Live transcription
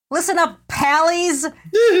Listen up, pallies.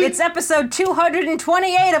 It's episode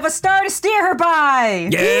 228 of A Star to Steer Her By.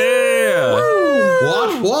 Yeah!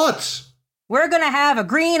 Woo! What? We're going to have a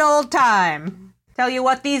green old time. Tell you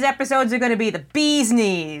what, these episodes are going to be the bee's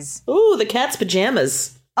knees. Ooh, the cat's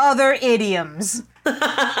pajamas. Other idioms.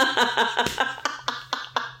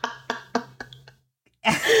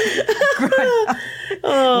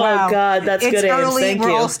 Oh, wow. God, that's it's good, Ames. early, Thank we're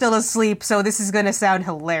you. all still asleep, so this is going to sound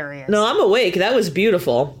hilarious. No, I'm awake. That was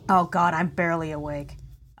beautiful. Oh, God, I'm barely awake.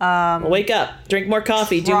 Wake up. Drink more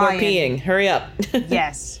coffee. Do more Trying. peeing. Hurry up.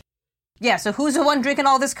 Yes. Yeah, so who's the one drinking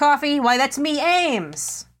all this coffee? Why, that's me,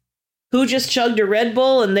 Ames. Who just chugged a Red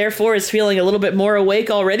Bull and therefore is feeling a little bit more awake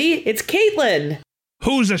already? It's Caitlin.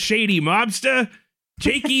 Who's a shady mobster?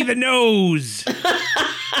 Jakey the Nose.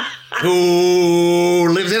 Who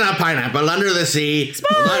lives in a pineapple under the sea?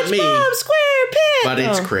 Well, not me, SpongeBob SquarePants. but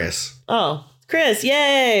it's Chris. Oh, Chris,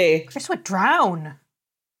 yay. Chris would drown.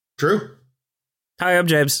 True. Hi, I'm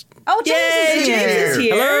James. Oh, James Yay, is here. James is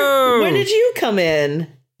here. Hello. When did you come in?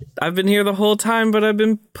 I've been here the whole time, but I've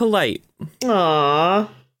been polite. Aw,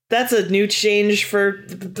 that's a new change for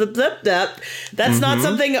That's not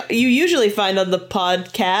something you usually find on the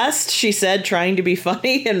podcast, she said, trying to be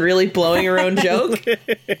funny and really blowing her own joke.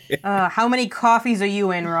 How many coffees are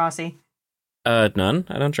you in, Rossi? None.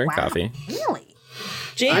 I don't drink Wow. coffee. Really?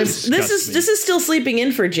 James, this disgusting. is still sleeping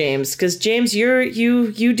in for James, because James,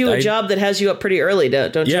 you do a job that has you up pretty early,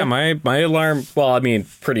 don't you? Yeah, my alarm, well, I mean,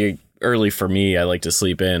 pretty early for me. I like to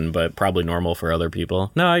sleep in, but probably normal for other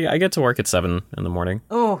people. No, I get to work at 7 in the morning.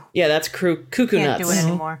 Oh, Yeah, that's cuckoo can't nuts. do it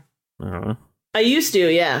anymore. I don't know. I used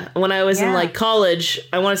to, yeah. When I was in Yeah. like college,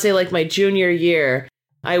 I want to say like my junior year,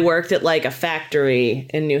 I worked at like a factory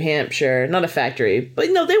in New Hampshire. Not a factory, but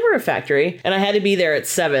no, they were a factory. And I had to be there at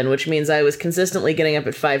 7, which means I was consistently getting up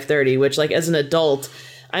at 5:30, which like as an adult,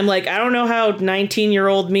 I'm like, I don't know how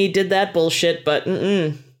 19-year-old me did that bullshit, but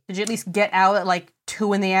Did you at least get out at like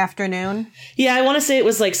 2 in the afternoon? Yeah, I want to say it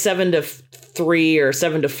was like 7 to 3 or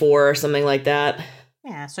 7 to 4 or something like that.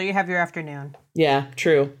 Yeah, so you have your afternoon. Yeah,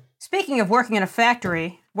 true. Speaking of working in a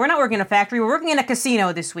factory, we're not working in a factory, we're working in a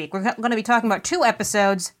casino this week. We're going to be talking about 2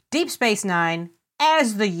 episodes, Deep Space Nine,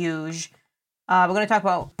 as the usual. We're going to talk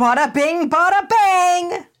about Bada Bing, Bada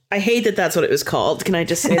Bang! I hate that that's what it was called. Can I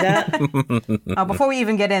just say that? Before we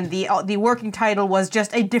even get in, the working title was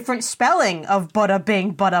just a different spelling of Bada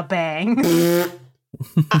Bing, Bada Bang.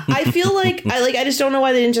 I feel like I just don't know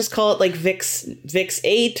why they didn't just call it like Vix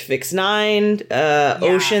 8, Vix 9,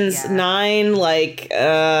 Oceans yeah. 9, like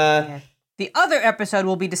The other episode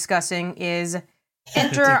we'll be discussing is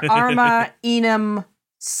Enter Arma Enum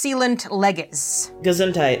Sealant Legis.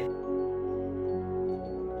 Gesundheit.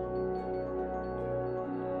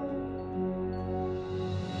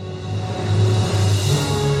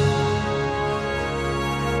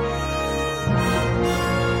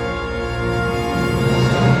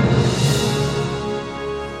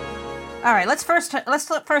 All right, let's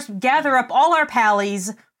first gather up all our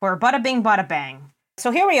pallies for Bada Bing Bada Bang.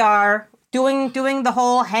 So here we are doing the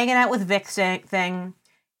whole hanging out with Vic thing.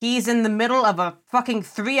 He's in the middle of a fucking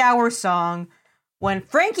 3-hour song when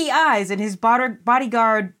Frankie Eyes and his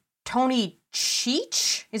bodyguard Tony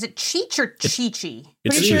Cheech? Is it Cheech or Chi-Chi?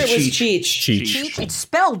 Pretty sure it was Cheech. Cheech? It's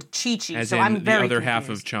spelled Chi-Chi, As so in I'm the very other half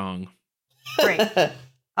confused. of Chong. Great.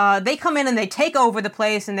 They come in and they take over the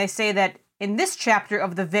place, and they say that in this chapter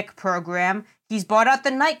of the Vic program, he's bought out the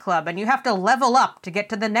nightclub, and you have to level up to get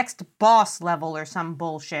to the next boss level or some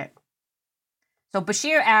bullshit. So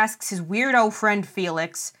Bashir asks his weirdo friend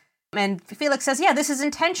Felix, and Felix says, yeah, this is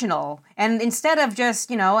intentional. And instead of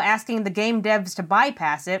just, asking the game devs to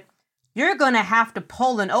bypass it, you're going to have to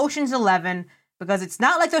pull an Ocean's 11 because it's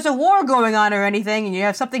not like there's a war going on or anything, and you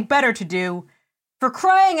have something better to do. For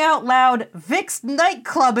crying out loud, Vic's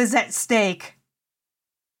nightclub is at stake.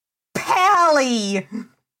 Pally!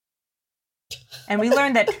 And we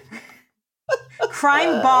learned that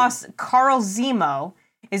crime boss Carl Zemo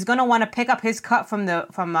is going to want to pick up his cut from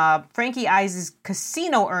Frankie Eyes'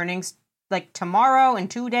 casino earnings like tomorrow, in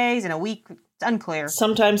 2 days, in a week. It's unclear.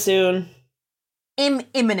 Sometime soon.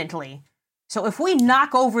 Imminently. So if we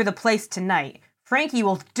knock over the place tonight, Frankie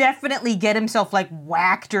will definitely get himself like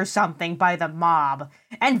whacked or something by the mob,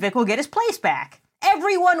 and Vic will get his place back.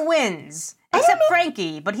 Everyone wins. Except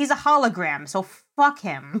Frankie, but he's a hologram, so fuck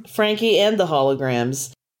him. Frankie and the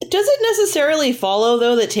holograms. Does it necessarily follow,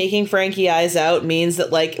 though, that taking Frankie Eyes out means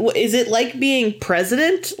that, like, is it like being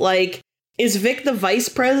president? Like, is Vic the vice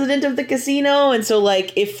president of the casino? And so,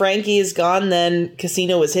 like, if Frankie is gone, then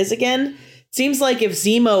casino is his again? Seems like if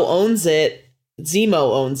Zemo owns it,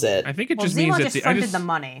 Zemo owns it. I think it Well, just Zemo means just that fronted the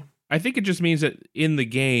money. I think it just means that in the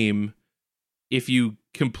game, if you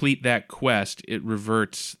complete that quest, it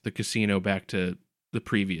reverts the casino back to the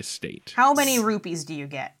previous state. How many rupees do you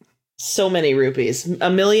get? So many rupees.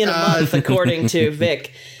 1 million a month, according to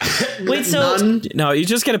Vic. Wait, so... None? No, you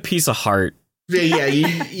just get a piece of heart. Yeah,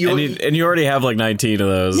 And you already have like 19 of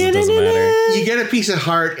those. It doesn't matter. you get a piece of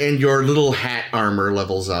heart and your little hat armor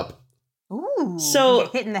levels up. Ooh, So- you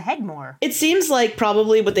get hit in the head more. It seems like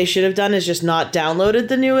probably what they should have done is just not downloaded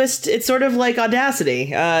the newest. It's sort of like Audacity.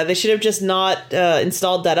 They should have just not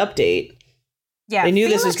installed that update. Yeah, They knew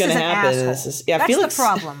this Felix was gonna is an happen. asshole. This is- yeah, That's Felix- the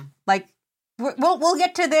problem. Like, we'll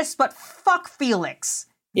get to this, but fuck Felix,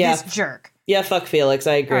 Yeah. this jerk. Yeah, fuck Felix.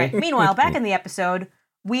 I All agree. right. Meanwhile, back in the episode,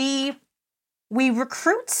 we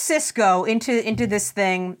recruit Cisco into this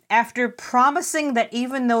thing after promising that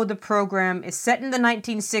even though the program is set in the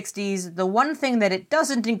 1960s, the one thing that it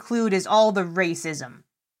doesn't include is all the racism.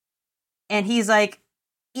 And he's like,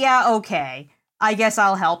 yeah, okay, I guess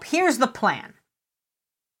I'll help. Here's the plan.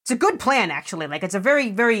 It's a good plan, actually. Like, it's a very,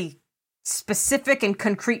 very specific and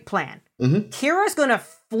concrete plan. Mhm. Kira's gonna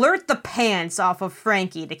flirt the pants off of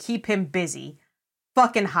Frankie to keep him busy.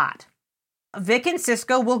 Fucking hot. Vic and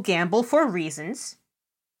Cisco will gamble for reasons.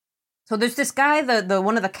 So there's this guy, the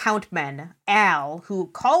one of the count men, Al, who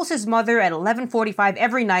calls his mother at 11:45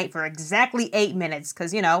 every night for exactly 8 minutes,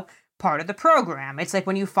 because, you know, part of the program. It's like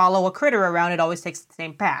when you follow a critter around, it always takes the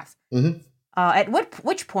same path. Mhm. At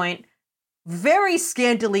which point, very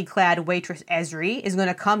scantily clad waitress Esri is going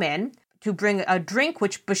to come in to bring a drink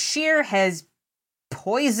which Bashir has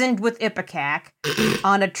poisoned with Ipecac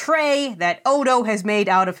on a tray that Odo has made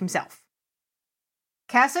out of himself.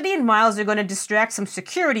 Cassidy and Miles are going to distract some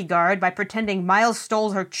security guard by pretending Miles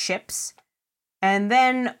stole her chips. And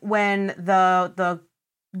then when the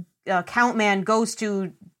count man goes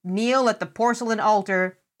to kneel at the porcelain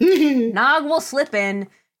altar, Nog will slip in,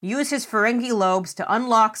 use his Ferengi lobes to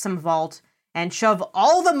unlock some vault, and shove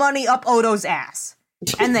all the money up Odo's ass.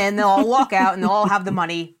 And then they'll all walk out and they'll all have the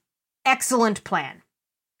money. Excellent plan.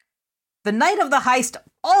 The night of the heist,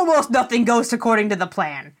 almost nothing goes according to the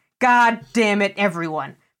plan. God damn it,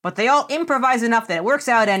 everyone. But they all improvise enough that it works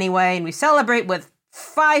out anyway, and we celebrate with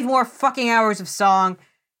 5 more fucking hours of song,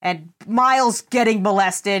 and Miles getting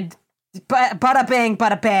molested. Bada bang,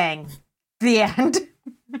 bada bang. The end.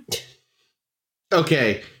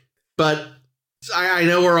 Okay, but I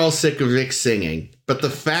know we're all sick of Vic singing, but the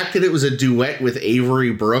fact that it was a duet with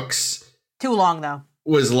Avery Brooks Too long, though.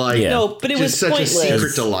 was like No, but it was just such pointless. a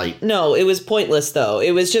secret delight. No, it was pointless, though.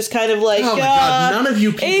 It was just kind of like, Oh my God, none of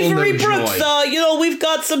you people Avery know Brooks, joy. we've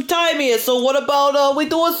got some time here, so what about we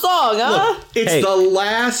do a song, huh? Look, it's Hey. the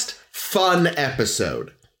last fun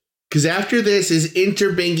episode. Because after this is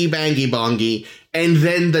Inter Bingy Bangy Bongy, and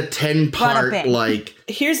then the 10-part, Bada bing. like,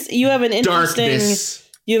 You have an interesting, darkness.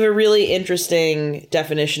 you have a really interesting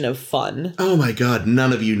definition of fun. Oh my God,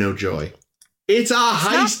 none of you know joy. It's a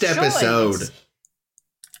heist not joy, episode.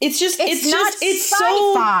 It's not so.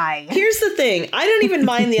 sci-fi. Here's the thing. I don't even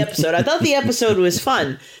mind the episode. I thought the episode was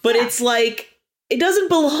fun, but it's like it doesn't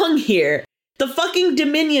belong here. The fucking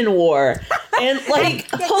Dominion War, and like,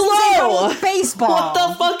 hello, Baseball. what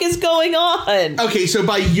the fuck is going on? Okay, so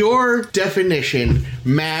by your definition,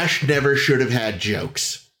 MASH never should have had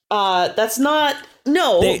jokes. That's not.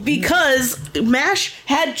 No, because MASH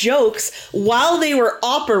had jokes while they were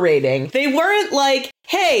operating. They weren't like,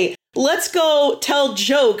 hey, let's go tell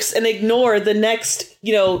jokes and ignore the next,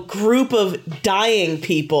 group of dying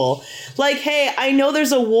people. Like, hey, I know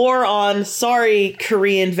there's a war on. Sorry,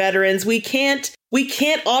 Korean veterans. We can't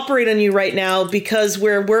operate on you right now because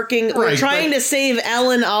we're trying to save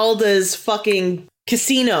Alan Alda's fucking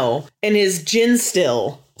casino and his gin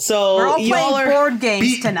still. So We're all y'all playing are board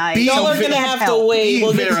games tonight. y'all are Be gonna have to wait.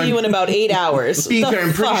 We'll get to you in about 8 hours. Being The fair,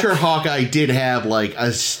 I'm pretty fuck? sure Hawkeye did have like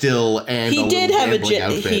a still and He a did little have gambling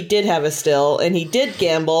outfit. he did have a still, and he did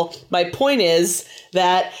gamble. My point is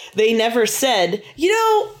that they never said,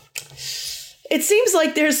 it seems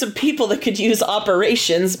like there's some people that could use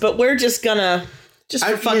operations, but we're just gonna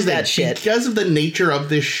fuck Here's the that thing, shit. Because of the nature of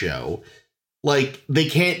this show, like, they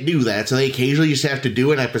can't do that, so they occasionally just have to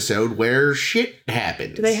do an episode where shit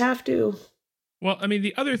happens. Do they have to? Well, I mean,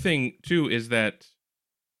 the other thing, too, is that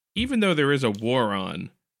even though there is a war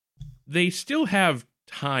on, they still have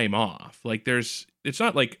time off. Like, it's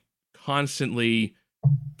not like constantly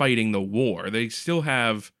fighting the war. They still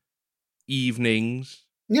have evenings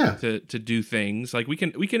Yeah. to do things. Like, we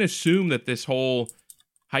can assume that this whole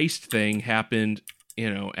heist thing happened,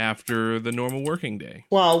 after the normal working day.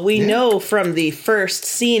 Well, we know from the first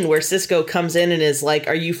scene where Cisco comes in and is like,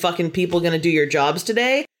 "Are you fucking people gonna do your jobs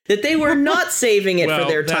today?" that they were not saving it for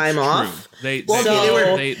their that's time true. off.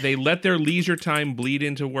 They let their leisure time bleed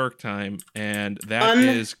into work time, and that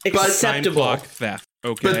is time Unacceptable. clock theft.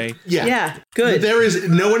 Okay. But yeah, good. There is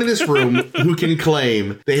no one in this room who can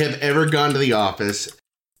claim they have ever gone to the office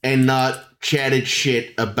and not chatted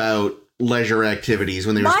shit about leisure activities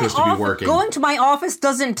when they were supposed to be working. Going to my office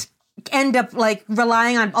doesn't end up like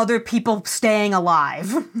relying on other people staying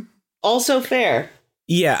alive. Also fair.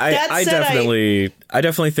 Yeah, I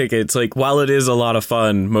definitely think it's like, while it is a lot of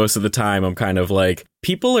fun most of the time, I'm kind of like,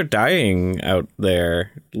 people are dying out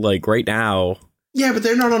there, like right now. Yeah, but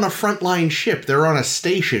they're not on a frontline ship. They're on a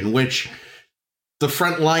station, which the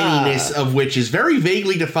frontlininess of which is very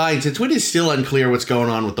vaguely defined, since it is still unclear what's going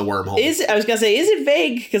on with the wormhole. I was going to say, is it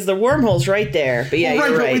vague? Because the wormhole's right there. But yeah,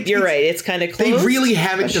 Well, right, you're right. It's kind of close. They really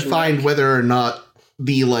haven't defined whether or not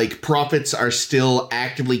the prophets are still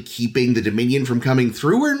actively keeping the Dominion from coming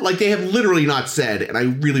through, or they have literally not said, and I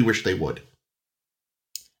really wish they would.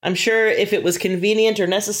 I'm sure if it was convenient or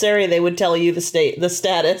necessary, they would tell you the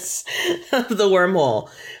status of the wormhole.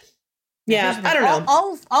 Yeah, I don't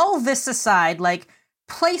know. All this aside,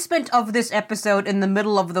 placement of this episode in the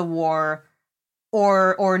middle of the war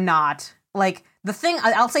or not.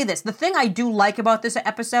 I'll say this, the thing I do like about this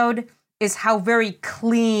episode is how very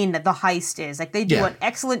clean the heist is. They do an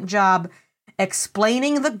excellent job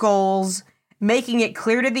explaining the goals, making it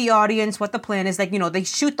clear to the audience what the plan is. They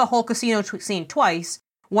shoot the whole casino scene twice,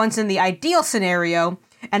 once in the ideal scenario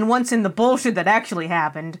and once in the bullshit that actually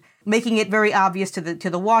happened, making it very obvious to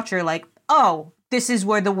the watcher, oh, this is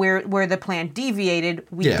where the plan deviated.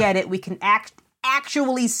 We get it. We can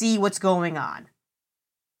actually see what's going on.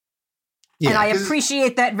 Yeah, and I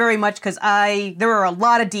appreciate that very much, because there are a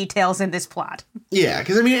lot of details in this plot. Yeah,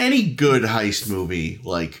 because any good heist movie,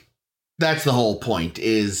 that's the whole point,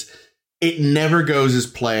 is it never goes as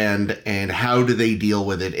planned, and how do they deal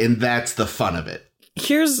with it, and that's the fun of it.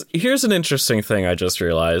 Here's an interesting thing I just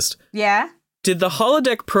realized. Yeah? Did the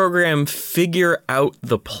holodeck program figure out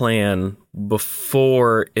the plan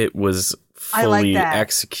before it was fully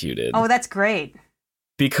executed? Oh, that's great.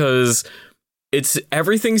 Because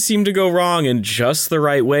everything seemed to go wrong in just the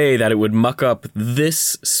right way that it would muck up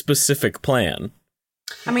this specific plan.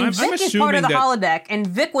 Vic is part of the holodeck, and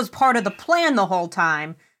Vic was part of the plan the whole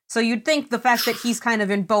time. So you'd think the fact that he's kind of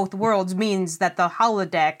in both worlds means that the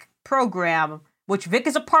holodeck program, which Vic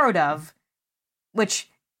is a part of, which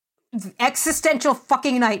existential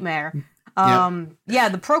fucking nightmare.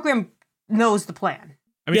 The program knows the plan.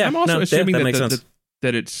 I'm also assuming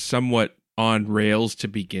that it's somewhat on rails to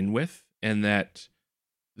begin with, and that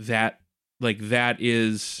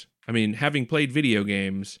is, having played video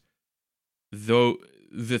games, though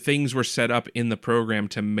the things were set up in the program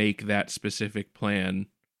to make that specific plan.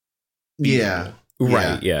 Yeah.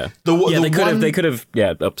 Right, yeah. They could have,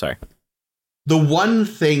 sorry. The one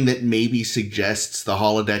thing that maybe suggests the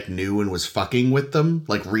holodeck knew and was fucking with them,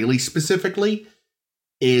 really specifically,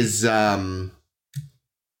 is the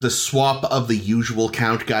swap of the usual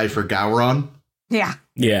count guy for Gowron. Yeah.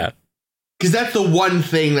 Yeah. Because that's the one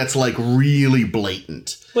thing that's really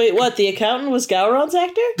blatant. Wait, what? The accountant was Gowron's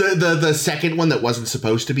actor? The second one that wasn't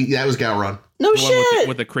supposed to be, that was Gowron. No the shit. One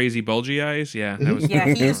with the crazy bulgy eyes? Yeah, that was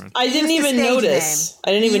Gowron. I didn't even notice.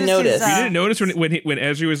 I didn't even notice. You didn't notice when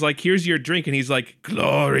Ezri was like, "Here's your drink," and he's like,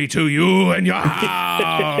 "Glory to you and your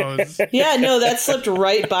house." Yeah, no, that slipped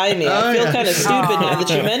right by me. I feel kind of stupid now that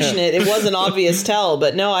you mention it. It was an obvious tell,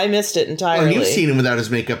 but no, I missed it entirely. Well, you've seen him without his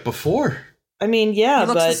makeup before. Yeah, he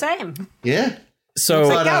looks but the same. Yeah. So,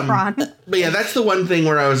 but yeah, that's the one thing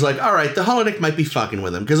where I was like, all right, the holodeck might be fucking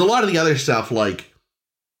with him, because a lot of the other stuff, one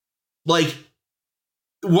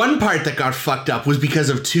part that got fucked up was because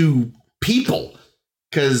of two people,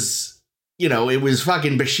 because it was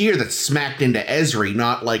fucking Bashir that smacked into Ezri,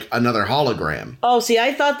 not another hologram. Oh, see,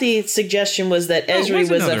 I thought the suggestion was that Ezri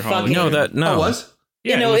was a fucking. No. Oh, was.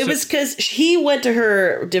 Yeah, it was because he went to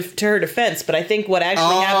her defense, but I think what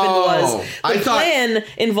actually happened was the plan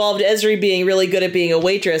involved Ezri being really good at being a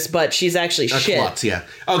waitress, but she's actually shit. Klutz, yeah.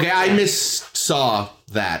 Okay, I missaw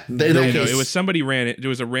that. It was somebody ran it. There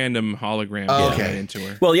was a random hologram ran into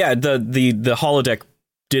her. Well, yeah, the holodeck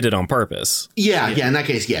did it on purpose. Yeah, in that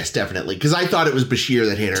case, yes, definitely. Because I thought it was Bashir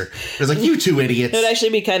that hit her. I was like, you two idiots. It would actually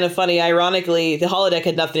be kind of funny. Ironically, the holodeck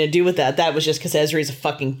had nothing to do with that. That was just because Ezri's a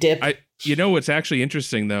fucking dip. What's actually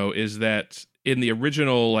interesting, though, is that in the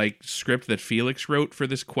original script that Felix wrote for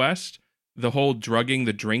this quest, the whole drugging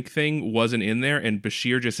the drink thing wasn't in there, and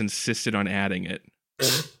Bashir just insisted on adding it.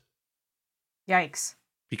 Yikes.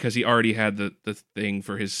 Because he already had the thing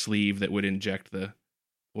for his sleeve that would inject the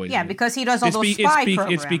poison. Yeah, because he does all those spy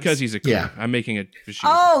programs. It's because he's a Kree. Yeah. I'm making it. Bashir.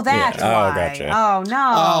 Oh, that's Yeah. Oh, why. gotcha. Oh,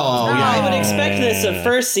 no. Oh, no. yeah. I would expect this of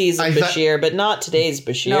first season I thought- Bashir, but not today's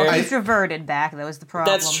Bashir. No, he's reverted back. That was the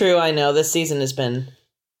problem. That's true, I know. This season has been...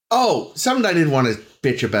 Oh, something I did want to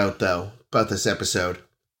bitch about, though, about this episode.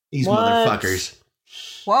 These What? motherfuckers.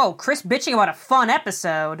 Whoa, Chris bitching about a fun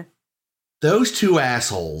episode. Those two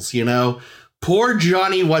assholes, you know? Poor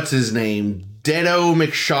Johnny, what's his name? Deado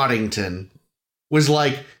McShoddington was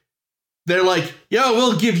like, they're like, yo,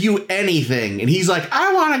 we'll give you anything. And he's like,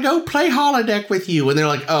 I want to go play holodeck with you. And they're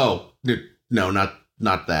like, oh, no,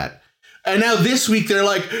 not that. And now this week they're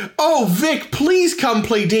like, oh, Vic, please come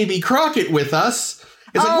play Davy Crockett with us.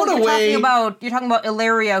 It's like, what a way. You're talking about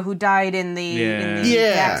Ilaria, who died in the Yeah.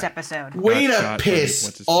 Dax episode. Way Got to shot, piss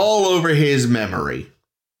what's his all over his memory.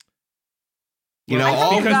 You know, I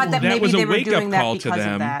all forgot that maybe was they a were wake doing up that call to because of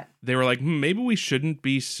them. that. They were like, maybe we shouldn't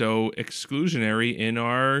be so exclusionary in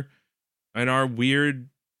our weird,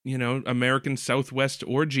 American Southwest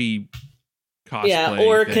orgy cosplay. Yeah,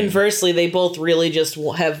 or thing. conversely, they both really just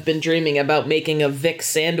have been dreaming about making a Vic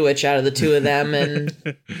sandwich out of the two of them, and,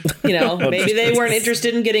 maybe they weren't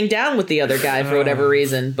interested in getting down with the other guy for whatever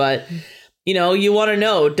reason, but... you want to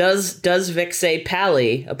know, does Vic say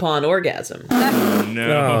Pally upon orgasm?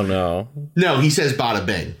 No. Oh, no. No, he says bada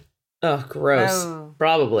bing. Oh, gross. Oh.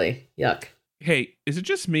 Probably. Yuck. Hey, is it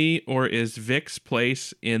just me, or is Vic's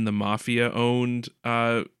place in the mafia-owned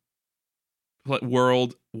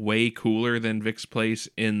world way cooler than Vic's place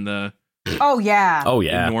in the Oh, yeah. Oh, it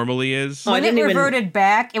yeah. normally is? Oh, I When it didn't even- reverted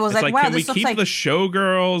back, it was It's like, like, wow, can we this looks keep like... the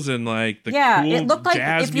showgirls and like the Yeah, cool it looked like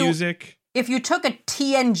jazz if you- music? If you took a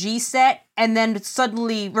TNG set and then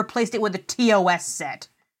suddenly replaced it with a TOS set.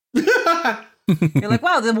 You're like,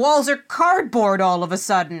 wow, the walls are cardboard all of a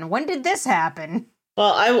sudden. When did this happen?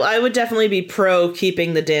 Well, I would definitely be pro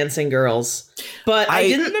keeping the dancing girls, but I The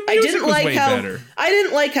didn't music was like way how better. I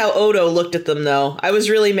didn't like how Odo looked at them though. I was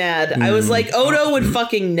really mad. I was like, Odo would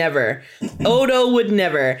fucking never. Odo would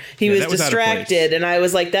never. He Yeah, was that was out of place. distracted, and I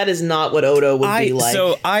was like, that is not what Odo would be like.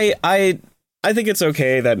 So I think it's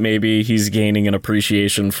okay that maybe he's gaining an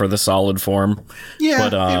appreciation for the solid form. Yeah,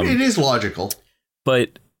 But, it is logical.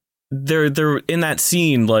 But they're in that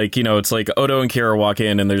scene, like, it's like Odo and Kira walk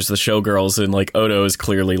in and there's the showgirls, and like Odo is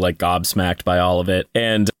clearly like gobsmacked by all of it.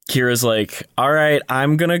 And Kira's like, all right,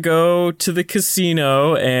 I'm gonna go to the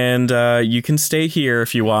casino and you can stay here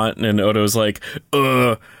if you want. And Odo's like,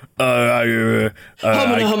 I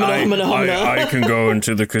can go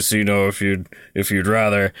into the casino if you'd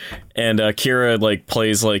rather. And Kira like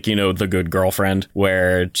plays like, the good girlfriend,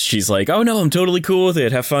 where she's like, oh no, I'm totally cool with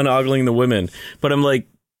it. Have fun ogling the women. But I'm like,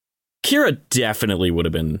 Kira definitely would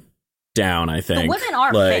have been down, I think. The women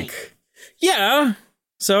are like, fake. Yeah.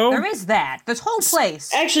 So There is that. This whole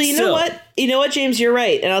place. Actually, you know Still. what? You know what, James? You're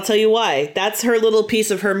right, and I'll tell you why. That's her little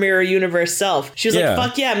piece of her mirror universe self. She was Yeah. like,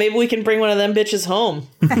 "Fuck yeah, maybe we can bring one of them bitches home."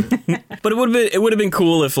 But it would have been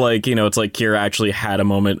cool if, like, it's like Kira actually had a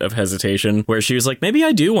moment of hesitation where she was like, maybe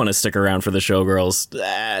I do want to stick around for the showgirls.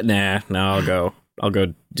 No, I'll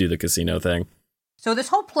go do the casino thing. So this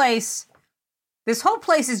whole place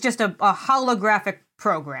is just a holographic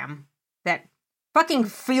program that fucking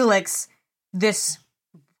Felix, this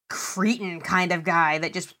cretin kind of guy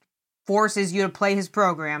that just forces you to play his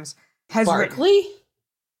programs, has written. Barkley?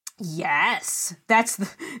 Yes, that's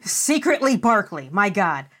secretly Barkley. My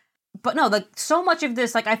God, but no, like so much of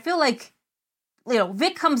this, like I feel like,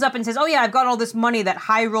 Vic comes up and says, "Oh yeah, I've got all this money that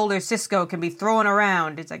High Roller Cisco can be throwing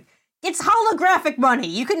around." It's like, it's holographic money.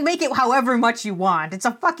 You can make it however much you want. It's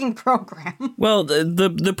a fucking program. Well,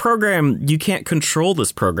 the program, you can't control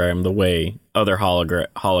this program the way other hologram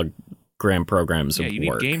programs Yeah, you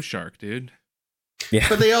work. need Game Shark, dude. Yeah.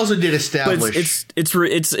 But they also did But establish.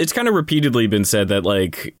 it's kind of repeatedly been said that,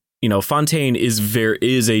 like, Fontaine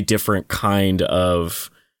is a different kind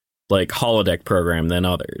of like holodeck program than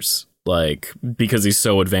others, like, because he's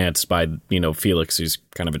so advanced by Felix, who's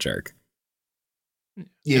kind of a jerk.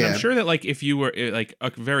 Yeah, And I'm sure that, like, if you were like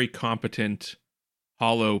a very competent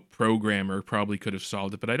holo programmer, probably could have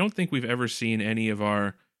solved it. But I don't think we've ever seen any of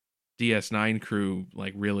our DS9 crew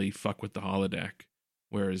like really fuck with the holodeck.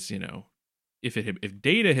 Whereas, if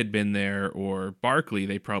Data had been there or Barkley,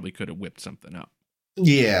 they probably could have whipped something up.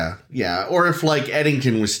 Yeah. Or if like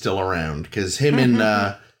Eddington was still around, because him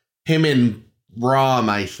and Rom,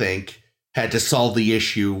 I think, had to solve the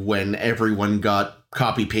issue when everyone got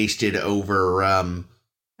copy pasted over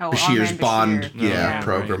Bashir's Armand Bond Bashir.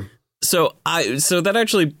 program. So that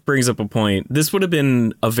actually brings up a point. This would have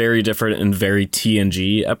been a very different and very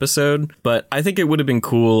TNG episode, but I think it would have been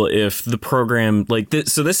cool if the program like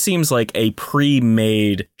this. So this seems like a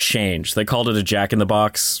pre-made change. They called it a Jack in the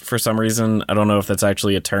Box for some reason. I don't know if that's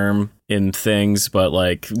actually a term in things, but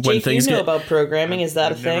like when Jake, things you know get about programming, is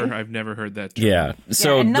that a thing? I've never heard that term. yeah.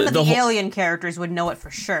 So and none of the whole, alien characters would know it for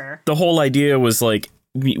sure. the whole idea was like,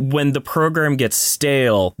 when the program gets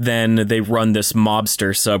stale, then they run this mobster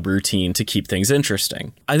subroutine to keep things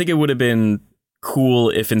interesting. I think it would have been cool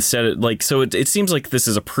if instead of like, so it seems like this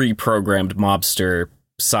is a pre-programmed mobster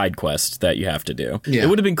side quest that you have to do. Yeah. It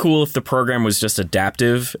would have been cool if the program was just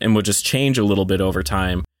adaptive and would just change a little bit over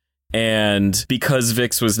time. And because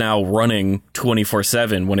VIX was now running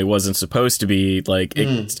 24/7 when it wasn't supposed to be, like,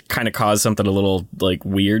 it kind of caused something a little, like,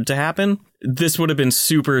 weird to happen. This would have been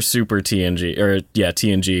super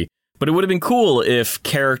TNG. But it would have been cool if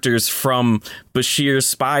characters from Bashir's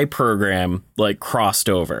spy program, like, crossed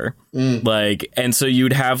over. Like, and so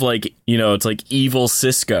you'd have, like, you know, it's like evil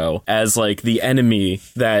Cisco as, like, the enemy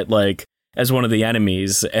that, like, as one of the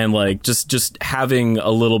enemies, and like just having a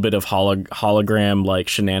little bit of hologram like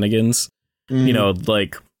shenanigans, you know,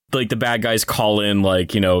 like the bad guys call in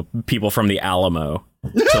like, you know, people from the Alamo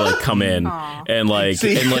to like come in and like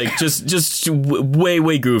just way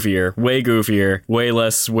goofier, way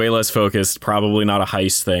less focused, probably not a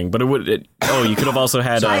heist thing, but you could have also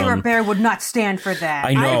had Ira Bear would not stand for that.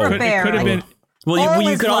 I know. Ira Bear could have been. Well,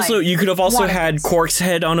 you could have also had this. Quark's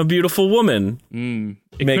head on a beautiful woman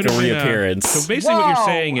make a reappearance. So basically, what you're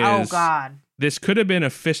saying is, oh god, this could have been a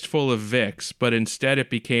fistful of Vicks, but instead it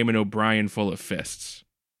became an O'Brien full of fists.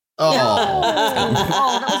 Oh,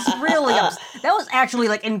 that was really that was actually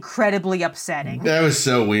like incredibly upsetting. that was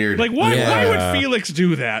so weird. Like, why Yeah. would Felix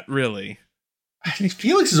do that? Really?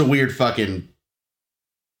 Felix is a weird fucking.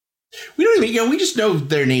 We don't even, we just know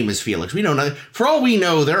their name is Felix. We don't know. For all we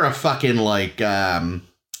know, they're a fucking like AI.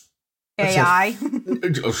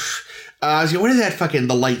 what is that fucking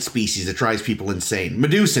the light species that drives people insane?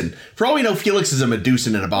 Medusan. For all we know, Felix is a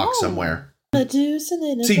Medusan in a box somewhere.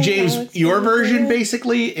 See, James, your version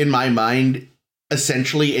basically, in my mind,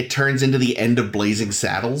 essentially it turns into the end of Blazing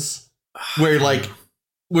Saddles, where the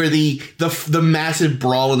massive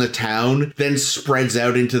brawl in the town then spreads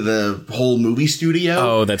out into the whole movie studio.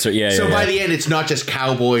 Oh, that's right. Yeah. So yeah, by the end, it's not just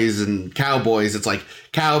cowboys. It's like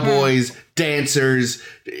cowboys, dancers,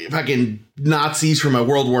 fucking Nazis from a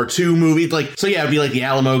World War II movie. Like, so yeah, it'd be like the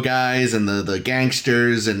Alamo guys and the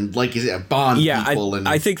gangsters and like you said, Bond people.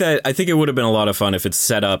 I think it would have been a lot of fun if it's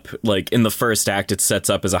set up like in the first act. It sets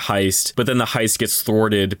up as a heist, but then the heist gets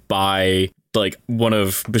thwarted by like one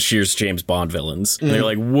of Bashir's James Bond villains. And they're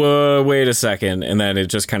like, whoa, wait a second. And then it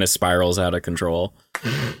just kind of spirals out of control.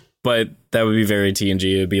 But that would be very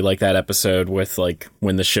TNG. It would be like that episode with like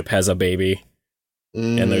when the ship has a baby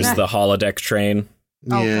and there's the holodeck train.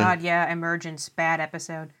 Oh god, yeah, Emergence, bad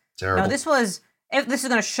episode. Terrible. No, this is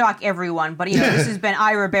going to shock everyone, but you know, this has been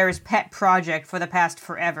Ira Bear's pet project for the past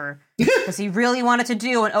forever. Because he really wanted to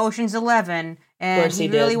do an Ocean's 11, and he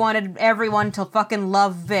really wanted everyone to fucking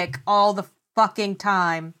love Vic all the fucking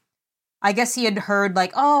time. I guess he had heard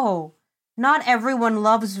like, oh, not everyone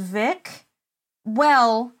loves Vic?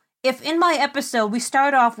 Well, if in my episode we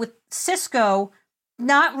start off with Cisco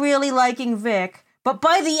not really liking Vic, but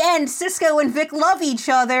by the end Cisco and Vic love each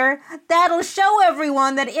other, that'll show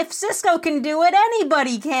everyone that if Cisco can do it,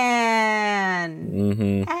 anybody can.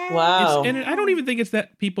 Mm-hmm. Wow. And I don't even think it's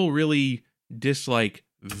that people really dislike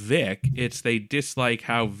Vic. It's they dislike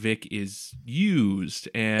how Vic is used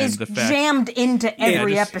and Is the fact jammed into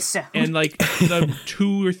every episode. and like the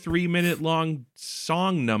 2 or 3 minute long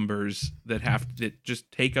song numbers that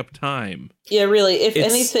just take up time. Yeah, really. If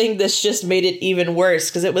It's- anything, this just made it even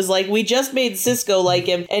worse because it was like, we just made Cisco like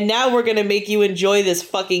him, and now we're going to make you enjoy this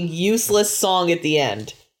fucking useless song at the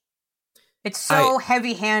end. It's so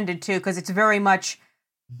heavy-handed too, because it's very much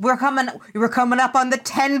we're coming up on the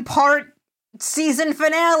 10-part season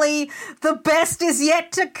finale. The best is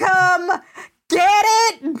yet to come. Get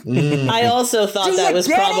it? I also thought Do that you was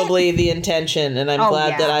get probably the intention, and I'm Oh,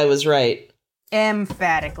 glad yeah. that I was right.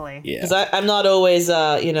 Emphatically. Yeah. Because I'm not always,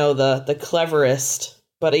 the cleverest,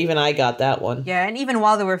 but even I got that one. Yeah, and even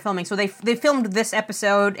while they were filming, so they filmed this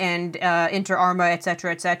episode and Inter Arma,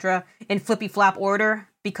 etc., in flippy flap order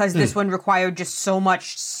because this one required just so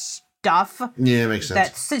much stuff. Yeah, it makes sense.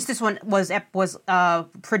 That since this one was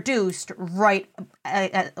produced right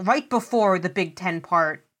before the big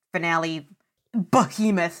 10-part finale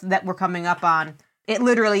behemoth that we're coming up on, it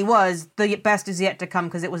literally was the best is yet to come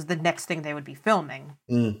because it was the next thing they would be filming.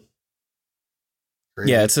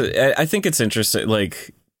 Yeah, I think it's interesting.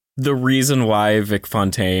 Like, the reason why Vic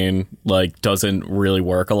Fontaine like doesn't really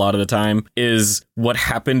work a lot of the time is what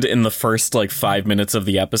happened in the first like 5 minutes of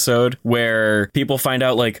the episode, where people find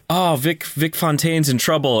out like, oh, Vic Fontaine's in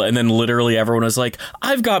trouble, and then literally everyone was like,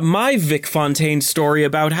 I've got my Vic Fontaine story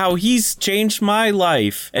about how he's changed my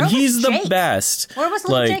life and he's the best. Where was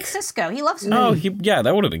little Jake Sisko? He loves me. Oh, yeah,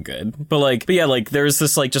 that would have been good. But yeah, like there's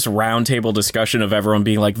this like just roundtable discussion of everyone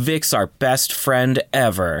being like, Vic's our best friend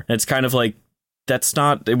ever. And it's kind of like,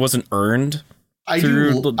 it wasn't earned. I do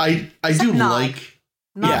like.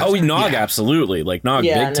 Nog, absolutely. Like, Nog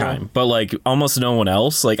big time. But, like, almost no one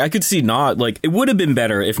else. Like, I could see Nog, like, it would have been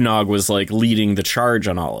better if Nog was, like, leading the charge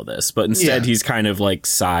on all of this. But instead, he's kind of, like,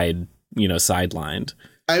 sidelined.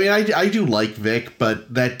 I mean, I do like Vic,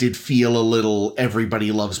 but that did feel a little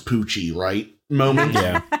everybody loves Poochie, right? Moment.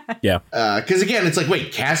 Yeah. Because, again, it's like,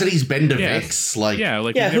 wait, Cassidy's been to Vic's? Like,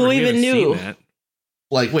 who even knew?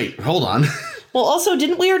 Like, wait, hold on. Well, also,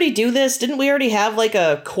 didn't we already do this? Didn't we already have, like,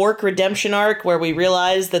 a Quark redemption arc where we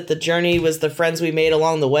realized that the journey was the friends we made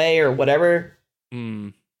along the way or whatever?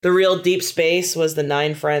 Mm. The real deep space was the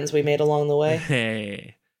 9 friends we made along the way?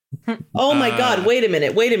 Hey. Oh, my God. Wait a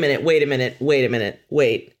minute.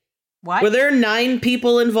 What? Were there 9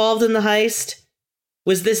 people involved in the heist?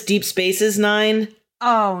 Was this Deep Space's 9?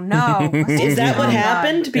 Oh, no. Is that what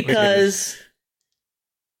happened? Because...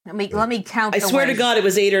 Let me count. I swear to God, it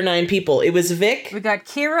was 8 or 9 people. It was Vic. We got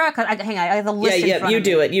Kira. Hang on, I have the list. Yeah, you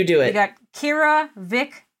do it. You do it. We got Kira,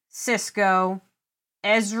 Vic, Sisko,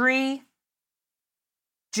 Ezri,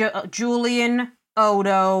 Julian,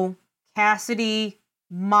 Odo, Cassidy,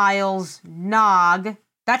 Miles, Nog.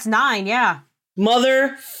 That's 9. Yeah.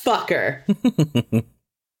 Motherfucker.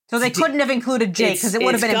 So they couldn't have included Jake because it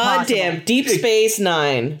would have been impossible. Goddamn Deep Space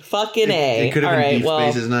 9. Fucking A. It could have been Deep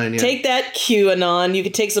Space's 9, yeah. Take that, QAnon. You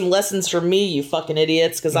could take some lessons from me, you fucking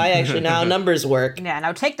idiots, because I actually know how numbers work. Yeah,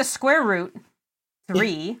 now take the square root,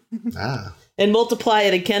 3. And multiply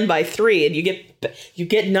it again by 3, and you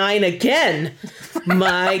get 9 again.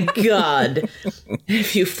 My God.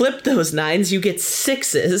 If you flip those 9s, you get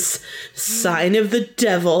 6s. Sign of the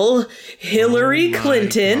devil. Hillary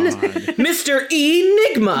Clinton. God. Mr.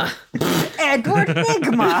 Enigma. Edward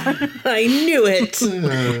Nigma. I knew it.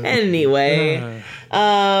 Anyway.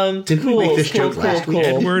 Didn't we make this joke last week?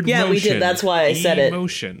 Edward Yeah, motion. we did. That's why I said it.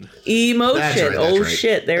 Emotion. That's right.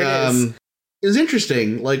 Shit. There it is. It was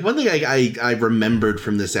interesting. Like, one thing I remembered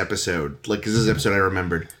from this episode, like, because this episode I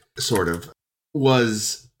remembered, sort of,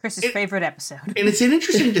 was... Chris's favorite episode. And it's an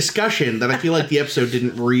interesting discussion that I feel like the episode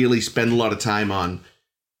didn't really spend a lot of time on.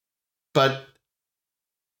 But,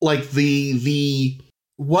 like,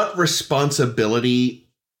 what responsibility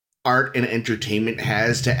art and entertainment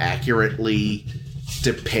has to accurately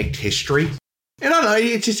depict history. And I don't know,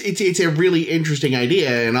 it's a really interesting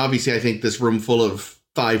idea, and obviously I think this room full of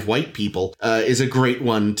 5 white people is a great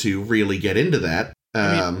one to really get into that.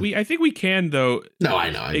 I think we can, though. No, I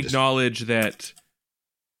know. Acknowledge that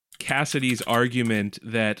Cassidy's argument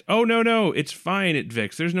that, oh, no, it's fine at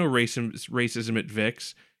Vix, there's no racism at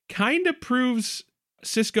Vix, kind of proves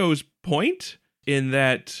Sisko's point in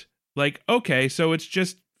that, like, okay, so it's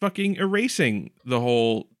just fucking erasing the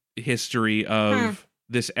whole history of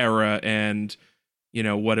this era and, you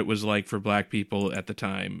know, what it was like for black people at the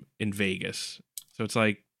time in Vegas. So it's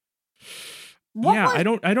like, I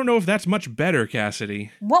don't know if that's much better,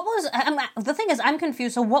 Cassidy. What was the thing is, I'm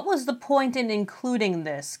confused. So what was the point in including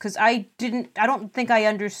this? Because I don't think I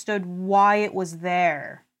understood why it was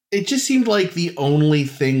there. It just seemed like the only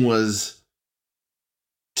thing was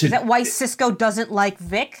is that why Sisko doesn't like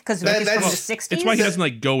Vic? Because Vic is from the 60s? It's why he doesn't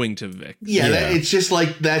like going to Vic. Yeah. It's just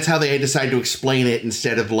like, that's how they decided to explain it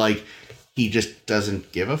instead of like, he just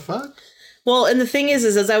doesn't give a fuck. Well, and the thing is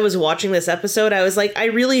as I was watching this episode, I was like, I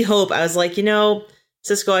really hope, I was like, you know,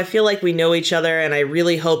 Sisko, I feel like we know each other, and I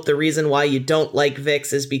really hope the reason why you don't like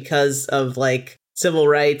Vix is because of, like, civil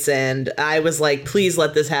rights, and I was like, please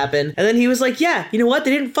let this happen. And then he was like, yeah, you know what?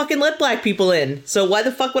 They didn't fucking let black people in, so why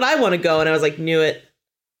the fuck would I want to go? And I was like, knew it.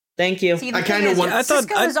 Thank you. See, I kind of want.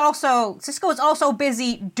 Sisko is also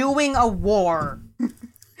busy doing a war.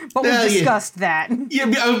 But we discussed that. Yeah,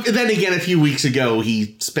 then again, a few weeks ago,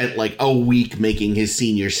 he spent like a week making his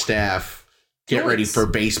senior staff get ready for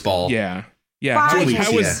baseball. Yeah.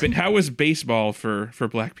 How was baseball for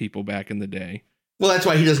black people back in the day? Well, that's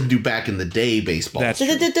why he doesn't do back in the day baseball. That's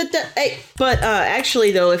true. Hey, but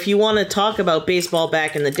actually, though, if you want to talk about baseball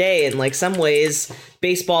back in the day, in like some ways,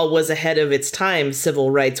 baseball was ahead of its time,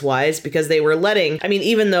 civil rights wise, because they were letting. I mean,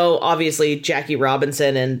 even though obviously Jackie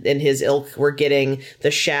Robinson and his ilk were getting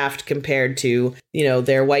the shaft compared to, you know,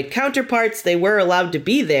 their white counterparts, they were allowed to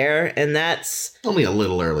be there, and that's only a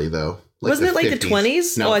little early though. Wasn't it like the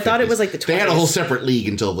 20s? No, I thought it 50s. was like the 20s. They had a whole separate league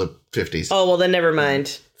until the 50s. Oh, well, then never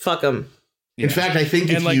mind. Fuck them. In fact, I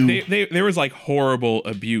think and there was like horrible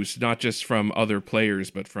abuse, not just from other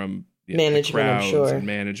players, but from management, crowds I'm sure. and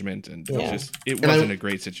management, and Yeah. it wasn't a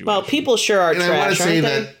great situation. Well, people sure are and trash, I want to say aren't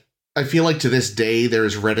they? that I feel like to this day there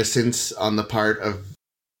is reticence on the part of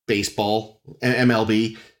baseball and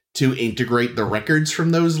MLB to integrate the records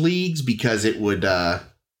from those leagues because it would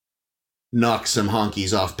knock some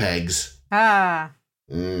honkies off pegs. Ah,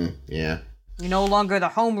 Yeah. you're no longer the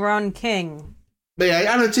home run king. But yeah, I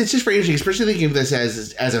don't know, it's just very interesting, especially thinking of this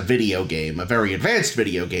as a video game, a very advanced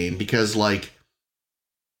video game, because, like,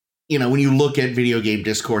 you know, when you look at video game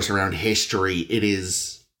discourse around history, it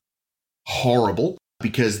is horrible,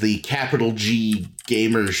 because the capital G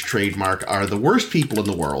gamers trademark are the worst people in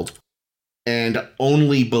the world, and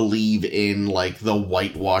only believe in, like, the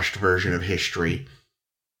whitewashed version of history.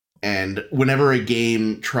 And whenever a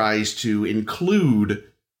game tries to include...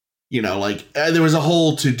 You know, like, there was a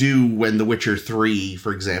whole to-do when The Witcher 3,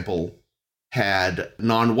 for example, had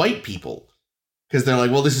non-white people. Because they're like,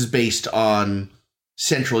 well, this is based on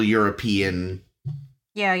Central European...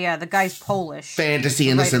 Yeah, the guy's Polish. Fantasy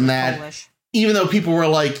and this and that. Polish. Even though people were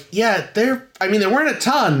like, yeah, there weren't a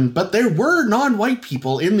ton, but there were non-white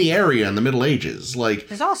people in the area in the Middle Ages. Like,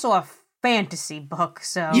 There's also a fantasy book,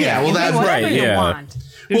 so... Yeah, well, you that's do whatever right, you yeah. want.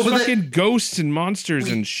 There's well, but fucking ghosts and monsters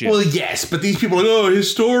and shit. well, yes, but these people are like, oh,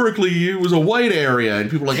 historically it was a white area.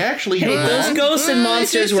 And people are like, actually... Hey, those ghosts and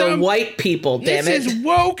monsters were white people, damn it. This is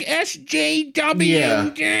woke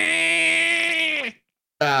SJW.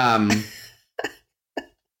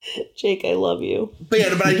 Jake, I love you.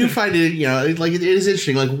 But I do find it, you know, like it is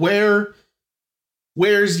interesting. Like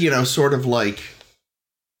where's, you know, sort of like,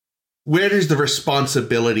 where does the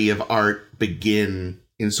responsibility of art begin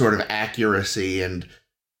in sort of accuracy? And,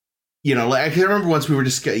 you know, like I remember once we were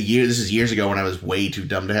this is years ago when I was way too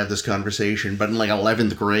dumb to have this conversation, but in like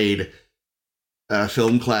 11th grade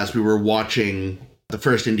film class, we were watching the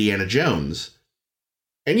first Indiana Jones.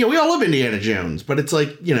 And, you know, we all love Indiana Jones, but it's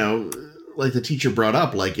like, you know, like the teacher brought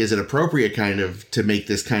up, like, is it appropriate kind of to make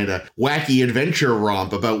this kind of wacky adventure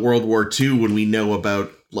romp about World War II when we know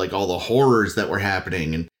about, like, all the horrors that were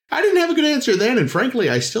happening? And I didn't have a good answer then, and frankly,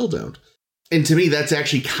 I still don't. And to me, that's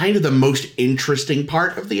actually kind of the most interesting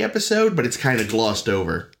part of the episode, but it's kind of glossed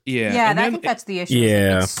over. Yeah, I think that's the issue.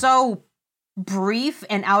 Yeah. It's so brief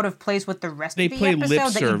and out of place with the rest They of the play lip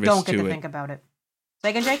episode that you service don't get to to it. think about it.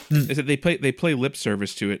 Second, Jake? Is that they play lip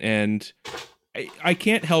service to it, and I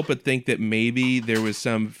can't help but think that maybe there was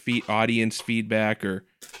some audience feedback, or,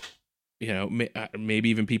 you know, maybe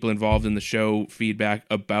even people involved in the show feedback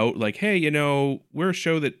about, like, hey, you know, we're a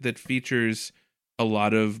show that features a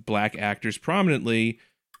lot of black actors prominently,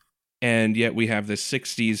 and yet we have this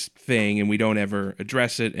 60s thing and we don't ever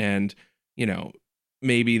address it. And, you know,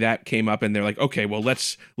 maybe that came up and they're like, okay, well,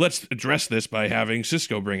 let's address this by having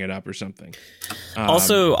Cisco bring it up or something.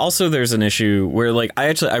 Also there's an issue where, like, I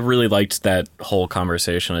really liked that whole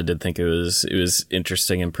conversation. I did think it was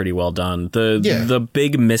interesting and pretty well done. The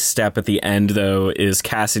big misstep at the end, though, is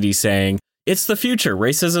Cassidy saying, it's the future,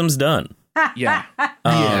 racism's done. Yeah. Okay.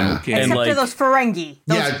 Except And, like, for those Ferengi.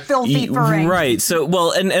 Those filthy Ferengi. Right. So,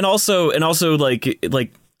 well, and also like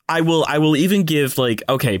I will even give, like,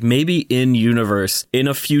 okay, maybe in universe, in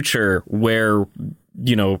a future where,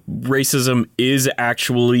 you know, racism is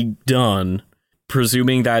actually done,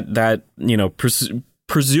 presuming that you know,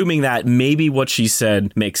 presuming that maybe what she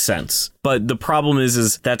said makes sense. But the problem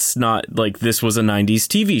is that's not, like, this was a 90s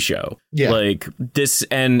TV show. Yeah. Like this,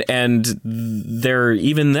 and there,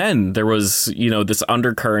 even then there was, you know, this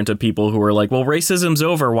undercurrent of people who were like, well, racism's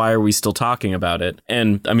over, why are we still talking about it?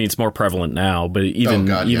 And I mean, it's more prevalent now, but even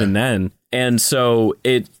then. And so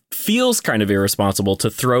it feels kind of irresponsible to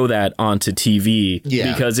throw that onto TV,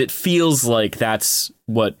 because it feels like that's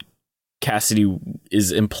what Cassidy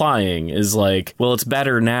is implying, is like, well, it's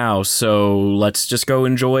better now, so let's just go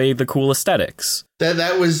enjoy the cool aesthetics.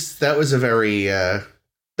 That was a very that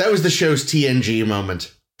was the show's TNG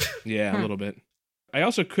moment. Yeah, a little bit. I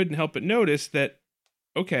also couldn't help but notice that,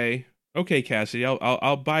 okay, Cassidy,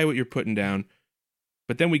 I'll buy what you're putting down,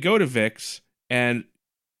 but then we go to Vix and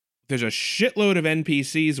there's a shitload of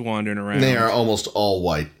NPCs wandering around. They are almost all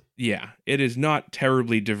white. Yeah, it is not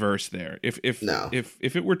terribly diverse there. If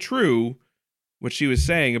it were true what she was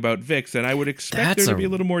saying about Vix, then I would expect there to be a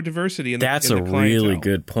little more diversity in the That's in a the really clientele.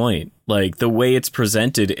 good point. Like, the way it's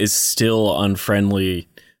presented is still unfriendly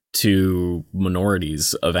to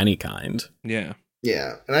minorities of any kind. Yeah.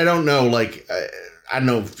 Yeah, and I don't know, like, I don't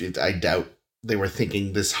know if I doubt they were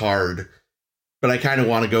thinking this hard but I kind of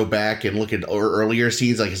want to go back and look at earlier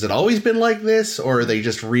scenes. Like, has it always been like this, or are they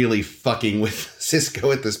just really fucking with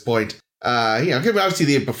Sisko at this point?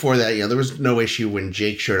 Obviously before that, there was no issue when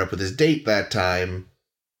Jake showed up with his date that time.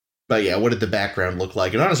 But yeah, what did the background look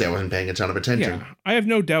like? And honestly, I wasn't paying a ton of attention. Yeah, I have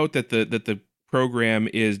no doubt that the program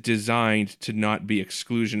is designed to not be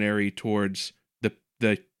exclusionary towards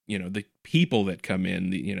the people that come in,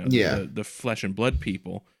 the flesh and blood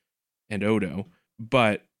people and Odo.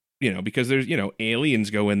 But, because there's, aliens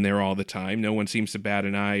go in there all the time. No one seems to bat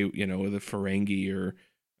an eye, with a Ferengi or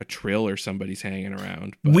a Trill or somebody's hanging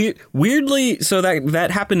around. But weirdly, so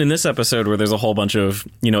that happened in this episode where there's a whole bunch of,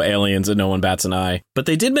 aliens and no one bats an eye. But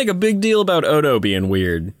they did make a big deal about Odo being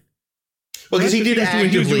weird. Well, because he did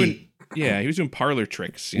actively... He was doing parlor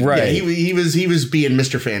tricks. Right. Yeah, he was being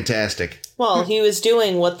Mr. Fantastic. Well, he was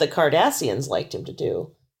doing what the Cardassians liked him to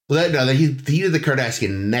do. Well, he did the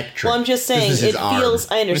Cardassian neck trick. Well, I'm just saying, it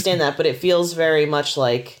feels... I understand that, but it feels very much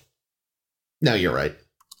like... No, you're right.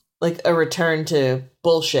 Like a return to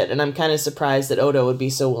bullshit, and I'm kind of surprised that Odo would be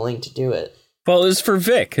so willing to do it. Well, it was for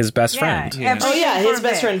Vic, his best friend. Yeah. Oh, yeah, his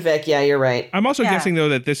best friend Vic. Yeah, you're right. I'm also guessing, though,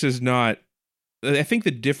 that this is not... I think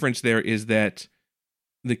the difference there is that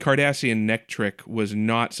the Cardassian neck trick was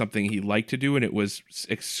not something he liked to do, and it was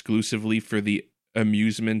exclusively for the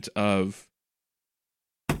amusement of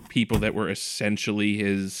people that were essentially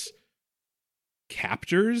his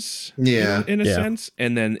captors, in a sense.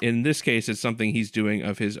 And then in this case, it's something he's doing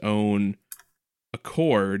of his own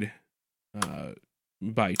accord,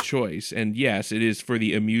 by choice. And yes, it is for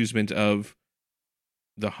the amusement of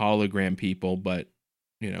the hologram people, but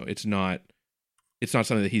it's not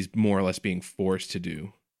something that he's more or less being forced to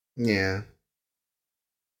do. Yeah.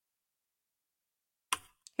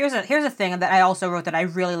 Here's a thing that I also wrote that I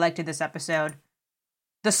really liked in this episode.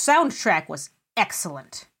 The soundtrack was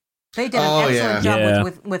excellent. They did an excellent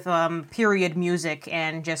job with period music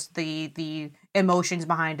and just the emotions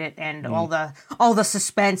behind it and all the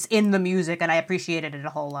suspense in the music, and I appreciated it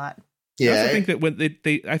a whole lot. Yeah, I also think that when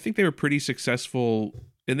I think they were pretty successful,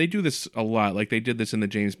 and they do this a lot. Like they did this in the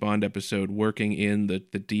James Bond episode, working in the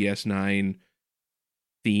DS9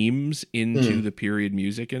 themes into the period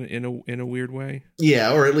music in a weird way.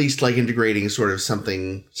 Yeah, or at least like integrating sort of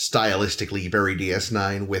something stylistically very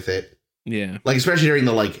DS9 with it. Yeah, like especially during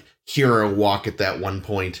the hero walk at that one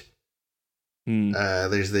point.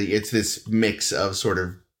 It's this mix of sort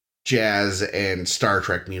of jazz and Star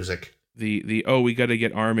Trek music. We got to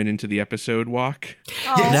get Armin into the episode walk.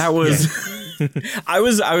 Oh. Yeah, that was. I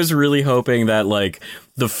was really hoping that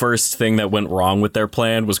the first thing that went wrong with their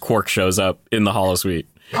plan was Quark shows up in the holosuite.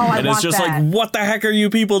 And it's just what the heck are you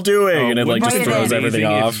people doing? And it just throws everything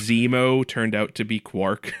off. If Zemo turned out to be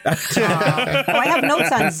Quark. I have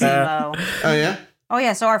notes on Zemo. Oh yeah. Oh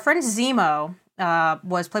yeah. So our friend Zemo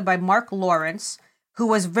was played by Mark Lawrence, who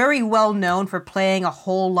was very well known for playing a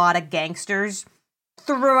whole lot of gangsters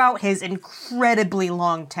throughout his incredibly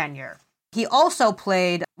long tenure. He also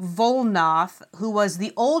played Volnoth, who was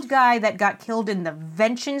the old guy that got killed in the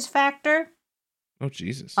Vengeance Factor. Oh,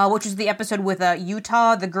 Jesus. Which is the episode with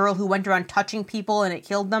Utah, the girl who went around touching people and it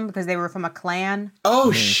killed them because they were from a clan.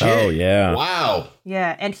 Oh, shit. Oh, yeah. Wow.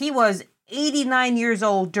 Yeah, and he was 89 years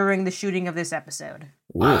old during the shooting of this episode.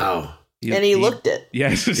 Wow. He looked it.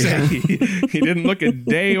 Yes, he didn't look a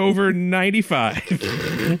day over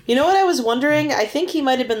 95. You know what I was wondering? I think he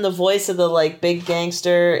might have been the voice of the big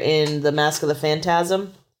gangster in The Mask of the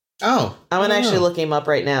Phantasm. Oh. I'm going to actually look him up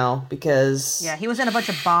right now because... Yeah, he was in a bunch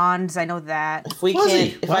of Bonds, I know that.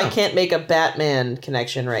 If I can't make a Batman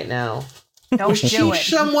connection right now... Don't do it.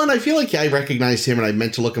 Someone? I feel like I recognized him and I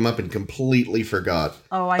meant to look him up and completely forgot.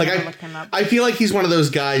 Oh, I never looked him up. I feel like he's one of those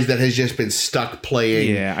guys that has just been stuck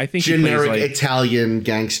playing I think generic Italian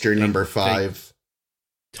gangster number 5.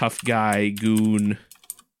 Tough guy, goon.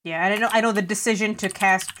 Yeah, I know the decision to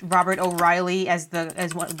cast Robert O'Reilly as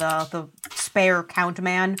the spare count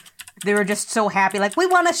man. They were just so happy, we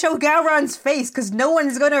want to show Gowron's face because no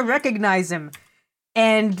one's going to recognize him.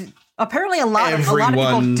 And apparently a lot of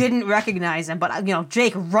people didn't recognize him, but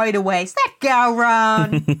Jake right away. Is that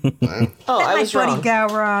Gowron? Wow. Oh, I was buddy wrong.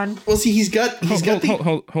 Gowron. Well, see,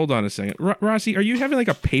 hold on a second, Rossi. Are you having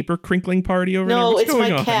a paper crinkling party over there? No, What's it's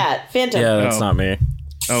going my on? cat, Phantom. Yeah, that's not me.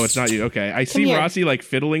 Oh, it's not you. Okay, I see here. Rossi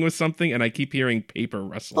fiddling with something, and I keep hearing paper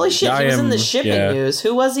rustling. Holy shit, he was in the shipping news.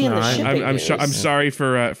 Who was he in the shipping news? I'm sorry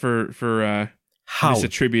for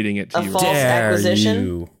misattributing it to a you. false acquisition.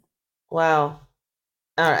 You. Wow.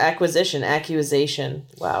 Accusation.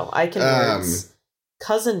 Wow, I can words.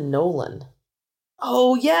 Cousin Nolan.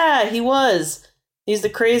 Oh yeah, he was. He's the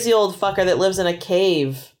crazy old fucker that lives in a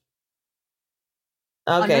cave.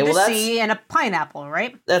 Okay, under well the that's sea, and a pineapple,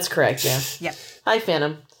 right? that's correct. Yeah. Yep. Hi,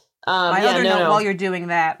 Phantom. My other note no. while you're doing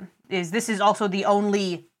that is this is also the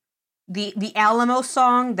only the Alamo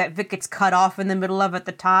song that Vic gets cut off in the middle of at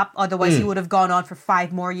the top. Otherwise, he would have gone on for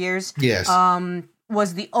 5 more years. Yes.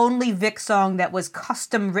 Was the only Vic song that was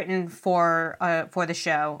custom written for the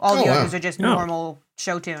show. All the others are just normal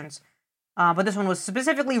show tunes. But this one was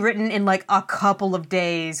specifically written in like a couple of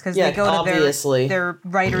days because they go to their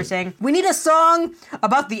writer saying, "We need a song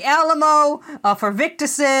about the Alamo for Vic to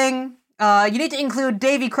sing. You need to include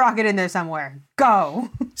Davy Crockett in there somewhere. Go."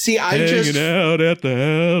 See, Hanging out at the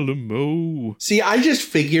Alamo. See, I just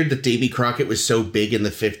figured that Davy Crockett was so big in the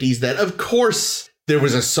 50s that, of course, there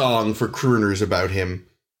was a song for crooners about him.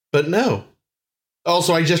 But no.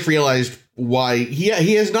 Also, I just realized why he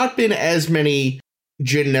has not been as many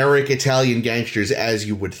generic Italian gangsters as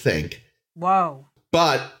you would think. Whoa.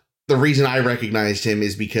 But the reason I recognized him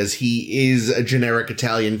is because he is a generic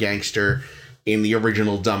Italian gangster in the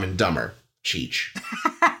original Dumb and Dumber. Cheech.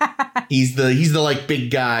 He's the like big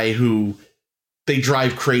guy who they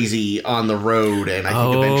drive crazy on the road, and I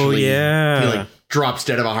think eventually he like drops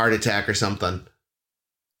dead of a heart attack or something.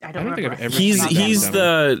 I don't think I've ever. He's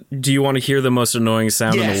the "Do you want to hear the most annoying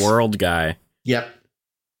sound in the world" guy. Yep.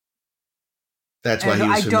 That's why he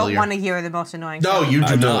was familiar. I don't want to hear the most annoying sound. No, you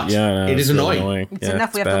do not. Yeah, it is really annoying. It's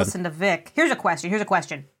enough we have to listen to Vic. Here's a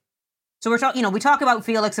question. So we're talking, we talk about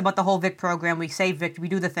Felix, about the whole Vic program. We say Vic, we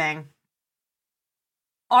do the thing.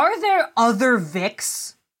 Are there other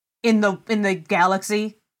Vics in the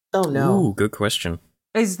galaxy? Oh no. Ooh, good question.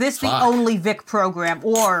 Is this the only Vic program,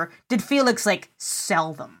 or did Felix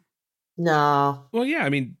sell them? No. Well, yeah, I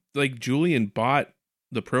mean, Julian bought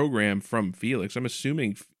the program from Felix. I'm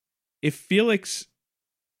assuming if Felix's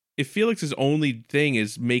only thing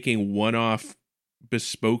is making one-off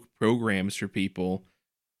bespoke programs for people,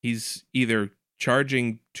 he's either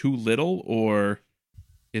charging too little or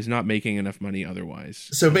is not making enough money otherwise.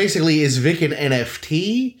 So basically, is Vic an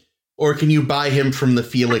NFT, or can you buy him from the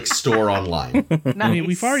Felix store online? Nice. I mean,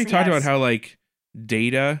 we've already talked about how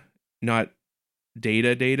data, not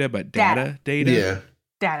data, but data. Yeah.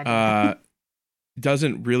 Data.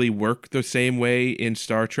 Doesn't really work the same way in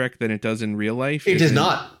Star Trek than it does in real life. It does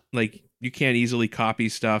not. You can't easily copy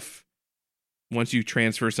stuff. Once you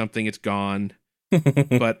transfer something, it's gone.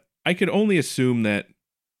 But I could only assume that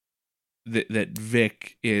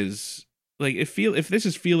Vic is if this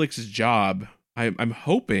is Felix's job, I'm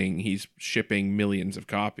hoping he's shipping millions of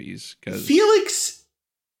copies because Felix,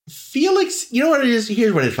 you know what it is?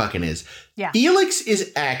 Here's what it fucking is. Yeah. Felix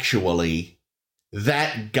is actually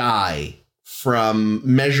that guy from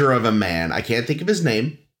Measure of a Man. I can't think of his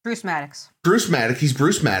name. Bruce Maddox. He's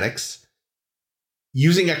Bruce Maddox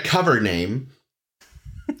using a cover name.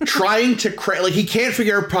 Trying to he can't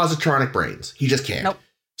figure out positronic brains. He just can't. Nope.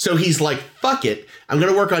 So he's like, fuck it. I'm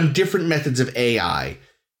going to work on different methods of AI.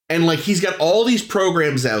 And he's got all these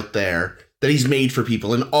programs out there that he's made for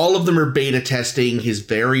people. And all of them are beta testing his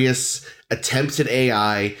various attempts at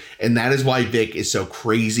AI. And that is why Vic is so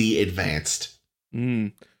crazy advanced.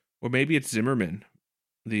 Or maybe it's Zimmerman.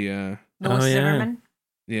 Louis Zimmerman?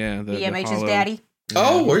 Yeah. The EMH's daddy?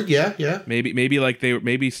 Oh, yeah. Maybe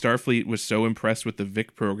Starfleet was so impressed with the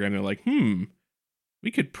Vic program, they're like,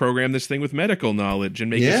 we could program this thing with medical knowledge and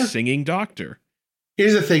make a singing doctor.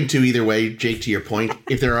 Here's the thing, too, either way, Jake, to your point,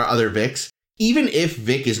 if there are other Vics, even if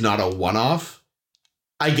Vic is not a one-off,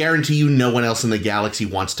 I guarantee you no one else in the galaxy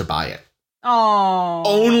wants to buy it. Oh.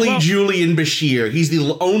 Only Julian Bashir. He's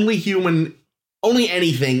the only human, only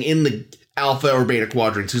anything in the Alpha or Beta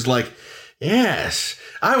quadrants who's like, yes,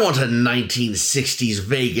 I want a 1960s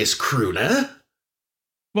Vegas crooner.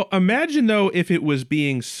 Well, imagine, though, if it was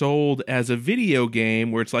being sold as a video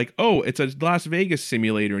game where it's like, oh, it's a Las Vegas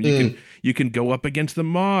simulator, and you can go up against the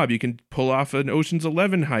mob, you can pull off an Ocean's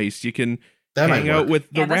 11 heist, you can hang out with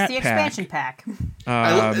the Rat Pack. That's the expansion pack.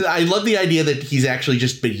 I love the idea that he's actually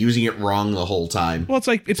just been using it wrong the whole time. Well, it's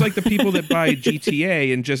like the people that buy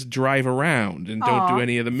GTA and just drive around and don't do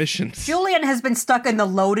any of the missions. Julian has been stuck in the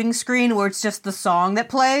loading screen where it's just the song that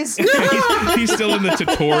plays. He's still in the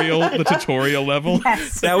tutorial level.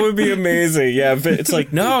 Yes. That would be amazing. Yeah, it's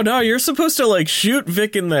like, no, you're supposed to shoot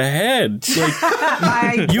Vic in the head.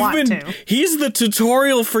 He's the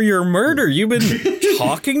tutorial for your murder. You've been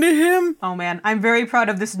talking to him? Oh man, I'm very proud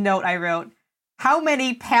of this note I wrote. How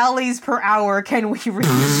many pallies per hour can we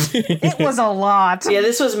read? It was a lot. Yeah,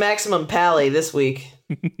 this was maximum pally this week.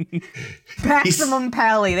 Maximum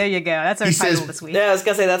pally. There you go. That's our title this week. Yeah, I was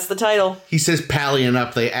going to say that's the title. He says pallying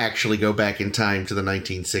up, they actually go back in time to the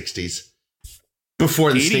 1960s.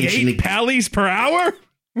 Before the station. 88 pallies per hour?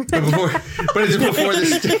 But it's before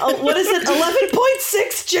this. What is it?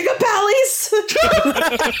 11.6 gigapallies?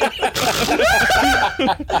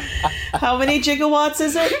 How many gigawatts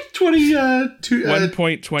is it?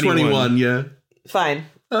 1.21. 21, yeah. Fine.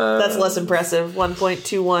 That's less impressive.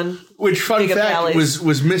 1.21. Which, fun fact, gigapallies.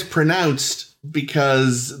 was mispronounced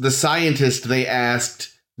because the scientist they asked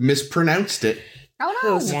mispronounced it. Oh no!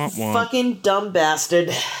 Those Womp womp. fucking dumb bastard.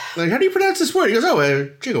 Like, how do you pronounce this word? He goes,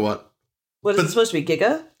 gigawatt. What is it supposed to be?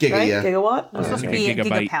 Giga? Giga, right? yeah. Gigawatt? It's supposed to Okay. be a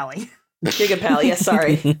Gigabyte. gigapally. Gigapal, yes,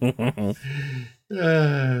 sorry.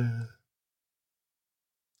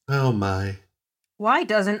 Oh my. Why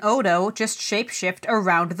doesn't Odo just shapeshift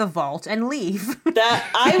around the vault and leave? That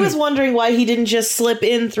I was wondering why he didn't just slip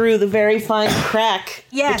in through the very fine crack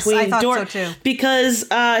Yes, between I thought door so too. because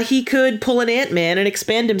he could pull an Ant-Man and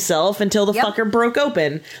expand himself until the Yep. fucker broke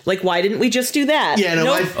open. Like, why didn't we just do that? Yeah, no,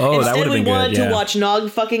 Nope. Oh, that Instead, would've we been good, wanted yeah. to watch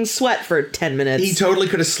Nog fucking sweat for 10 minutes. He totally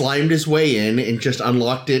could have slimed his way in and just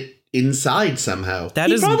unlocked it inside somehow. That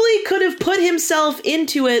He is probably could have put himself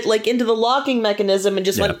into it, like into the locking mechanism, and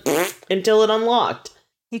just went until it unlocked.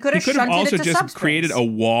 He could He have could have shunted also it to just subspace. created a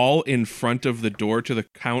wall in front of the door to the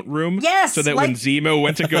count room. Yes, So that like- when Zemo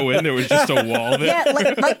went to go in, there was just a wall there. Yeah,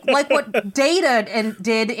 like what Data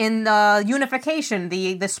did in Unification,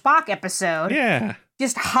 the Spock episode. Yeah.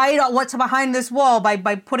 Just hide what's behind this wall by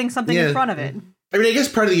putting something Yeah. in front of it. I mean, I guess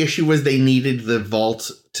part of the issue was they needed the vault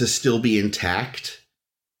to still be intact.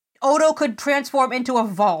 Odo could transform into a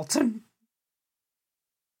vault. An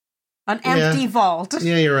empty vault.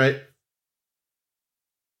 Yeah, you're right.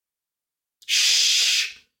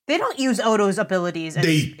 Shh. They don't use Odo's abilities as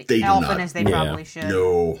They do often not. as they Yeah. probably should.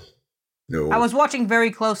 No. I was watching very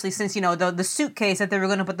closely since, the suitcase that they were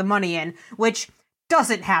going to put the money in, which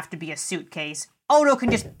doesn't have to be a suitcase. Odo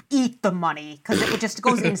can just eat the money, because it just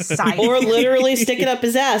goes inside. Or it. literally stick it up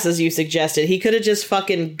his ass, as you suggested. He could have just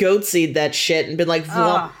fucking goat-seed that shit and been like,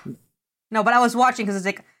 "Vwomp." No, but I was watching because it's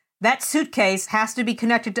like, that suitcase has to be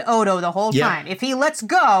connected to Odo the whole Yeah. time. If he lets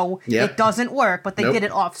go, Yeah. it doesn't work, but they Nope. did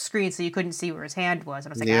it off screen so you couldn't see where his hand was.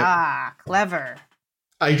 And I was like, Yeah. clever.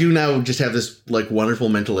 I do now just have this wonderful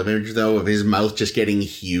mental image though of his mouth just getting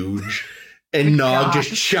huge and Nog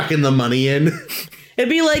just chucking the money in. It'd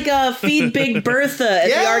be like Feed Big Bertha at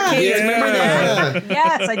the arcades. Yeah. Remember that?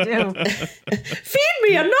 Yes, I do. Feed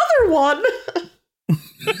me another one.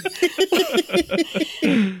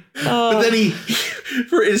 But then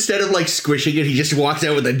instead of squishing it, he just walks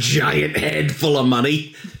out with a giant head full of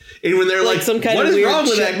money. And when they're Like like, some kind what of is weird wrong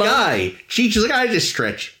with that chipmunk? guy? Cheech is like, I just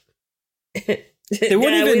stretch. They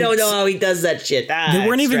weren't Yeah, we even- don't know how he does that shit. They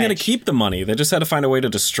weren't even going to stretch. keep the money. They just had to find a way to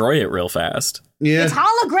destroy it real fast. Yeah. It's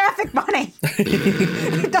holographic money.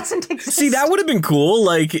 It doesn't exist. See, that would have been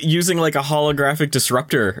cool, using a holographic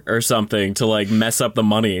disruptor or something to mess up the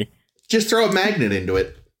money. Just throw a magnet into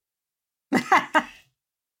it.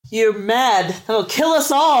 You're mad. That'll kill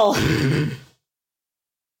us all.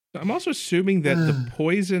 I'm also assuming that the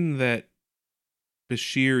poison that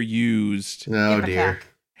Bashir used Oh dear.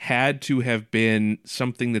 had to have been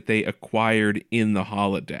something that they acquired in the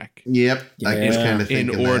holodeck Yep. I was Yeah. kind of in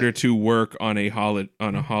thinking order to work on a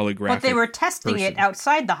holographic. But they were testing it person.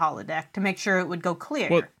 outside the holodeck to make sure it would go clear.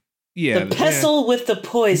 Well, yeah, The pestle with the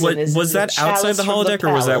poison is Was in that the outside chalice the from holodeck,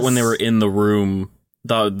 or was that when they were palace. in the room,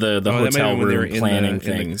 the that might have hotel been when they were room in planning in the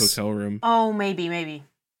things? hotel room. Oh, maybe.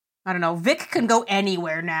 I don't know. Vic can go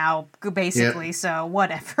anywhere now, basically, so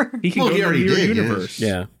whatever. He can Well, go he to the already mirror did, yes. universe.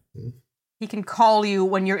 Yeah. He can call you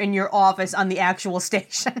when you're in your office on the actual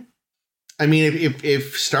station. I mean,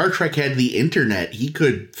 if Star Trek had the internet, he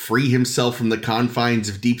could free himself from the confines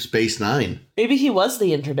of Deep Space Nine. Maybe he was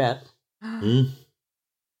the internet. Hmm.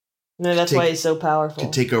 No, that's Take- why he's so powerful.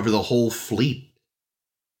 Could take over the whole fleet.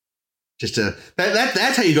 Just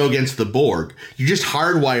that's how you go against the Borg. You just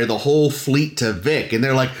hardwire the whole fleet to Vic, and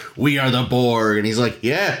they're like, "We are the Borg," and he's like,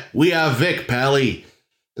 "Yeah, we are Vic, Pally."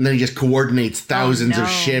 And then he just coordinates thousands no. of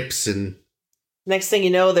ships, and Next thing you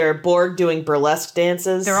know, they're Borg doing burlesque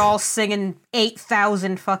dances. They're all singing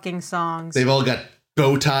 8,000 fucking songs. they've all got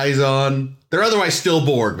bow ties on. They're otherwise still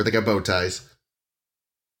Borg, but they got bow ties.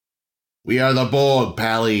 We are the Borg,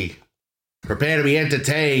 Pally. Prepare to be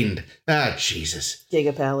entertained. Ah, Jesus.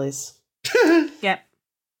 Gigapallies. Yep.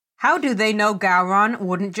 How do they know Gowron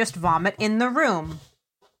wouldn't just vomit in the room?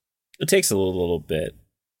 It takes a little bit.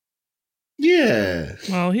 Yeah.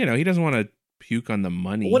 Well, he doesn't want to puke on the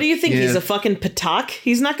money. What do you think? Yeah. He's a fucking patak?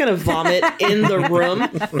 He's not going to vomit in the room.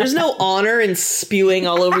 There's no honor in spewing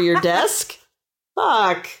all over your desk.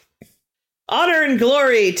 Fuck. Honor and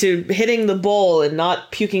glory to hitting the bowl and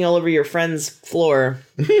not puking all over your friend's floor.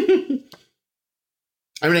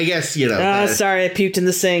 I mean, I guess, Sorry, I puked in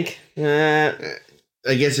the sink.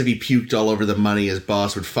 I guess if he puked all over the money, his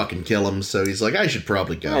boss would fucking kill him. So he's like, I should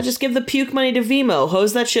probably go. Yeah, just give the puke money to Vimo.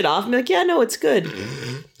 Hose that shit off and be like, yeah, no, it's good.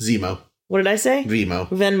 Zemo. What did I say? Venmo.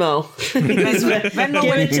 Venmo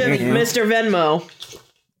Give it to Mr. Venmo.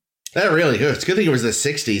 That really hurts. It's a good thing it was the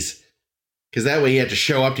 60s. Because that way he had to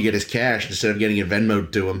show up to get his cash instead of getting it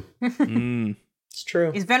Venmo'd to him. It's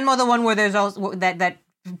true. Is Venmo the one where there's also that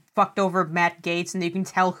fucked over Matt Gaetz and you can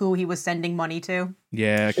tell who he was sending money to?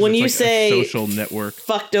 Yeah. When it's you like say a social network,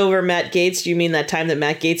 fucked over Matt Gaetz, do you mean that time that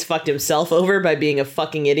Matt Gaetz fucked himself over by being a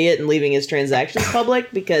fucking idiot and leaving his transactions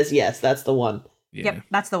public? Because yes, that's the one. yeah. Yep,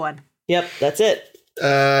 that's the one. Yep, that's it. So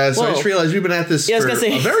I just realized we've been at this for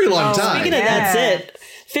a very long time. Speaking of that's it,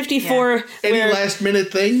 54. Any last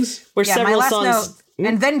minute things? Where several my last songs. note,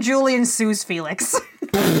 and then Julian sues Felix.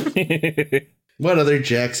 What other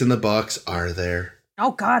Jacks in the Box are there?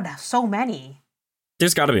 Oh God, so many.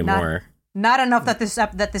 There's got to be more. Not enough that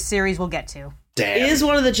this series will get to. Damn. Is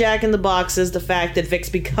one of the Jack in the Boxes the fact that Vix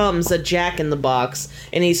becomes a Jack in the Box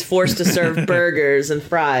and he's forced to serve burgers and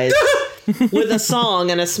fries with a song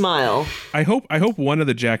and a smile? I hope one of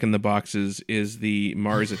the Jack in the Boxes is the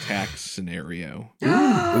Mars Attacks scenario.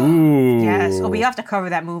 Ooh. Yes. Oh, we have to cover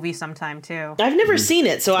that movie sometime too. I've never seen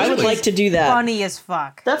it, so I would like to do that. Funny as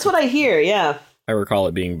fuck. That's what I hear, yeah. I recall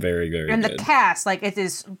it being very, very And good. the cast, like, it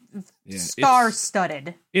is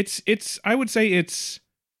star-studded. It's I would say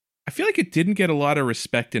I feel like it didn't get a lot of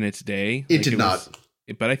respect in its day. It did not.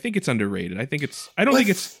 But I think it's underrated. I don't think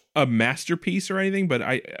it's a masterpiece or anything, but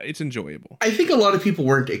it's enjoyable. I think a lot of people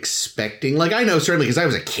weren't expecting, like, I know certainly because I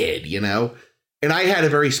was a kid, and I had a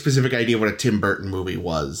very specific idea of what a Tim Burton movie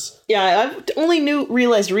was. Yeah, I only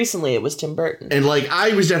realized recently it was Tim Burton. And, like,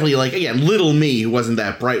 I was definitely, like, again, little me who wasn't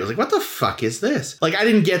that bright was like, what the fuck is this? Like, I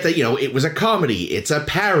didn't get that, it was a comedy, it's a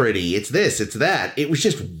parody, it's this, it's that. It was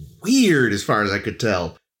just weird as far as I could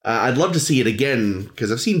tell. I'd love to see it again,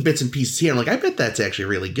 because I've seen bits and pieces here. I'm like, I bet that's actually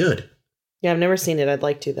really good. Yeah, I've never seen it. I'd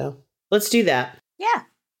like to, though. Let's do that. Yeah.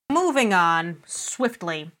 Moving on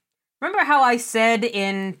swiftly. Remember how I said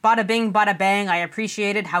in Bada Bing, Bada Bang, I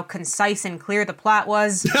appreciated how concise and clear the plot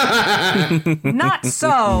was? Not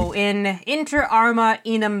so in Inter Arma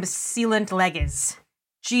Enum Sealant Leges.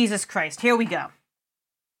 Jesus Christ, here we go.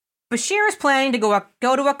 Bashir is planning to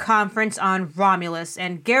go to a conference on Romulus,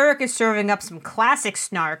 and Garrick is serving up some classic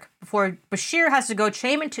snark before Bashir has to go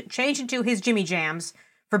change into his Jimmy Jams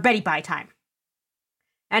for Betty Bye time.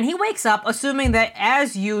 And he wakes up assuming that,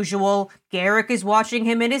 as usual, Garrick is watching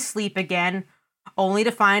him in his sleep again, only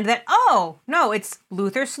to find that, oh, no, it's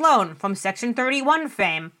Luther Sloan from Section 31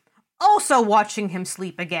 fame, also watching him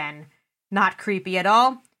sleep again. Not creepy at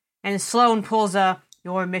all. And Sloan pulls a,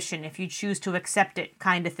 your mission if you choose to accept it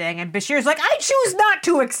kind of thing. And Bashir's like, I choose not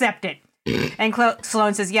to accept it. And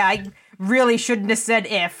Sloan says, yeah, I really shouldn't have said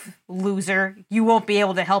if, loser. You won't be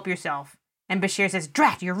able to help yourself. And Bashir says,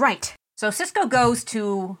 drat, you're right. So Bashir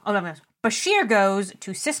goes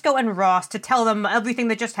to Cisco and Ross to tell them everything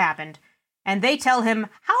that just happened. And they tell him,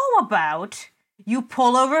 how about you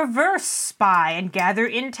pull a reverse spy and gather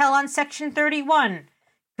intel on Section 31?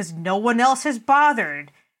 Because no one else has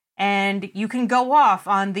bothered. And you can go off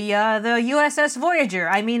on the USS Voyager.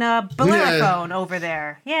 Bellerophon over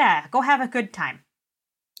there. Yeah, go have a good time.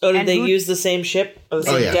 Oh, did they use the same ship? Or the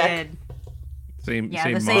same deck? Same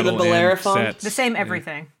the model the Bellerophon? and sets. The same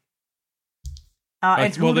everything.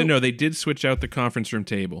 They did switch out the conference room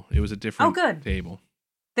table. It was a different table.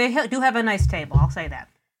 They do have a nice table, I'll say that.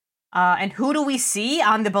 And who do we see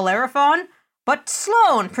on the Bellerophon? But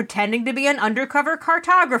Sloan, pretending to be an undercover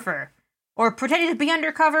cartographer. Or pretending to be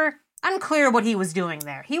undercover. Unclear what he was doing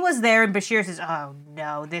there. He was there, and Bashir says, oh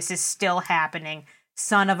no, this is still happening,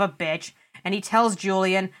 son of a bitch. And he tells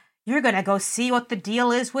Julian, you're gonna go see what the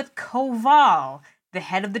deal is with Koval, the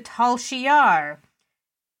head of the Tal Shiar.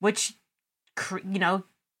 Which,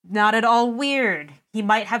 not at all weird. He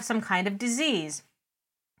might have some kind of disease.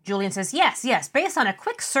 Julian says, yes, based on a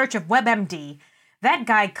quick search of WebMD, that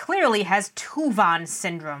guy clearly has Tuvan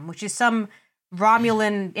syndrome, which is some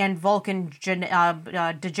Romulan and Vulcan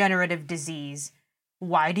degenerative disease.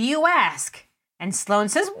 Why do you ask? And Sloan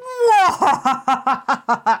says,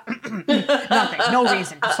 nothing, no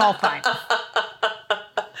reason, it's all fine.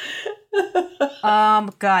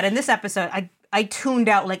 God, in this episode, I tuned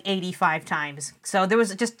out like 85 times. So there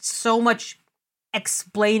was just so much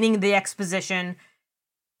explaining the exposition.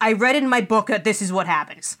 I read in my book that this is what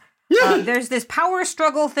happens. There's this power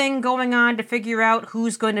struggle thing going on to figure out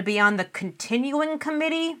who's going to be on the continuing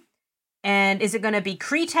committee. And is it going to be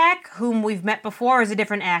Kretak, whom we've met before as a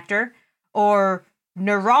different actor, or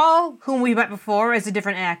Neural, whom we met before as a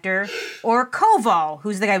different actor, or Koval,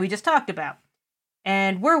 who's the guy we just talked about.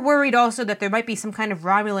 And we're worried also that there might be some kind of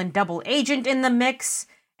Romulan double agent in the mix.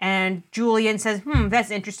 And Julian says,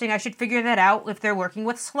 that's interesting. I should figure that out if they're working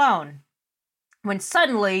with Sloane. When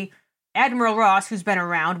suddenly, Admiral Ross, who's been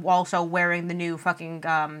around, also wearing the new fucking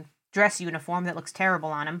dress uniform that looks terrible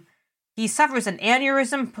on him, he suffers an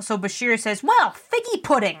aneurysm, so Bashir says, well, figgy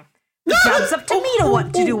pudding. The job's up to me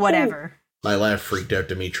to do whatever. My laugh freaked out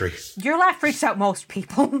Dimitri. Your laugh freaks out most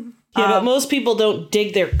people. Yeah, but most people don't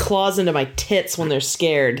dig their claws into my tits when they're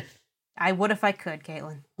scared. I would if I could,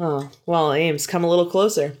 Caitlin. Oh, well, Ames, come a little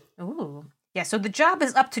closer. Ooh. Yeah, so the job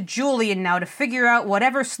is up to Julian now to figure out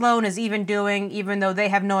whatever Sloane is even doing, even though they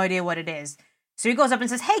have no idea what it is. So he goes up and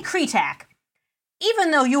says, hey, Kretak,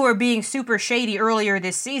 even though you were being super shady earlier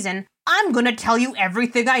this season, I'm gonna tell you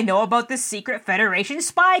everything I know about this secret Federation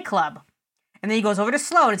spy club. And then he goes over to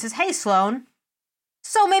Sloane and says, hey, Sloane,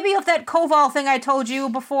 so maybe if that Koval thing I told you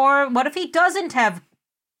before, what if he doesn't have,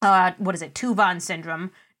 Tuvan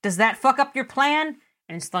syndrome? Does that fuck up your plan?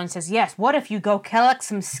 And Sloane says, yes, what if you go collect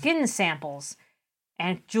some skin samples?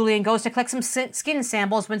 And Julian goes to collect some skin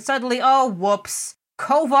samples when suddenly, oh, whoops,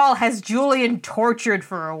 Koval has Julian tortured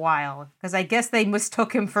for a while, because I guess they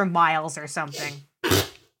mistook him for Miles or something.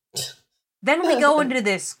 Then we go into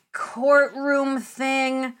this courtroom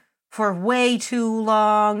thing for way too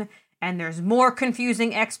long, and there's more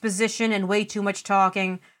confusing exposition and way too much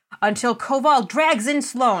talking, until Koval drags in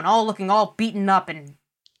Sloane, all looking all beaten up and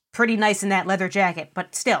pretty nice in that leather jacket,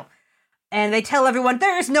 but still. And they tell everyone,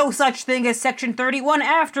 there's no such thing as Section 31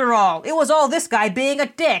 after all. It was all this guy being a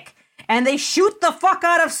dick. And they shoot the fuck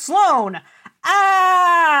out of Sloane.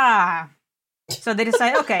 Ah! So they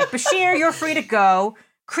decide, okay, Bashir, you're free to go.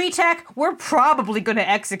 Kretak, we're probably going to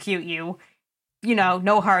execute you. You know,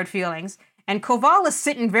 no hard feelings. And Koval is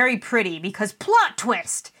sitting very pretty because plot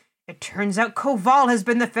twist! It turns out Koval has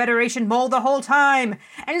been the Federation mole the whole time,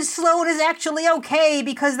 and Sloane is actually okay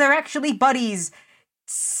because they're actually buddies.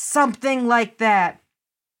 Something like that.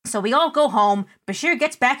 So we all go home, Bashir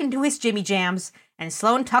gets back into his Jimmy Jams, and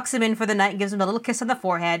Sloane tucks him in for the night and gives him a little kiss on the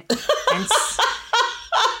forehead.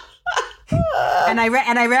 And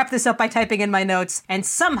I wrap this up by typing in my notes, and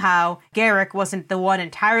somehow Garrick wasn't the one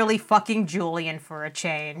entirely fucking Julian for a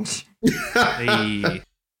change. Hey.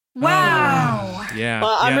 Wow. Yeah.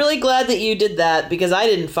 Well, I'm really glad that you did that, because I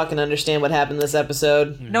didn't fucking understand what happened this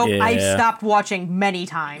episode. Nope, Yeah. I stopped watching many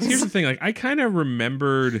times. Here's the thing, like, I kind of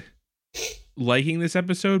remembered liking this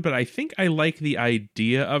episode, but I think I like the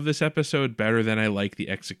idea of this episode better than I like the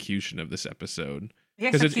execution of this episode.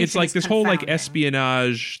 Because it's like this whole like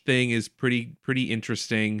espionage thing is pretty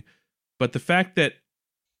interesting, but the fact that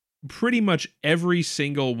pretty much every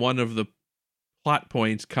single one of the plot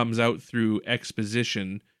points comes out through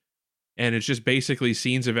exposition, and it's just basically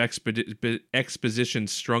scenes of exposition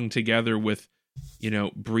strung together with, you know,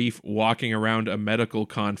 brief walking around a medical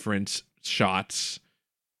conference shots.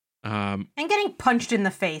 And getting punched in the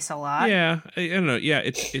face a lot. Yeah, I don't know. Yeah,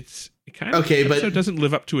 it kind of Okay, but episode doesn't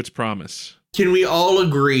live up to its promise. can we all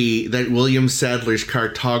agree that William Sadler's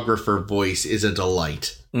cartographer voice is a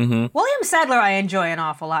delight? Mm-hmm. William Sadler I enjoy an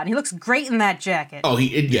awful lot, and he looks great in that jacket. Oh,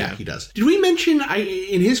 he does. Did we mention,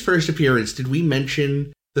 in his first appearance, did we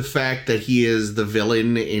mention the fact that he is the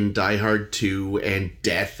villain in Die Hard 2 and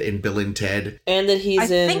Death in Bill and Ted? And that he's I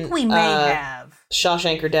think we may have.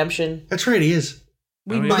 Shawshank Redemption. That's right, he is.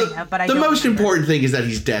 We Oh, yeah. might have, but I The don't most remember. important thing is that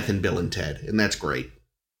he's Death in Bill and Ted, and that's great.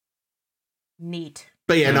 Neat.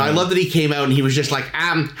 But yeah, no, I love that he came out and he was just like,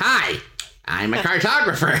 hi, I'm a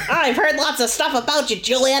cartographer. I've heard lots of stuff about you,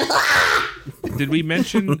 Julian. Did we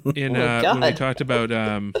mention in Oh, when we God. talked about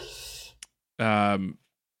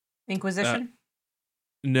Inquisition?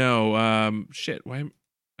 no, shit, why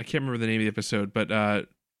I can't remember the name of the episode, but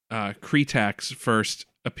Kretak's first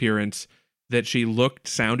appearance, that she looked,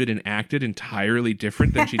 sounded, and acted entirely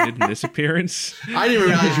different than she did in this appearance. I didn't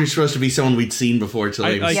realize she was supposed to be someone we'd seen before till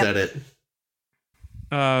they I- said it.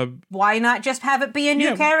 Why not just have it be a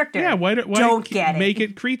new character? Yeah, why Don't get it. make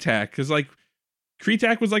it Kretak? Because like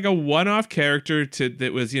Kretak was like a one-off character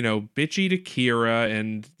that was, you know, bitchy to Kira,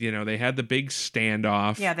 and you know they had the big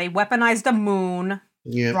standoff. Yeah, they weaponized a moon.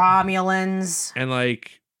 Yeah. Romulans. And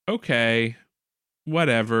like, okay,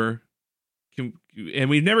 whatever. And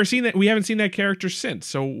we've never seen that. We haven't seen that character since.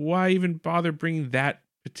 So why even bother bringing that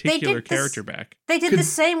particular character back? They did the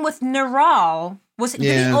same with Neral. Did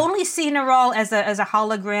we only see Neral as a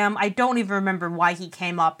hologram? I don't even remember why he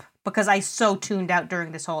came up, because I so tuned out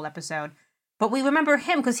during this whole episode. But we remember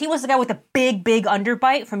him because he was the guy with the big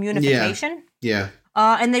underbite from Unification. Yeah.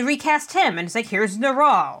 And they recast him, and it's like, here's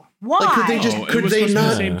Neral. Why? Like, could they just- Oh, could it was they supposed to be not-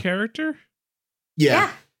 the same character?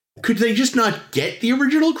 Yeah. Could they just not get the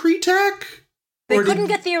original Kretak? They Or couldn't did-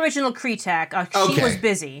 get the original Kretak. She Okay. was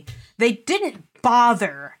busy. They didn't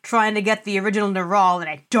bother trying to get the original Neral, and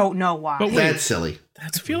I don't know why. But wait, That's silly.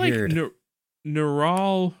 That's I feel weird. like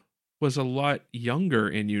Neural was a lot younger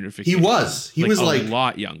in He Unification. was. He was a like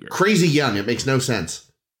lot younger. crazy young. It makes no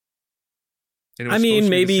sense. And it I was supposed mean, to be the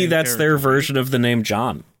maybe same that's their character. version of the name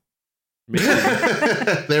John. Maybe.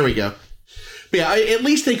 There we go. But yeah, at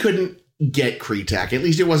least they couldn't get Kretak. At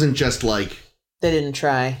least it wasn't just like, They didn't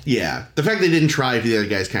try. yeah. The fact they didn't try for the other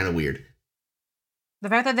guy is kind of weird. The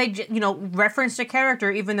fact that they, referenced a character,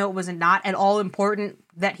 even though it was not at all important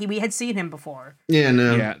that we had seen him before. Yeah,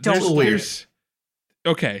 no. Yeah, It's a little weird.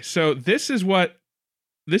 Okay, so this is what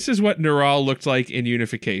Neural looked like in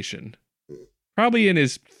Unification. Probably in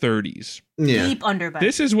his 30s. Yeah. Deep underbelly.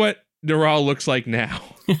 This is what Neural looks like now.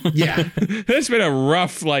 Yeah. It's been a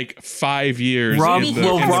rough 5 years. Rom- in the,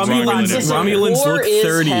 well, in the Romulans, Romulan Listen, Empire. Romulans war look is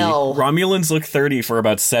 30. hell. Romulans look 30 for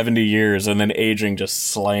about 70 years, and then aging just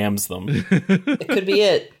slams them. It could be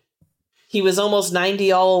it. He was almost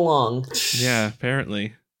 90 all along. Yeah,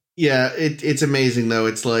 apparently. Yeah, it's amazing, though.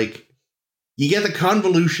 It's like, you get the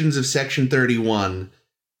convolutions of Section 31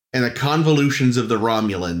 and the convolutions of the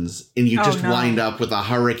Romulans, and you Oh, just no. wind up with a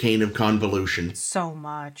hurricane of convolution. so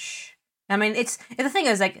much. I mean, the thing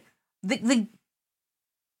is, like, the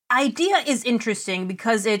idea is interesting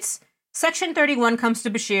because it's Section 31 comes to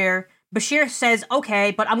Bashir. Bashir says,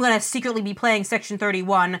 okay, but I'm going to secretly be playing Section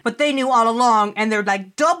 31. But they knew all along, and they're,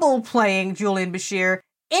 like, double playing Julian Bashir.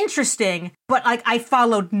 Interesting, but, like, I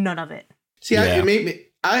followed none of it. See, Yeah. it made me,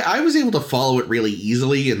 I was able to follow it really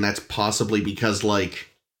easily, and that's possibly because, like,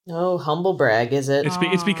 Oh, humble brag, is it?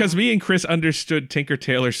 It's because me and Chris understood Tinker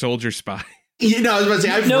Tailor Soldier Spy. you know, I was about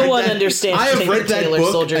to say, No one understands I have Tinker read that Tailor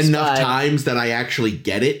book Soldier enough Spy. times that I actually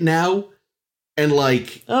get it now. And,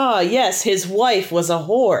 like, Oh, yes, his wife was a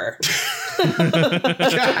whore.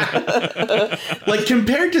 like,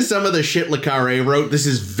 compared to some of the shit Le Carré wrote, this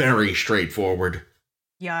is very straightforward.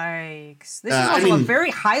 Yikes. This is I also a mean-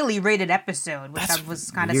 very highly rated episode, which I That's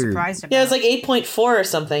was kind of weird. surprised about. Yeah, it was like 8.4 or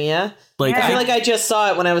something, yeah? Like, Yeah. I feel like I just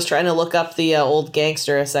saw it when I was trying to look up the old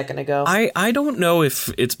gangster a second ago. I don't know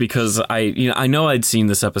if it's because I know I'd seen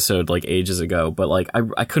this episode like ages ago, but like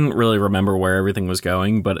I couldn't really remember where everything was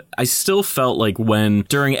going, but I still felt like when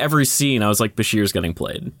during every scene I was like, Bashir's getting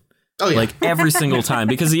played. Oh, yeah, Like every single time,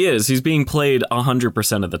 because he's being played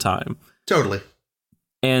 100% of the time. totally.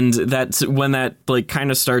 And that's when that like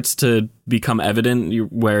kind of starts to become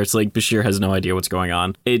evident, where it's like Bashir has no idea what's going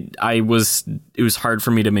on. It was hard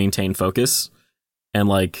for me to maintain focus and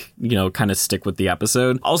like, kind of stick with the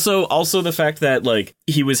episode. Also the fact that like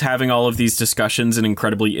he was having all of these discussions in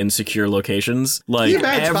incredibly insecure locations. Like Yeah,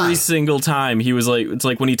 that's every fine. single time he was like, it's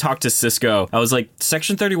like when he talked to Cisco, I was like,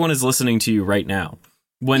 Section 31 is listening to you right now.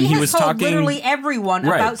 When he has was told talking literally everyone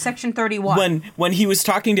Right. about Section 31. when he was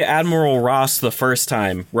talking to Admiral Ross the first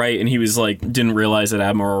time, right, and he was like didn't realize that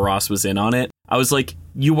Admiral Ross was in on it, I was like,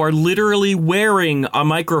 you are literally wearing a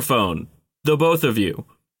microphone, the both of you.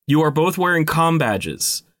 You are both wearing comm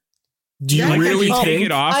badges. Do you Yeah, really If you take think?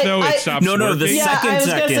 it off, though, I- it stops No, working. the Yeah, I second was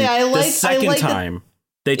gonna second, say, I the like second the- time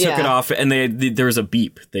they took it Yeah. off, and there was a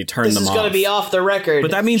beep. They turned This them is off. going to be off the record.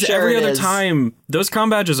 But that means Sure every it other is. time those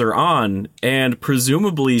comm badges are on, and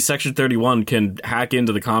presumably Section 31 can hack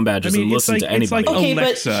into the comm badges and it's listen like, to anybody. It's like Okay, but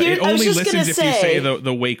Alexa. here- It I was only just listens gonna if you say- say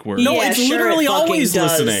the wake word. No, Yeah, it's sure literally it fucking always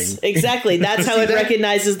does. listening. Exactly. That's how See, it that-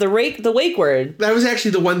 recognizes the wake word. That was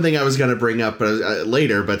actually the one thing I was going to bring up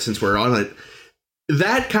later, but since we're on it,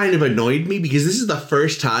 that kind of annoyed me because this is the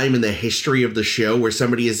first time in the history of the show where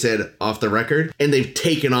somebody has said off the record and they've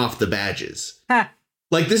taken off the badges. Huh.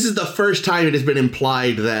 Like, this is the first time it has been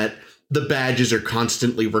implied that the badges are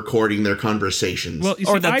constantly recording their conversations. Well, you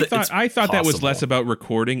Or see, that it's I thought that was possible. less about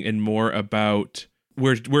recording and more about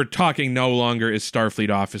we're talking no longer as Starfleet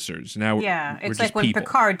officers. Now Yeah, we're it's just like when people.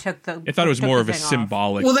 Picard took the. I thought it was took more the of a thing off.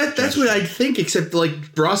 symbolic. Well, that's gesture. what I'd think, except like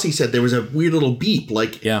Rossi said, there was a weird little beep.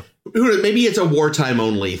 Like, Yeah. who knows, maybe it's a wartime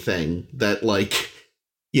only thing that, like,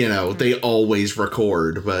 they always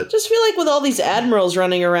record, but Just feel like with all these admirals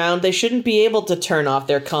running around, they shouldn't be able to turn off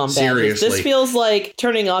their comm badges. Seriously. This feels like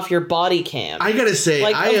turning off your body cam. I gotta say,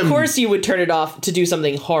 like, I of am course you would turn it off to do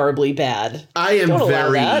something horribly bad. I am Don't allow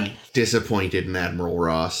very that. disappointed in Admiral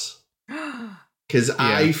Ross. Because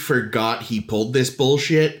I forgot he pulled this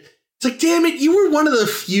bullshit. It's like, damn it, you were one of the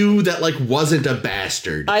few that, like, wasn't a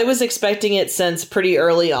bastard. I was expecting it since pretty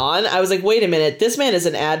early on. I was like, wait a minute, this man is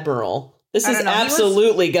an admiral. This I is don't know, he was-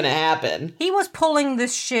 absolutely going to happen. He was pulling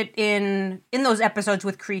this shit in those episodes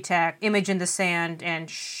with Kretak, Image in the Sand, and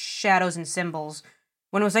Shadows and Symbols.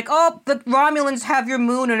 When it was like, oh, the Romulans have your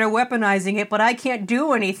moon and are weaponizing it, but I can't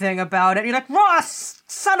do anything about it. And you're like, Ross,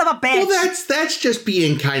 son of a bitch. Well, that's just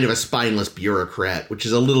being kind of a spineless bureaucrat, which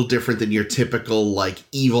is a little different than your typical, like,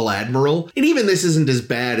 evil admiral. And even this isn't as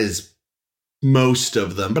bad as most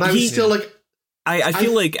of them, but I was still like... I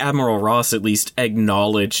feel like Admiral Ross at least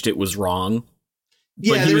acknowledged it was wrong.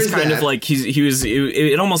 Yeah, but he was kind of like,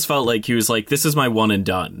 it almost felt like he was like, this is my one and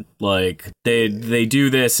done. Like, they do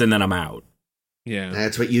this and then I'm out. Yeah.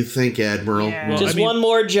 That's what you think, Admiral. Yeah. Well, Just one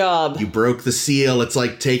more job. You broke the seal. It's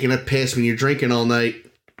like taking a piss when you're drinking all night.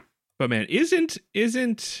 But man, isn't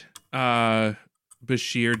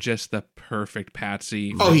Bashir just the perfect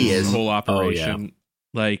patsy for he this is. whole operation? Oh, yeah.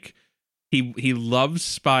 Like he loves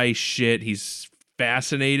spy shit. He's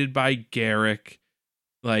fascinated by Garrick.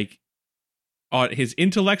 Like on his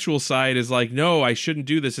intellectual side is like, no, I shouldn't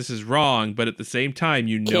do this. This is wrong. But at the same time,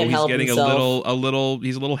 you know, Can't he's help getting himself.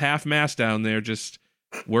 he's a little half-mast down there, just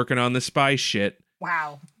working on the spy shit.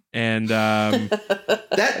 Wow. And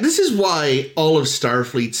This is why all of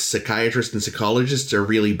Starfleet's psychiatrists and psychologists are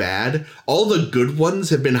really bad. All the good ones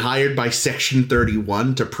have been hired by Section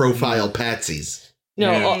 31 to profile patsies. No,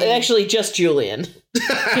 Yeah. Actually, just Julian.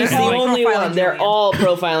 He's the like- only Profiling one. They're Julian. all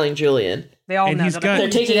profiling Julian. They all And know he's that got- They're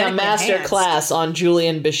taking a genetically master enhanced. class on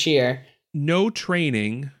Julian Bashir. no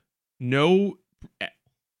training, no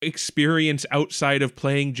experience outside of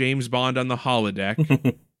playing James Bond on the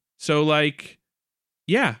holodeck. So like,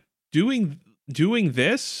 yeah, doing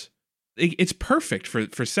this, it's perfect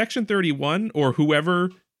for Section 31 or whoever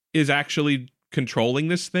is actually controlling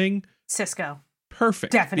this thing. Cisco.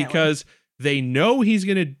 Perfect. Definitely. Because they know he's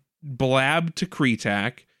going to blab to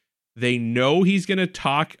Kretak. They know he's going to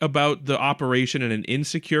talk about the operation in an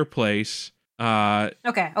insecure place.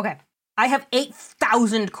 Okay. I have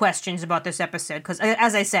 8,000 questions about this episode because,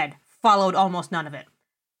 as I said, followed almost none of it.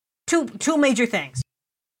 Two major things.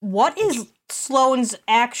 What is Sloane's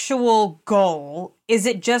actual goal? Is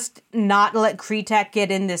it just not let Kretak get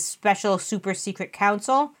in this special super secret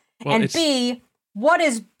council? Well, And it's- B, what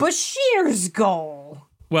is Bashir's goal?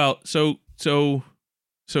 Well, so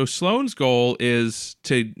Sloane's goal is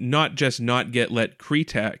to not get let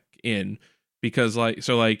Kretak in because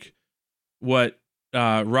what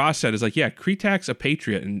Ross said is like, yeah, Kretak's a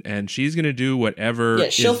patriot and she's gonna do whatever. Yeah,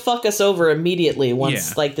 she'll fuck us over immediately once,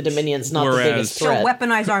 Yeah. like, the Dominion's not the Whereas- biggest She'll threat.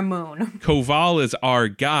 weaponize our moon. Koval is our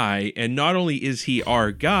guy, and not only is he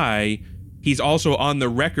our guy, he's also on the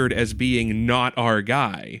record as being not our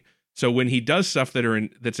guy. So when he does stuff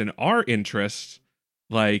that's in our interest,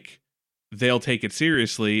 like, they'll take it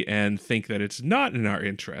seriously and think that it's not in our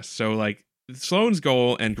interest. So like Sloane's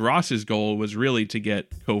goal and Ross's goal was really to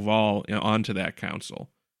get Koval onto that council.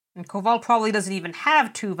 And Koval probably doesn't even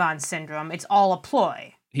have Tuvan syndrome. It's all a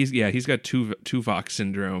ploy. He's got Tuvok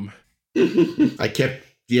syndrome. I kept,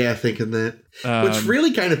 thinking that. What's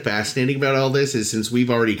really kind of fascinating about all this is since we've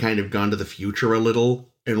already kind of gone to the future a little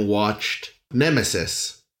and watched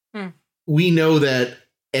Nemesis, we know that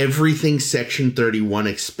everything Section 31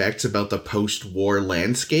 expects about the post-war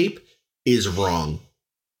landscape is wrong.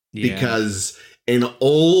 Yeah. Because an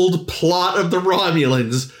old plot of the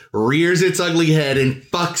Romulans rears its ugly head and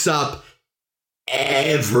fucks up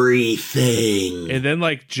everything. And then,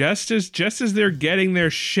 like, just as they're getting their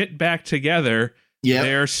shit back together,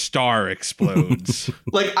 their star explodes.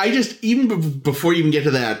 Like, I just, even before you even get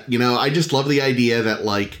to that, I just love the idea that,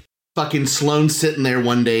 like, fucking Sloane's sitting there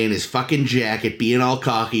one day in his fucking jacket, being all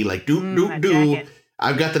cocky, like, that jacket.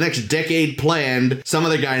 I've got the next decade planned. Some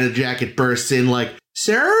other guy in a jacket bursts in, like,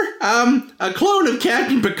 sir, a clone of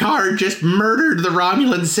Captain Picard just murdered the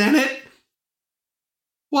Romulan Senate.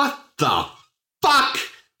 What the fuck?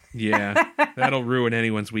 Yeah, that'll ruin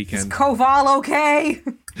anyone's Is weekend. Koval okay?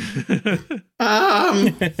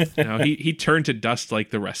 No, he turned to dust like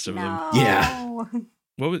the rest of them. Yeah.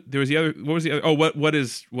 What was the other? Oh, what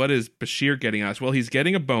is Bashir getting us? Well, he's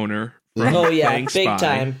getting a boner from Oh, yeah, playing big Spy.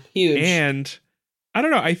 time. Huge. And I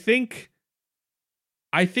don't know. I think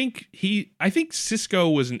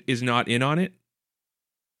Cisco is not in on it.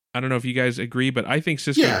 I don't know if you guys agree, but I think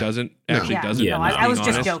Cisco Yeah. doesn't No. actually Yeah, doesn't. Yeah, no, if I'm I was being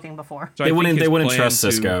just honest. joking before. So I They think wouldn't his plan trust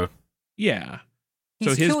to- Cisco. Yeah. He's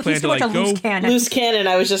So his too, plan he's to, too much like, a loose go- cannon. Loose cannon,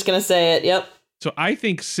 I was just going to say it. Yep. So I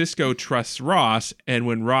think Cisco trusts Ross, and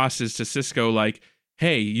when Ross is to Cisco like,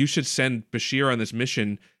 hey, you should send Bashir on this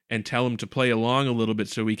mission and tell him to play along a little bit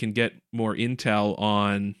so we can get more intel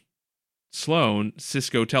on Sloane,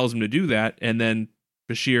 Cisco tells him to do that, and then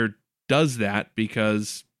Bashir does that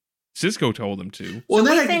because Cisco told him to. Well,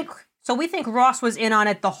 So we think Ross was in on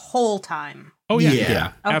it the whole time. Oh, yeah. Yeah.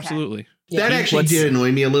 Okay. Absolutely. That Yeah. actually Let's- did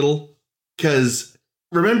annoy me a little, because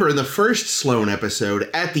remember in the first Sloan episode,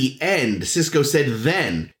 at the end, Sisko said,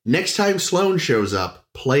 then, next time Sloan shows up,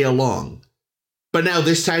 play along. But now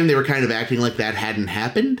this time they were kind of acting like that hadn't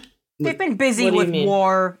happened? They've been busy What do you with mean?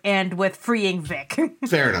 war and with freeing Vic.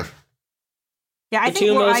 Fair enough. Yeah, I The think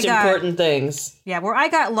two where most I got important things. where I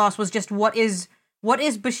got lost was just what is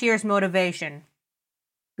Bashir's motivation?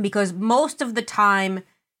 Because most of the time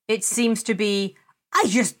it seems to be, I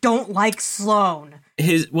just don't like Sloan.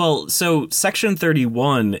 So Section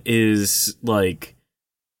 31 is like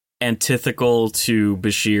antithetical to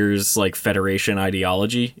Bashir's like Federation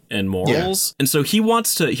ideology and morals. And so he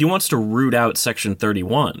wants to root out Section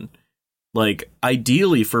 31. Like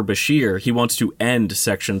ideally for Bashir, he wants to end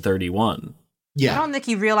Section 31. I Yeah. don't think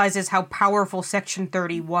he realizes how powerful Section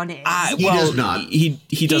 31 is. He does not. He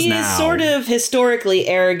does He now. is sort of historically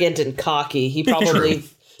arrogant and cocky. He probably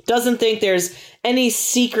doesn't think there's any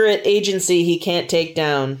secret agency he can't take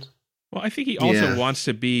down. Well, I think he also Yeah. wants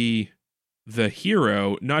to be the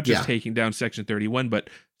hero, not just Yeah. taking down Section 31, but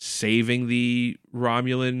saving the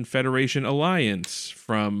Romulan Federation alliance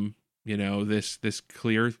from, this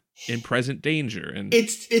clear and present danger. And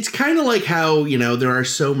It's kind of like how, there are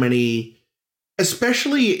so many,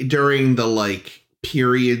 especially during the like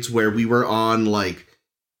periods where we were on like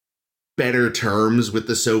better terms with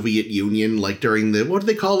the Soviet Union, like during the, what do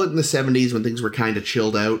they call it in the 70s when things were kind of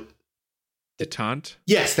chilled out? detente.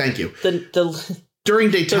 Yes, thank you. The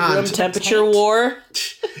During room détente, temperature war.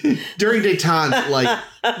 during détente, like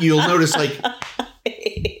you'll notice like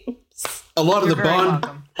a lot of You're the very Bond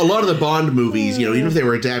welcome. a lot of the Bond movies, even if they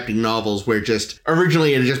were adapting novels, where just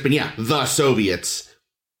originally it had just been, the Soviets.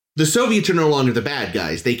 The Soviets are no longer the bad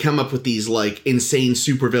guys. They come up with these like insane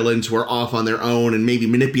supervillains who are off on their own and maybe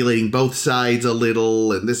manipulating both sides a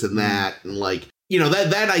little and this and that. And like,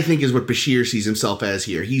 that I think is what Bashir sees himself as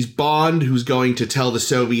here. He's Bond who's going to tell the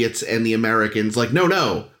Soviets and the Americans like,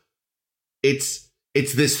 no, it's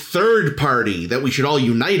this third party that we should all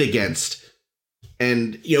unite against.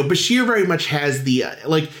 And, Bashir very much has the,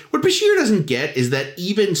 what Bashir doesn't get is that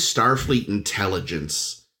even Starfleet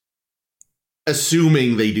intelligence,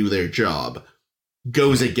 assuming they do their job,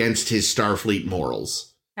 goes against his Starfleet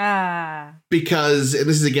morals. Because, and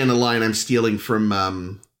this is again a line I'm stealing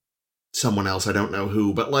from someone else, I don't know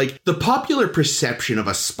who, but like the popular perception of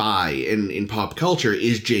a spy in pop culture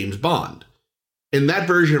is James Bond. And that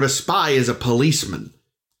version of a spy is a policeman.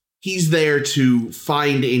 He's there to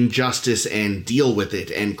find injustice and deal with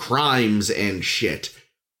it and crimes and shit.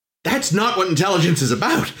 That's not what intelligence is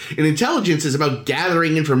about. And intelligence is about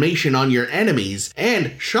gathering information on your enemies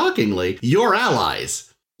and, shockingly, your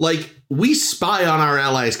allies. Like, we spy on our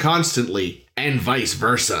allies constantly and vice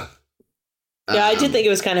versa. Yeah, I did think it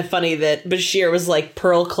was kind of funny that Bashir was like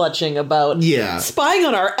pearl clutching about spying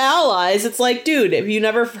on our allies. It's like, dude, have you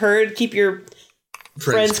never heard keep your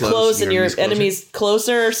friends close and your enemies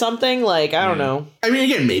closer or something? Like, I don't know. I mean,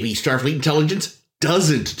 again, maybe Starfleet intelligence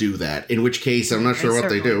doesn't do that, in which case I'm not sure what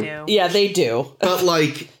they do. Yeah, they do. But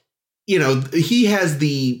like, he has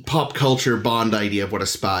the pop culture Bond idea of what a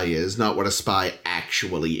spy is, not what a spy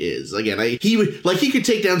actually is. Again, he could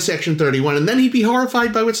take down Section 31 and then he'd be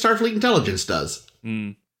horrified by what Starfleet intelligence does.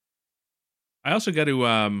 I also got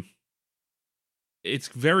to, it's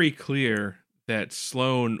very clear that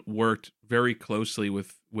Sloan worked very closely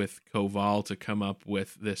with Koval to come up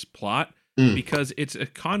with this plot. Because it's a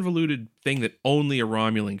convoluted thing that only a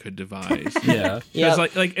Romulan could devise. Yeah.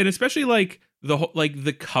 Because like, and especially like the whole, like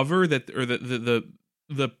the cover that, or the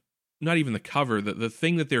not even the cover, the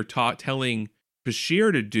thing that they're telling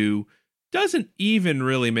Bashir to do doesn't even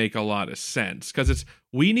really make a lot of sense. Because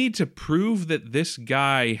we need to prove that this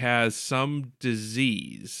guy has some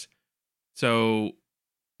disease, so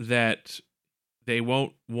that they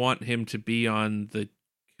won't want him to be on the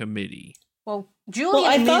committee. Well, Julian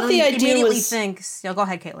I thought the idea immediately was thinks... go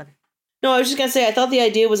ahead, Caitlin. No, I was just gonna say, I thought the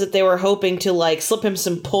idea was that they were hoping to like slip him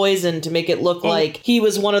some poison to make it look like he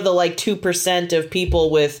was one of the like 2% of people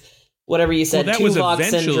with whatever you said, Tuvok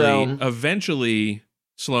syndrome. Eventually,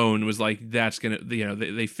 Sloan was like, "That's gonna,"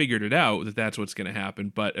 they figured it out that that's what's gonna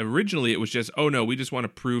happen. But originally, it was just, "Oh no, we just want to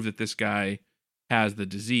prove that this guy has the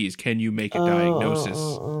disease. Can you make a diagnosis?"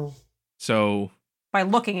 So. By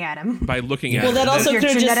looking at him. Well, that also your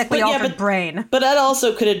could have genetically altered brain. But that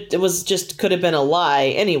also could have been a lie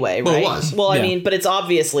anyway, right? Well, it was. Well, I mean, but it's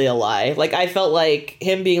obviously a lie. Like, I felt like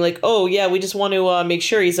him being like, "Oh yeah, we just want to make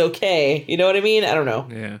sure he's okay." You know what I mean? I don't know.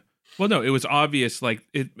 Yeah. Well, no, it was obvious. Like,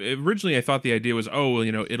 originally, I thought the idea was,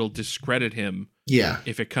 it'll discredit him. Yeah.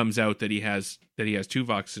 If it comes out that he has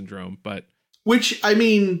Tuvok syndrome, but which, I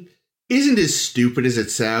mean, isn't as stupid as it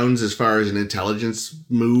sounds as far as an intelligence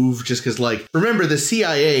move, just because, like, remember, the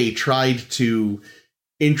CIA tried to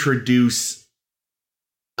introduce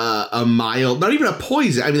a mild, not even a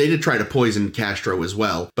poison. I mean, they did try to poison Castro as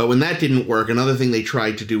well. But when that didn't work, another thing they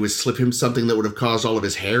tried to do was slip him something that would have caused all of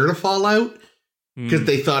his hair to fall out. Because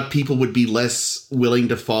they thought people would be less willing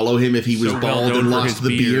to follow him if he was bald and lost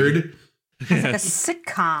the beard. It's like a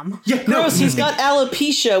sitcom. Yeah, Gross, he's got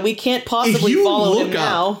alopecia. We can't possibly follow him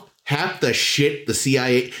now. Half the shit the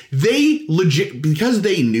CIA, they legit, because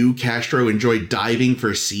they knew Castro enjoyed diving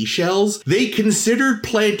for seashells, they considered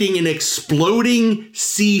planting an exploding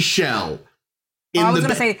seashell. I was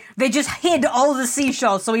going to say, they just hid all the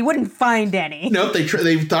seashells so he wouldn't find any. Nope,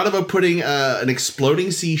 they thought about putting an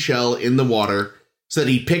exploding seashell in the water so that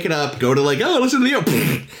he'd pick it up, go to like, oh, listen to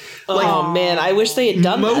the... Oh, man, I wish they had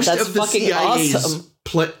done that. That's fucking CIA's awesome.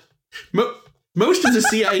 Most of the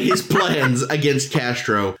CIA's plans against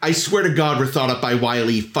Castro, I swear to God, were thought up by Wile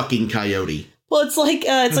E. fucking Coyote. Well, it's like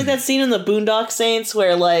that scene in the Boondock Saints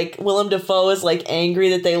where like Willem Dafoe is like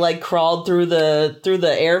angry that they like crawled through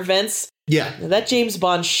the air vents. Yeah, that James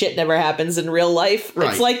Bond shit never happens in real life.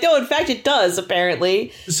 Right. It's like, no, in fact, it does.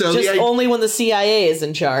 Apparently, so just only when the CIA is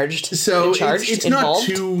in charge. So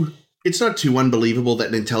it's not too unbelievable that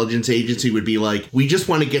an intelligence agency would be like, we just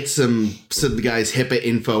want to get some guy's HIPAA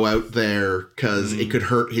info out there because it could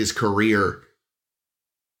hurt his career.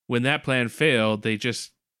 When that plan failed, they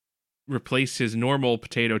just replaced his normal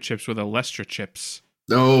potato chips with Alestra chips.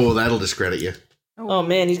 Oh, that'll discredit you. Oh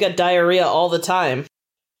man, he's got diarrhea all the time.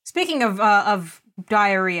 Speaking of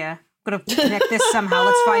diarrhea, I'm gonna connect this somehow.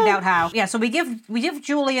 Let's find out how. Yeah, so we give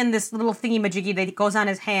Julian this little thingy-majiggy that goes on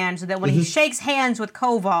his hand so that when he shakes hands with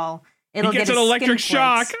Koval, it'll he gets get an his electric skin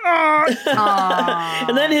shock. plates.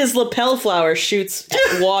 And then his lapel flower shoots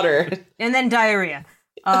water. And then diarrhea.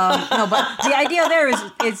 No, but the idea there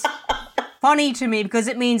is funny to me because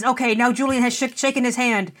it means, okay, now Julian has shaken his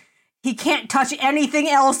hand. He can't touch anything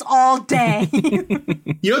else all day.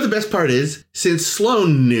 You know what the best part is? Since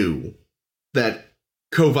Sloane knew that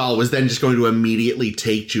Koval was then just going to immediately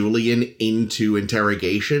take Julian into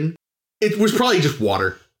interrogation, it was probably just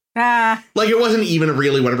water. Like, it wasn't even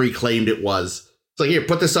really whatever he claimed it was. It's like, here,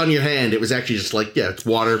 put this on your hand. It was actually just like, yeah, it's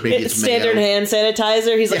water. Maybe it's standard mayo. hand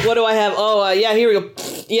sanitizer. He's like, what do I have? Oh, yeah, here we go.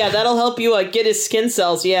 Yeah, that'll help you get his skin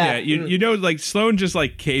cells. Yeah. Yeah, you know, like, Sloane just,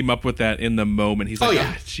 like, came up with that in the moment. He's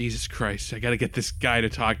like, Jesus Christ, I gotta get this guy to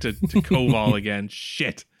talk to Koval again.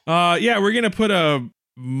 Shit. Yeah, we're gonna put a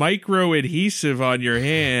micro adhesive on your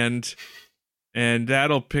hand, and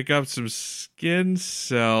that'll pick up some skin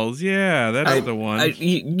cells. Yeah, that's the one.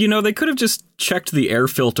 You know, they could have just checked the air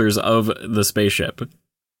filters of the spaceship.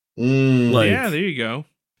 Yeah, there you go.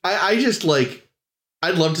 I just, like,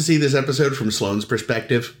 I'd love to see this episode from Sloane's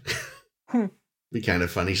perspective. Be kind of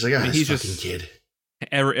funny. She's like, this fucking kid.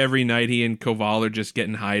 Every night he and Koval are just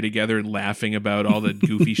getting high together and laughing about all the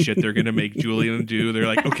goofy shit they're going to make Julian do. They're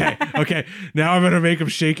like, okay, now I'm going to make him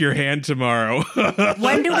shake your hand tomorrow.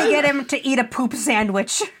 When do we get him to eat a poop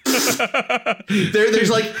sandwich? There's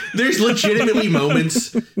legitimately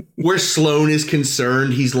moments where Sloane is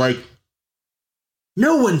concerned. He's like,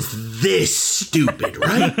 no one's this stupid,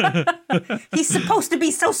 right? He's supposed to be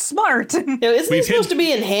so smart. Isn't he supposed to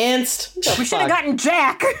be enhanced? We should have gotten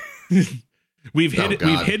Jack. We've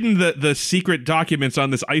hidden the secret documents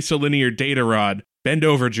on this isolinear data rod. Bend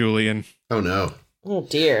over, Julian. Oh no. Oh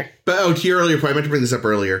dear. But to your earlier point, I meant to bring this up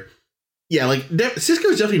earlier. Yeah, like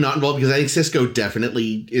Cisco's definitely not involved because I think Cisco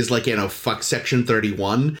definitely is like, fuck Section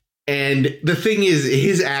 31. And the thing is,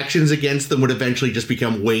 his actions against them would eventually just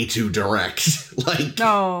become way too direct. Like,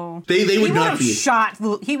 no, they would not be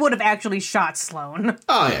He would have actually shot Sloane.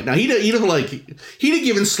 Oh yeah, no, he'd have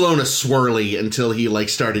given Sloane a swirly until he like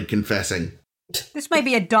started confessing. This might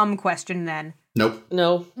be a dumb question then. Nope.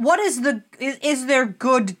 No. What is there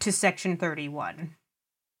good to Section 31?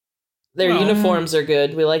 Their uniforms are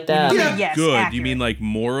good. We like that. Yeah. Yes, good. accurate. You mean like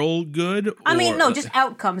moral good? I mean, no, just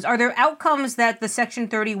outcomes. Are there outcomes that the Section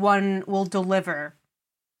 31 will deliver?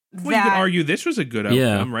 Well, you could argue this was a good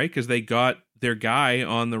outcome, right? Because they got their guy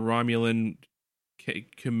on the Romulan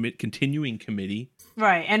continuing committee.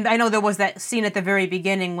 Right, and I know there was that scene at the very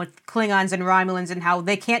beginning with Klingons and Romulans and how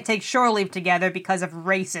they can't take shore leave together because of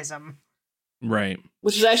racism. Right.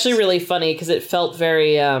 Which is actually really funny because it felt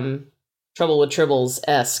very Trouble with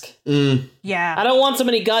Tribbles-esque. Yeah. I don't want so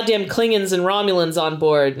many goddamn Klingons and Romulans on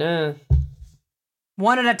board.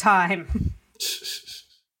 One at a time.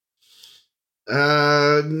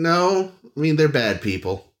 No. I mean, they're bad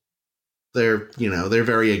people. They're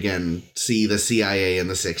very, again, see the CIA in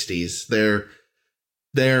the 60s. They're...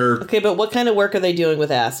 Okay, but what kind of work are they doing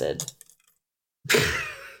with acid?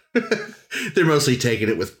 They're mostly taking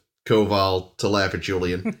it with Koval to laugh at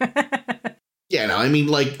Julian. Yeah, no, I mean,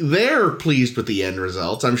 like, they're pleased with the end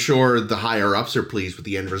results. I'm sure the higher-ups are pleased with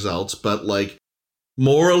the end results, but, like,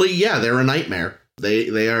 morally, yeah, they're a nightmare.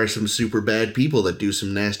 They are some super bad people that do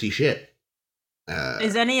some nasty shit.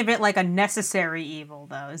 Is any of it, like, a necessary evil,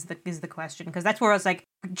 though, is the question? Because that's where it's like,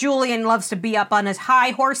 Julian loves to be up on his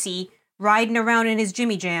high horsey, riding around in his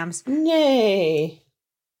Jimmy Jams. Yay.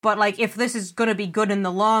 But, like, if this is going to be good in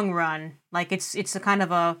the long run, like, it's a kind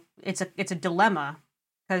of a dilemma.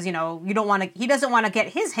 Because, you know, he doesn't want to get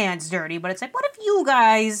his hands dirty, but it's like, what if you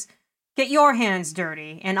guys get your hands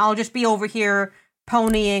dirty and I'll just be over here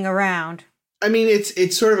ponying around? I mean,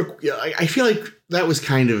 it's sort of I feel like that was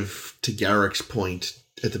kind of to Garrick's point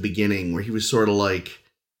at the beginning, where he was sort of like,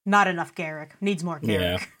 not enough Garrick. Needs more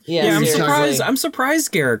Garrick. Yeah, I'm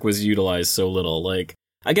surprised Garrick was utilized so little. Like,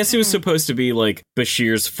 I guess he was supposed to be like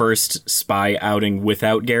Bashir's first spy outing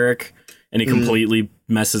without Garrick, and he completely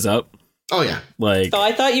messes up. Oh yeah. Like, Oh,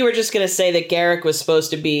 I thought you were just going to say that Garrick was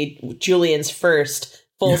supposed to be Julian's first,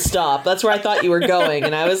 full stop. That's where I thought you were going.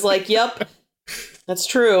 And I was like, yep, that's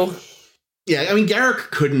true. Yeah, I mean, Garrick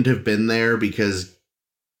couldn't have been there because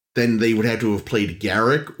then they would have to have played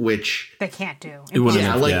Garrick, which They can't do. it would've-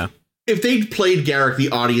 yeah, like if they'd played Garrick, the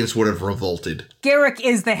audience would have revolted. Garrick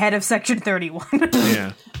is the head of Section 31.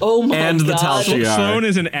 Yeah. Oh my And the God. Tal Shiar. Sloan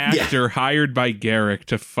is an actor hired by Garrick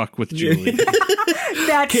to fuck with Julian.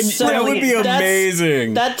 That's so that would be weird.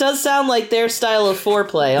 amazing. That does sound like their style of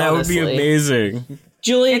foreplay, That would honestly. be amazing.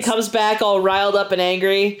 Julian comes back all riled up and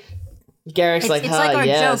angry. Garrick's It's like, like our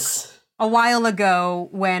yes. a while ago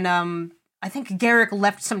when I think Garrick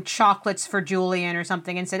left some chocolates for Julian or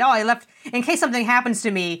something and said, I left, in case something happens to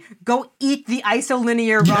me, go eat the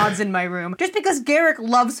isolinear rods in my room. Just because Garrick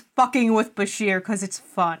loves fucking with Bashir because it's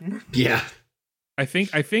fun. Yeah. I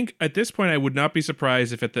think at this point I would not be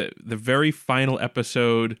surprised if at the very final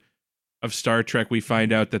episode of Star Trek we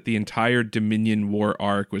find out that the entire Dominion War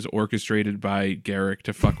arc was orchestrated by Garrick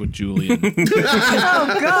to fuck with Julian.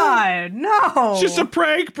 Oh, God, no. It's just a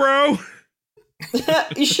prank, bro.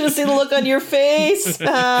 You should have seen the look on your face.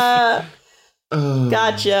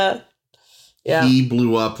 Gotcha. Yeah. He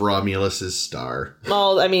blew up Romulus's star.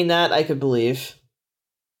 Well, I mean, that I could believe.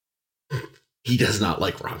 He does not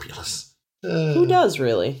like Romulus. Who does,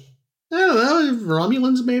 really? I don't know.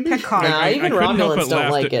 Romulans, maybe? Picard. Nah, I even couldn't help Romulans but don't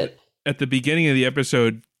laugh like at- it. At the beginning of the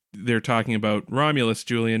episode, they're talking about Romulus,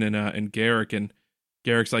 Julian, and Garrick, and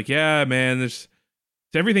Garrick's like, "Yeah, man,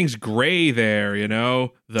 everything's gray there, you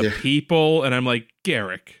know, the people." And I'm like,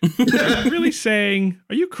 Garrick, are you really saying?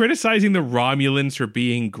 Are you criticizing the Romulans for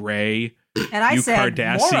being gray? And I you said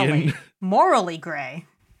Cardassian. morally gray.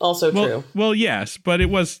 Also Well, true. well, yes, but it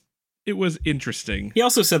was interesting. He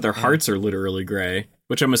also said their hearts are literally gray,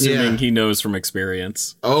 which I'm assuming Yeah. he knows from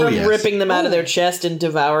experience. Oh, From yes. ripping them out of their chest and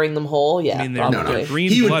devouring them whole. Yeah, I mean, they're, probably. they're He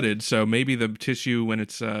green would- blooded, so maybe the tissue when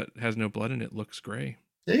it's has no blood in it looks gray.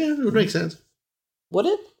 Yeah, it would make sense. Would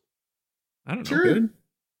it? I don't know. Sure. Good.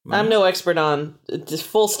 I'm no expert on, just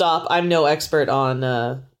full stop, I'm no expert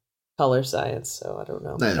on color science, so I don't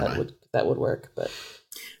know. Neither am I. That would work, but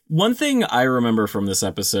One thing I remember from this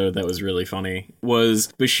episode that was really funny was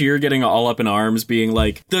Bashir getting all up in arms, being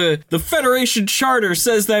like, the Federation Charter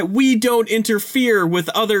says that we don't interfere with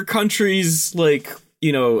other countries' like,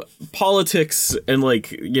 you know, politics and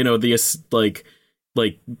like, you know, the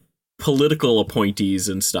like political appointees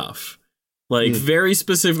and stuff. Like, very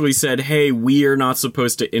specifically said, hey, we are not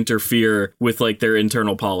supposed to interfere with, like, their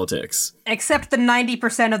internal politics. Except the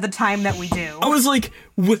 90% of the time that we do. I was like,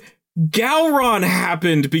 Galron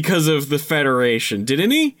happened because of the Federation,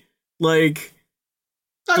 didn't he? Like,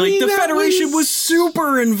 I mean, the that Federation was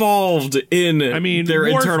super involved in I mean, their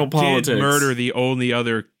Worf internal politics. did murder the only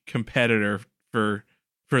other competitor for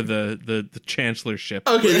the chancellorship.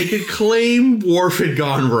 Okay, they could claim Worf had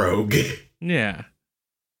gone rogue. Yeah.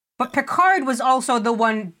 But Picard was also the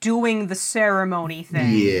one doing the ceremony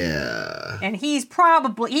thing. Yeah. And he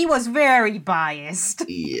was very biased.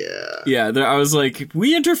 Yeah. Yeah, I was like,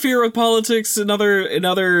 we interfere with politics in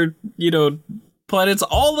other, you know, planets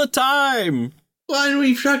all the time. Well, and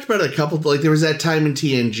we've talked about it a couple, like there was that time in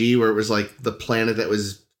TNG where it was like the planet that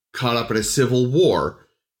was caught up in a civil war.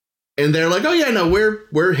 And they're like, oh yeah, no,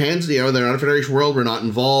 we're hands, you know, they're not a Federation world, we're not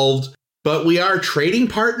involved, but we are trading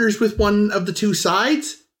partners with one of the two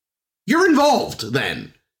sides. You're involved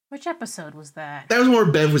then. Which episode was that? That was where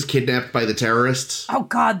Bev was kidnapped by the terrorists Oh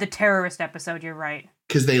god, the terrorist episode, you're right.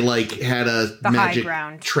 because they like had a The high magic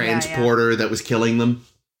ground. transporter that was killing them.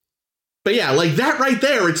 But yeah, like that right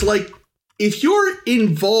there, it's like if you're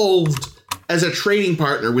involved as a trading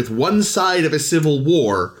partner with one side of a civil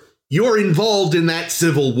war, you're involved in that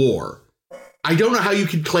civil war. I don't know how you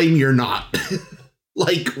could claim you're not.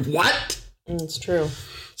 Like, what? It's true.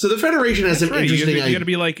 So the Federation has some That's right. interesting... You got to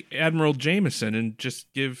be like Admiral Jameson and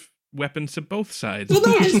just give weapons to both sides. Well,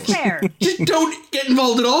 no, It's fair. just don't get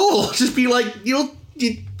involved at all. Just be like,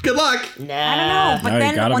 good luck. Nah. I don't know, but No, you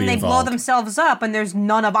then gotta when be they blow involved. themselves up and there's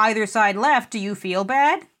none of either side left, do you feel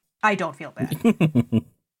bad? I don't feel bad.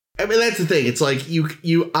 I mean, that's the thing. It's like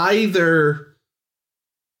you either...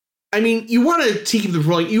 I mean, you want to keep the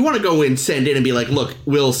point. You want to go and send in and be like, look,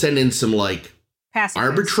 we'll send in some, like, Pacifists.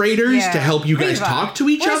 arbitrators Yeah. to help you guys Reva. talk to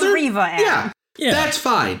each Where's other. Reva at? Yeah, Yeah. that's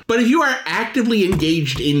fine. But if you are actively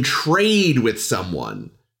engaged in trade with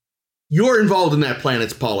someone, you're involved in that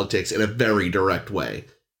planet's politics in a very direct way.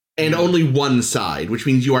 And only one side, which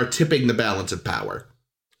means you are tipping the balance of power.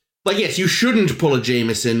 Like, yes, you shouldn't pull a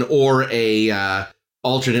Jameson or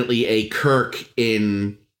alternately a Kirk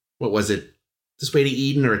in, what was it? This Way to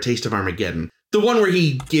Eden or A Taste of Armageddon? The one where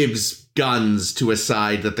he gives guns to a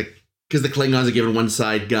side because the Klingons are giving one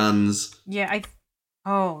side guns. Yeah,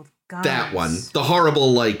 God. That one. The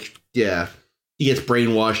horrible, like, yeah. He gets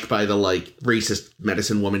brainwashed by the, like, racist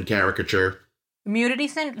medicine woman caricature. Immunity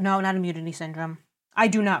syndrome? No, not immunity syndrome. I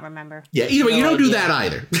do not remember. Yeah, either way, you don't do idea. that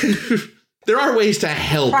either. There are ways to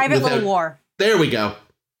help. Private without- Little War. There we go.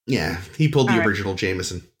 Yeah, he pulled the All right. original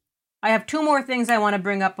Jameson. I have two more things I want to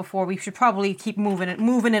bring up before we should probably keep moving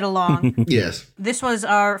it along. Yes. This was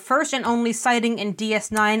our first and only sighting in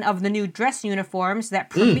DS9 of the new dress uniforms that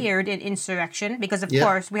premiered in Insurrection, because of Yeah.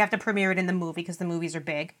 course we have to premiere it in the movie because the movies are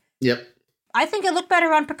big. Yep. I think it looked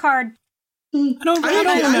better on Picard. I don't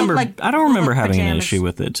remember. like- I don't remember like having an pajamas. issue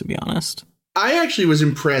with it, to be honest. I actually was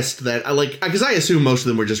impressed that, because I assume most of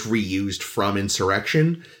them were just reused from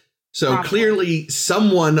Insurrection. So Probably. clearly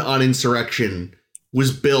someone on Insurrection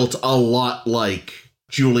was built a lot like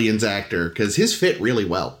Julian's actor, because his fit really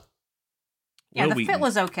well. Yeah, Will the Wheaton. fit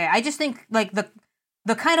was okay. I just think like the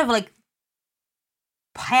kind of like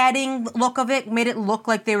padding look of it made it look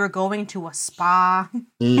like they were going to a spa.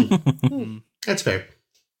 That's fair.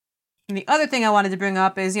 And the other thing I wanted to bring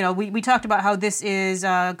up is, we talked about how this is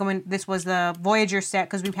this was the Voyager set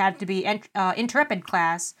because we had to be Intrepid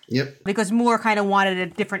class Yep. because Moore kind of wanted a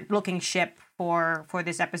different looking ship for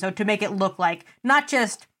this episode to make it look like not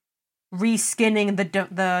just reskinning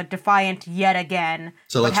the Defiant yet again.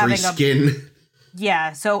 So but let's having reskin.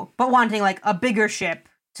 but wanting like a bigger ship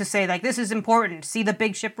to say like this is important. See the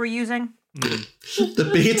big ship we're using?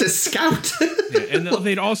 It's a scout. Yeah, and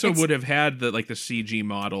they'd also would have had the CG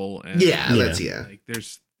model. And, Yeah, Yeah. that's yeah. Like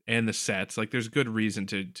and the sets. Like there's good reason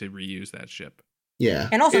to reuse that ship. Yeah.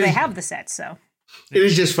 And also It they is- have the sets, so It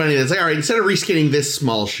is just funny that it's like, all right, instead of reskinning this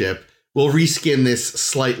small ship, we'll reskin this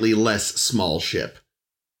slightly less small ship.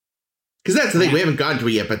 Because that's the thing, we haven't gotten to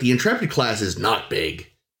it yet, but the Intrepid class is not big.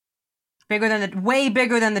 way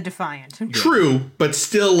bigger than the Defiant. True, but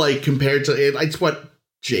still, like, compared to it's what,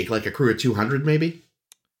 Jake, like a crew of 200 maybe?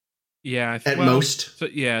 Yeah, At most.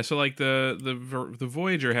 So like the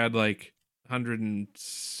Voyager had like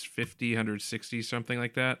 150, 160, something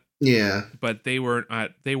like that. Yeah. But they weren't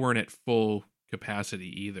at full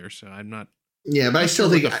capacity either. So I'm not. Yeah, but I still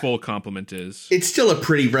sure think what the full complement is. it's still a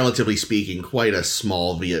pretty, relatively speaking, quite a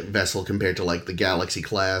small vessel compared to, like, the Galaxy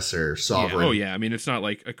class or Sovereign. Yeah. Oh yeah, I mean it's not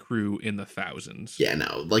like a crew in the thousands. Yeah,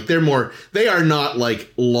 no. Like, they are not,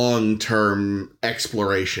 like, long-term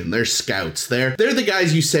exploration. They're scouts. They're the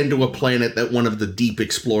guys you send to a planet that one of the deep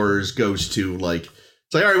explorers goes to, like,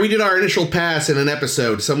 it's like, all right, we did our initial pass in an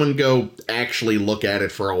episode. Someone go actually look at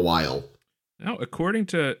it for a while. Now, according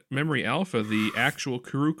to Memory Alpha, the actual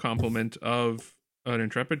crew complement of an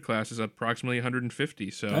Intrepid class is approximately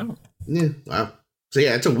 150. So Oh. Yeah, wow. So,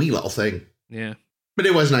 yeah, it's a wee little thing. yeah. But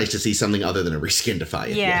it was nice to see something other than a reskin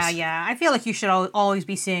Defiant. Yeah, yes. yeah. I feel like you should always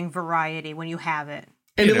be seeing variety when you have it.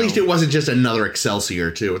 And You at least know. it wasn't just another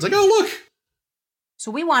Excelsior, too. It's like, oh, look.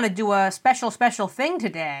 So we want to do a special thing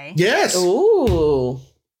today. Yes. Ooh.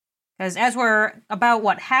 Because as we're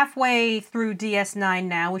about, halfway through DS9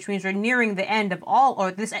 now, which means we're nearing the end of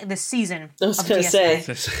this season I was of gonna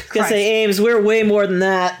DS9. say. Gonna say, Ames, we're way more than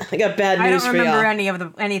that. I got bad I news don't for remember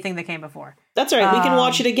y'all. anything that came before. That's all right. We can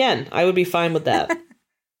watch it again. I would be fine with that.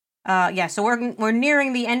 So we're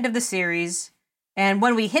nearing the end of the series, and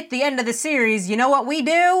when we hit the end of the series, you know what we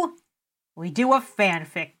do? We do a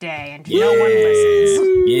fanfic day, and no one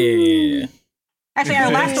listens. Yeah. Actually,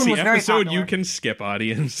 our last one the was very episode popular. you can skip,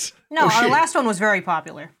 audience. No, Oh, our shit. last one was very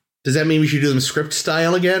popular. Does that mean we should do them script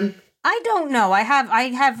style again? I don't know. I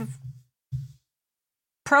have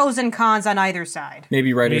pros and cons on either side.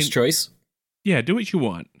 Maybe writer's I mean- choice. Yeah, do what you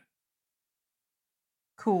want.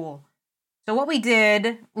 Cool. So what we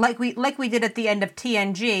did, like we did at the end of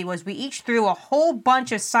TNG, was we each threw a whole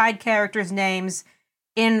bunch of side characters' names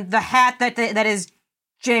in the hat that is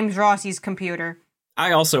James Rossi's computer.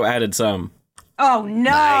 I also added some. Oh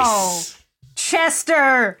no! Nice.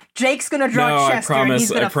 Chester! Jake's gonna draw No, Chester and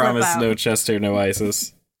he's gonna I promise flip out. no Chester, no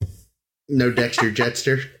ISIS. No Dexter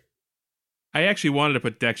Jetster. I actually wanted to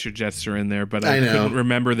put Dexter Jetster in there, but I I know. couldn't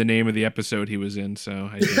remember the name of the episode he was in, so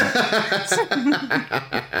I didn't.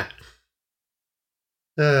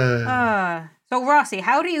 So Rossi,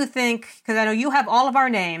 how do you think, because I know you have all of our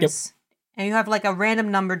names, and you have like a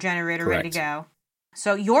random number generator ready to go.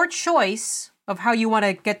 So your choice of how you want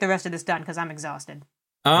to get the rest of this done, because I'm exhausted.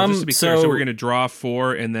 Just to be clear, so we're going to draw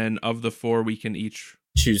 4, and then of the 4, we can each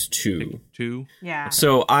choose 2. pick 2. Yeah.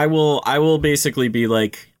 So I will basically be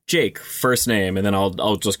like, Jake, first name, and then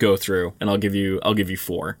I'll just go through and I'll give you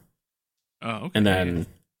 4. Oh, okay. And then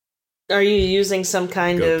Are you using some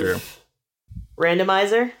kind Go of through.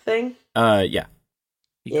 randomizer thing? Yeah.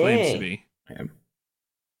 He claims Yay. to be. I am.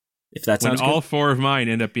 If that When sounds all good. 4 of mine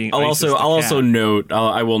end up being I'll ISIS the also cat. note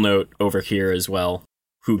I will note over here as well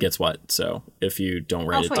who gets what. So if you don't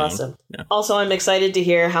write it sweet. down. Awesome. Yeah. Also, I'm excited to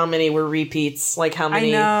hear how many were repeats. Like how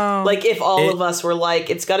many? know. Like if all of us were like,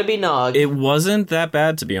 it's got to be Nog. It wasn't that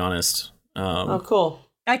bad, to be honest. Oh, cool.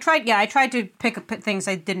 I tried to pick things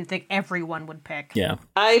I didn't think everyone would pick. Yeah.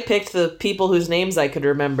 I picked the people whose names I could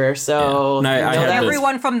remember. So Yeah. No, I you know had that this-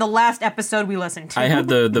 Everyone from the last episode we listened to. I had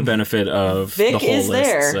the benefit of Vic the whole is list.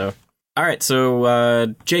 there. So. All right,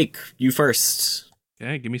 so Jake, you first.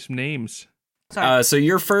 Yeah, give me some names. Sorry. So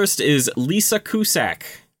your first is Lisa Cusack.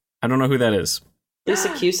 I don't know who that is.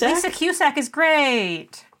 Lisa Cusack. Lisa Cusack is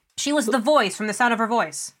great. She was the voice from The Sound of Her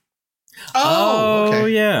Voice. Okay.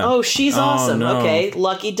 yeah. Oh, she's Oh, awesome. no. Okay,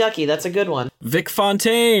 Lucky Ducky. That's a good one. Vic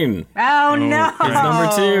Fontaine Oh, no! is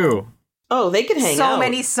number 2. Oh, they could hang So out.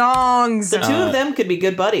 many songs. The two of them could be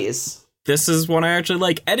good buddies. This is one I actually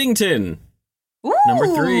like. Eddington. Ooh. number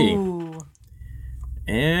 3.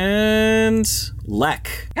 And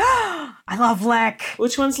Lek. I love Lek.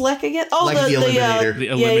 Which one's Lek again? Oh, Like the Eliminator. The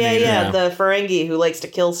yeah, Eliminator. Yeah. the Ferengi who likes to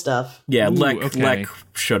kill stuff. Yeah, Ooh, Lek okay. Lek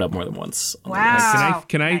showed up more than once. Wow.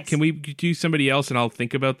 Nice. Can we do somebody else and I'll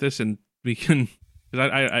think about this and we can, because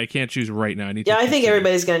I can't choose right now. I need to Yeah, I think consider.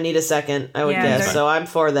 everybody's gonna need a second. I would Yeah, guess. they're- So I'm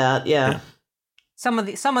for that. Yeah. Some of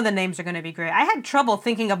the names are going to be great. I had trouble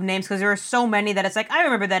thinking of names because there are so many that it's like, I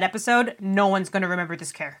remember that episode. No one's going to remember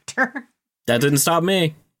this character. That didn't stop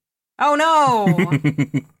me. Oh, no.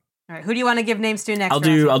 All right, who do you want to give names to next? I'll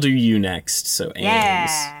do you next. So Ames.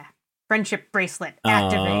 Yeah. Friendship bracelet.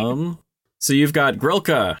 Activate. So you've got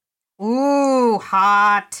Grilka, Ooh,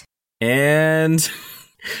 hot. and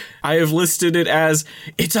I have listed it as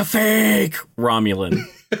it's a fake Romulan.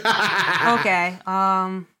 Okay.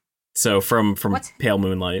 So from What? Pale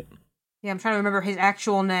Moonlight. Yeah, I'm trying to remember his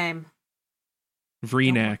actual name.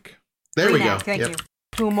 Vreenak. There we go. Renak, Thank Yep. you.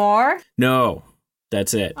 2 more. No,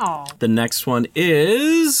 that's it. Oh. The next one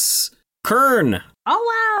is Kern.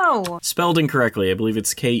 Oh, wow. Spelled incorrectly. I believe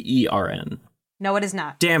it's Kern. No, it is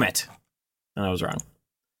not. Damn it. I was wrong.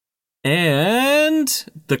 And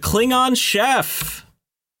the Klingon chef.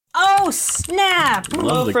 Oh, snap. Oh,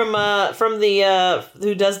 Lovely. from the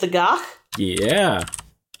who does the Gach? Yeah.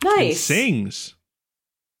 And Nice. sings.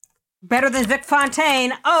 Better than Vic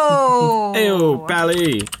Fontaine. Oh. Ew,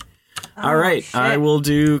 Bally. All right, shit. I will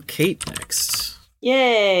do Kate next.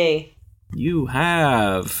 Yay. You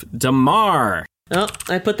have Damar Oh,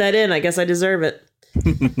 I put that in. I guess I deserve it.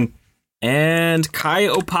 and Kai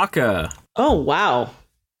Opaka Oh, wow.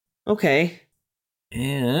 Okay.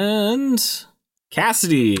 and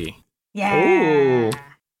Cassidy Yeah. Ooh.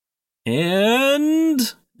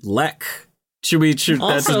 and Lek. That's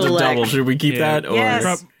Also just a Lek. double. Should we keep Yeah. that? Or?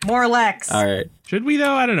 Yes. More Lex. All right. Should we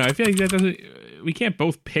though? I don't know. I feel like that doesn't. We can't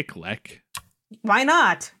both pick Lek. Why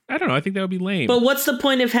not? I don't know. I think that would be lame. But what's the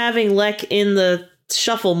point of having Lek in the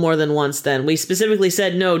shuffle more than once then? We specifically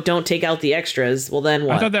said, no, don't take out the extras. Well, then I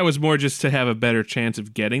what? thought that was more just to have a better chance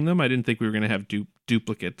of getting them. I didn't think we were going to have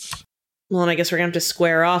duplicates. Well, and I guess we're going to have to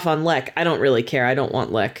square off on Lek. I don't really care. I don't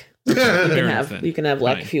want Lek. You Fair can enough, have then.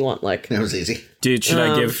 Lek Fine. if you want Lek. That was easy. Dude, should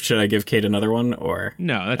I give Kate another one or?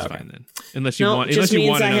 No, that's Okay. fine then. Unless you No, want, it just unless you means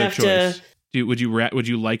want I another have choice. to- Would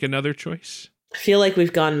you like another choice? I feel like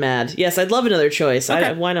we've gone mad. Yes, I'd love another choice.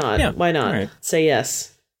 Okay. Why not? Yeah, Why not? all right. Say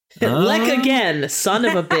yes. Lek again, son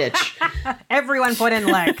of a bitch. Everyone put in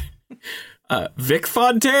Lek. Vic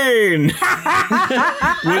Fontaine.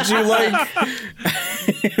 Would you like?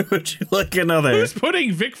 Would you like another? Who's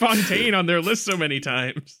putting Vic Fontaine on their list so many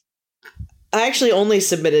times? I actually only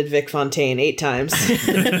submitted Vic Fontaine 8 times.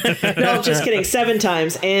 No, just kidding. 7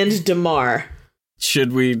 times. And Damar.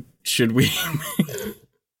 Should we?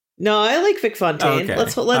 No, I like Vic Fontaine. Okay.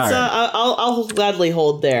 Let's. All right. I'll gladly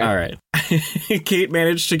hold there. All right. Kate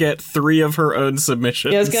managed to get 3 of her own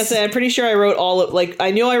submissions. Yeah, I was gonna say, I'm pretty sure I wrote all of, like,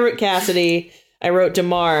 I knew I wrote Cassidy, I wrote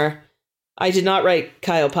Damar, I did not write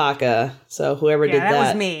Kaiopaka, so whoever did that. that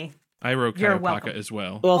was me. I wrote You're Kaiopaka welcome. as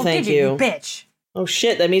well. Well, thank did you. bitch. Oh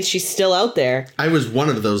shit, that means she's still out there. I was one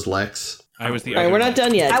of those, Lex. I was the Alright, other we're one. not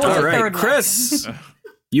done yet. I was All the right, third one. Chris,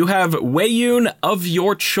 you have Weiyun of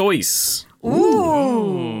your choice. Ooh.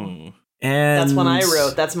 Ooh. And That's one I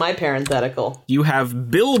wrote. That's my parenthetical. You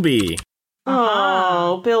have Bilby.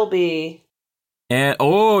 Oh, Bilby. And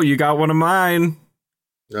you got one of mine.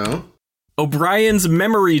 No? O'Brien's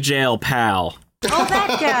memory jail pal. Oh,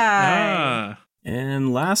 that guy. Ah.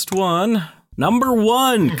 And last one, number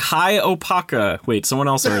 1, Kai Opaka. Wait, someone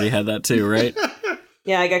else already had that too, right?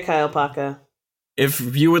 Yeah, I got Kaiopaka.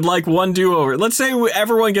 If you would like one do-over, let's say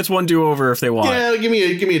everyone gets one do-over if they want. Yeah, give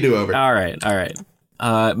me a do-over. All right.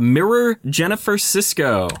 Mirror Jennifer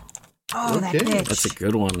Sisko. Oh, that Okay. bitch. That's a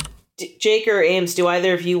good one. Jake or Ames, do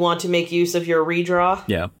either of you want to make use of your redraw?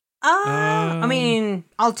 Yeah. I mean,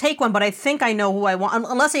 I'll take one, but I think I know who I want.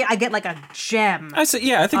 Unless I get like a gem. I say,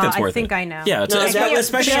 yeah, I think that's worth I think it. I know. Yeah, No, that was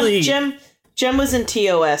especially. Gem was in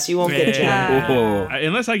TOS. You won't get a gem. Yeah. Oh.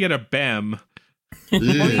 Unless I get a BEM. What were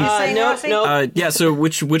you saying, no, Rossi? no. Yeah, so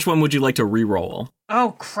which one would you like to re-roll?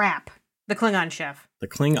 Oh, crap. The Klingon chef. The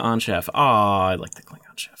Klingon chef. Oh, I like the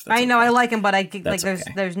Klingon chef. That's I know, okay. I like him, but That's there's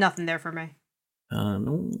okay. there's nothing there for me.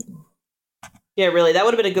 No. Yeah, really. That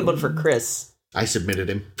would have been a good one for Chris. I submitted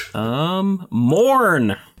him.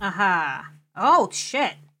 Morn. Aha. Oh,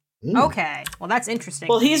 shit. Okay. Well, that's interesting.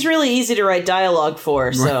 Well, he's really easy to write dialogue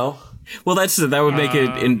for, so. Well, that would make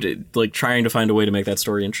it like trying to find a way to make that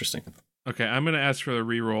story interesting. Okay, I'm going to ask for the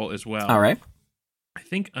reroll as well. All right. I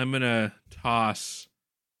think I'm going to toss...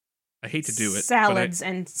 I hate to do it. Salads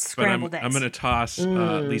and but scrambled eggs. I'm going to toss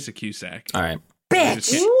Lisa Cusack. All right. I Bitch!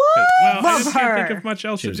 just can't- well, I Love just can't think her. of much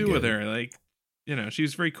else She to was do good. with her. Like, she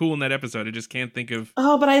was very cool in that episode. I just can't think of...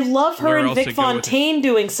 Oh, but I love her Where and else to Vic go with Fontaine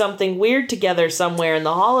doing something weird together somewhere in the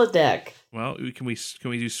holodeck. Well, can we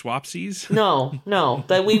do swapsies? No,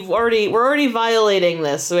 that we're already violating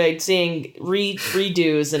this. We're seeing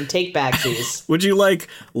redos and take backsies. Would you like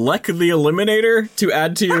Lek the Eliminator to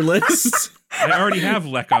add to your list? I already have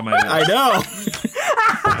Lek on my list. I know.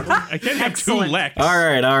 I can't have Excellent. two Leks. All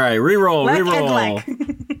right. Reroll. Lek and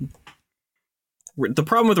Reroll. The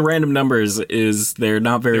problem with random numbers is they're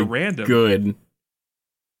not very They're random. good.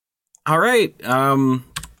 All right.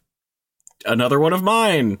 Another one of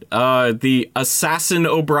mine. The Assassin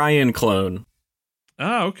O'Brien clone.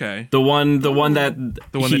 Oh, okay. The one that one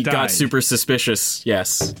he that got died. super suspicious.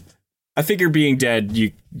 Yes. I figure being dead,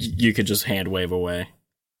 you could just hand wave away.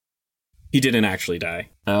 He didn't actually die.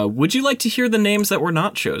 Would you like to hear the names that were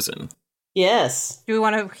not chosen? Yes. Do we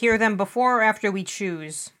want to hear them before or after we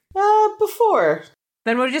choose? Before.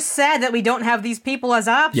 Then we're just sad that we don't have these people as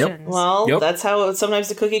options. Well, Yep. that's how sometimes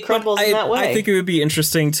the cookie crumbles in that way. I think it would be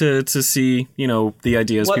interesting to see, the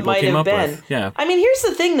ideas what people might came have up been. with. Yeah. I mean, here's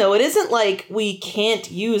the thing, though. It isn't like we can't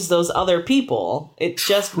use those other people. It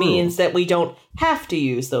just True. means that we don't have to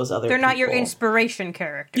use those other They're people. not your inspiration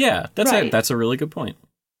character. Yeah, that's Right. that's a really good point.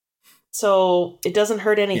 So it doesn't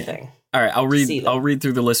hurt anything. All right, See them. I'll read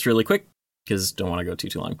through the list really quick because don't want to go too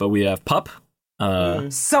long. But we have Pup,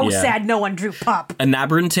 So Yeah. sad no one drew Pup.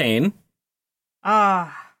 Anabrantane,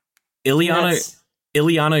 Ah. That's-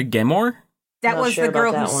 Ileana Gemor. That Not was sure the girl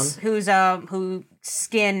about that who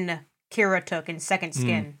skin Kira took in Second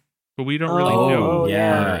Skin. But we don't really Oh, know.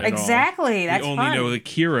 yeah. her at all. Exactly. That's we only fun. know the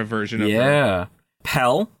Kira version of her. Yeah,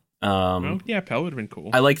 Pell. Oh, yeah, Pell would have been cool.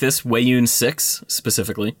 I like this Weiyun 6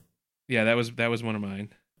 specifically. Yeah, that was one of mine.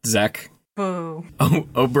 Zek. Boo.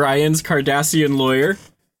 O'Brien's Cardassian lawyer.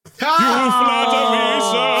 You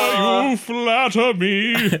flatter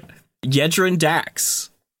me. Yedrin Dax.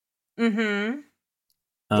 Mm-hmm.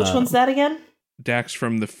 Which one's that again? Dax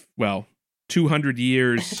from 200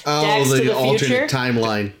 years. Oh, Dax to the the alternate future?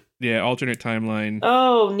 timeline. Yeah, alternate timeline.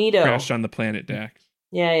 Oh, neato. Crashed on the planet Dax.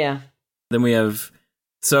 Yeah. Then we have.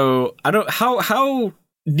 So I don't how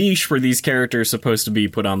niche were these characters supposed to be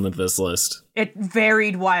put on this list? It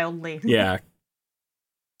varied wildly. Yeah.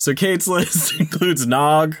 So Kate's list includes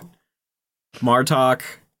Nog, Martok.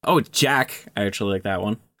 Oh, Jack. I actually like that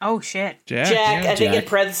one. Oh shit. Jack, yeah. I think in Jack.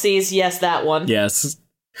 parentheses, yes, that one. Yes.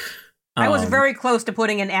 I was Um, very close to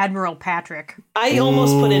putting in Admiral Patrick. I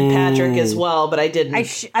almost put in Patrick as well, but I didn't.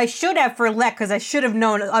 I should have for Lek because I should have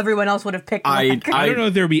known everyone else would have picked Lek. I don't know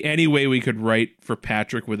if there would be any way we could write for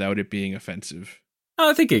Patrick without it being offensive.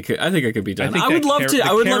 I think it could be done. I think I would that love to. the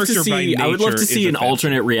I would love to character by see. I would love to nature see is an offensive.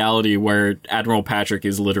 alternate reality where Admiral Patrick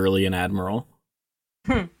is literally an admiral.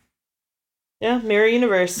 Yeah, Mirror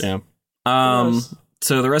Universe. Yeah. knows?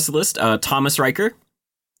 So the rest of the list, Thomas Riker,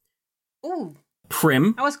 Ooh,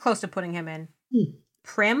 Prim, I was close to putting him in.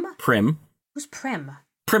 Prim? Who's Prim?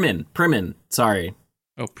 Primin, sorry.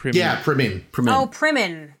 Oh, Prim. Yeah, Primin. Oh,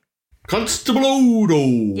 Primin. Constable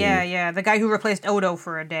Odo. Yeah, the guy who replaced Odo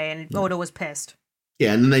for a day, and Odo was pissed.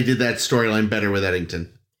 Yeah, and then they did that storyline better with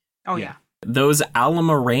Eddington. Oh, yeah. Those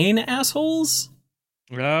Alamarain assholes?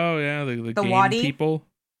 Oh, yeah, the game Wadi? people.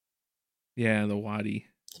 Yeah, the Wadi.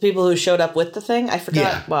 The people who showed up with the thing? I forgot.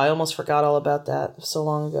 Yeah. Wow, I almost forgot all about that so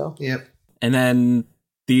long ago. Yep. And then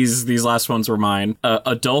these last ones were mine.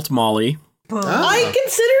 Adult Molly. I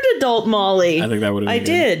considered adult Molly. I think that would have been I good.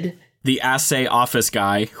 did. The Assay office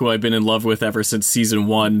guy, who I've been in love with ever since season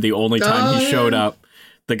 1, the only time he showed up.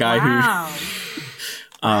 The guy Wow. who...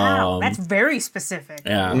 Wow, that's very specific.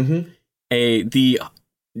 Yeah. Mm-hmm.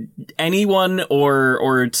 Anyone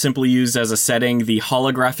or simply used as a setting, the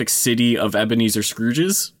holographic city of Ebenezer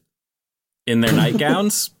Scrooges in their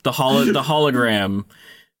nightgowns. The hologram.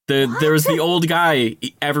 There was the old guy.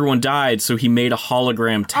 Everyone died, so he made a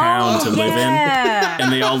hologram town to live in,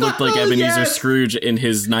 and they all looked like Ebenezer Scrooge in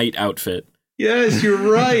his night outfit. Yes, you're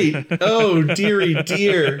right. Oh, dearie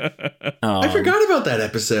dear. I forgot about that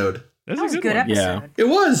episode. That's That was a good one. episode. Yeah. It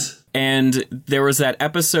was. And there was that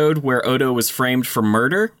episode where Odo was framed for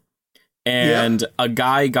murder, and a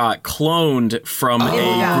guy got cloned from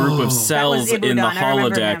a group of cells in the Ibudan, I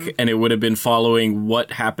remember holodeck, him. and it would have been following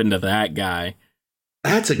what happened to that guy.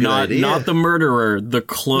 That's a good idea. Not the murderer, the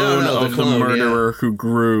clone No, the of clone, the murderer who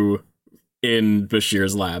grew in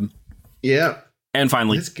Bashir's lab. Yeah, And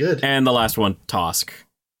finally, that's good. and the last one, Tosk.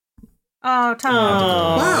 Oh, Tom.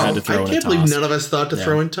 Wow, Had to throw I in a can't believe Tosk. none of us thought to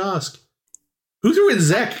throw in Tosk. Who threw in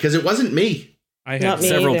Zek? Because it wasn't me. I had Not me.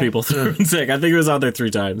 Several either. people threw in sick. I think it was out there 3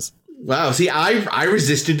 times. Wow, see, I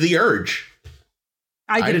resisted the urge.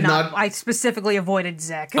 I did did not. not- I specifically avoided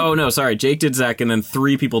Zek. Oh, no, sorry. Jake did Zek, and then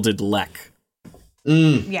 3 people did Lek.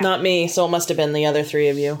 Yeah. Not me, so it must have been the other 3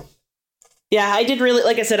 of you. Yeah, I did really,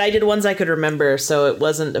 like I said, I did ones I could remember, so it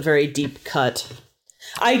wasn't a very deep cut.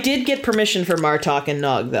 I did get permission for Martok and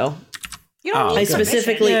Nog, though. You don't Oh, need I good.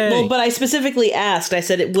 specifically, Yay. well, but I specifically asked. I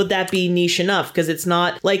said, would that be niche enough? Because it's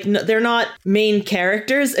not like they're not main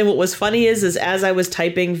characters. And what was funny is as I was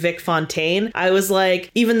typing Vic Fontaine, I was like,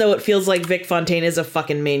 even though it feels like Vic Fontaine is a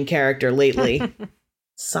fucking main character lately,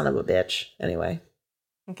 son of a bitch. Anyway,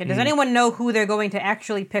 Okay, does anyone know who they're going to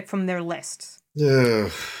actually pick from their lists?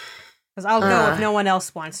 Ugh. Because I'll go if no one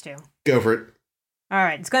else wants to. Go for it. All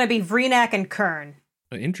right, it's going to be Vreenak and Kern.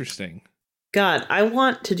 Interesting. God, I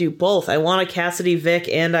want to do both. I want a Cassidy Vic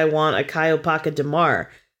and I want a Kaiopaka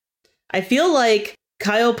Damar. I feel like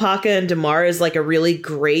Kaiopaka and Damar is like a really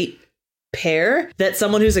great pair that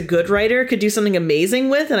someone who's a good writer could do something amazing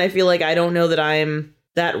with. And I feel like I don't know that I'm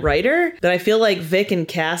that writer, but I feel like Vic and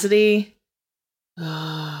Cassidy.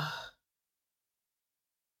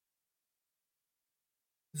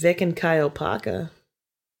 Vic and Kaiopaka.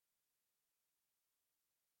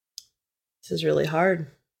 This is really hard.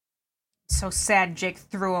 So sad Jake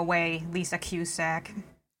threw away Lisa Cusack.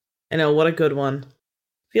 I know, what a good one.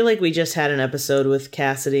 I feel like we just had an episode with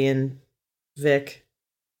Cassidy and Vic.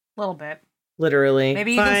 A little bit. Literally.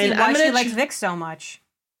 Maybe you Fine. can see why I'm she gonna likes Vic so much.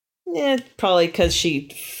 probably because she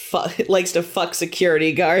likes to fuck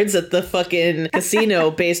security guards at the fucking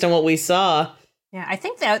casino based on what we saw. Yeah, I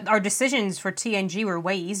think that our decisions for TNG were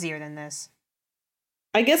way easier than this.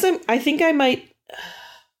 I guess I think I might.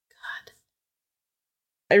 God.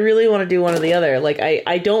 I really want to do one or the other. Like, I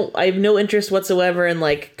have no interest whatsoever in,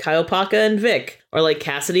 like, Kaiopaka and Vic, or, like,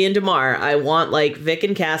 Cassidy and Damar. I want, like, Vic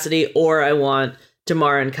and Cassidy, or I want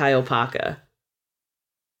Damar and Kaiopaka.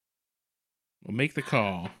 We'll make the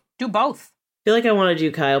call. Do both. I feel like I want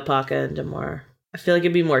to do Kaiopaka and Damar. I feel like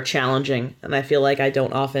it'd be more challenging, and I feel like I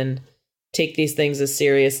don't often take these things as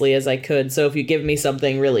seriously as I could. So if you give me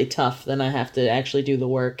something really tough, then I have to actually do the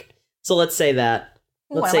work. So let's say that.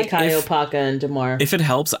 Ooh, Let's I say like Kaiopaka and Damar. If it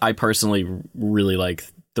helps, I personally really like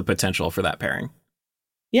the potential for that pairing.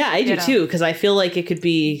 Yeah, I do Ditto. too, because I feel like it could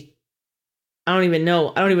be. I don't even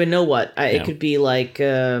know what. Yeah. It could be like.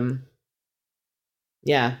 Yeah.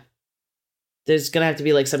 There's gonna have to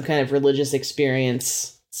be like some kind of religious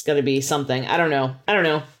experience. It's gonna be something. I don't know. All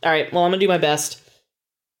right. Well, I'm gonna do my best.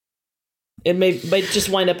 It might just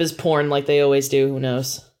wind up as porn like they always do. Who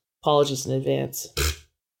knows? Apologies in advance.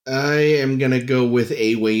 I am going to go with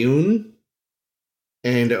Awayoon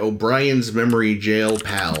and O'Brien's Memory Jail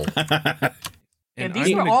Pal. Yeah, And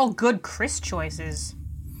these were all good Chris choices.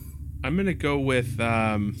 I'm gonna go with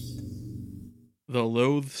the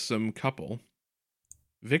loathsome couple,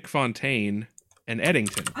 Vic Fontaine and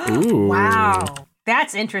Eddington. Ooh. Wow.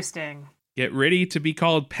 That's interesting. Get ready to be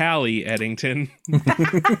called Pally, Eddington.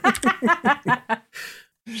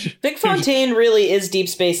 Vic Fontaine really is Deep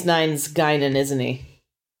Space Nine's Guinan, isn't he?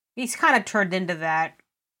 He's kind of turned into that.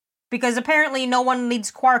 Because apparently no one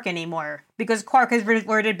needs Quark anymore. Because Quark has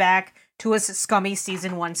reverted back to his scummy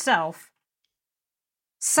Season 1 self.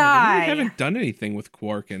 Sigh. We haven't done anything with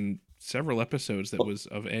Quark in several episodes that was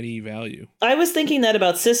of any value. I was thinking that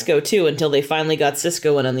about Sisko, too, until they finally got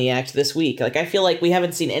Sisko in on the act this week. Like, I feel like we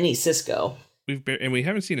haven't seen any Sisko. And we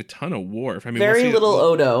haven't seen a ton of Worf. I mean, Very little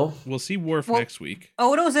Odo. We'll see Worf next week.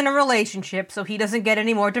 Odo's in a relationship, so he doesn't get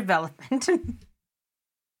any more development.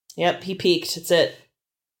 Yep, he peaked. That's it.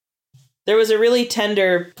 There was a really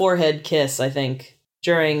tender forehead kiss, I think,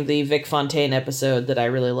 during the Vic Fontaine episode that I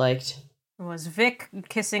really liked. It was Vic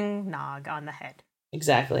kissing Nog on the head.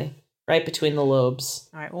 Exactly. Right between the lobes.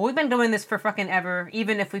 All right, well, we've been doing this for fucking ever,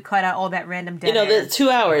 even if we cut out all that random dead You know, air. the 2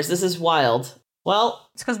 hours. This is wild. Well,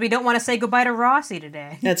 It's because we don't want to say goodbye to Rossi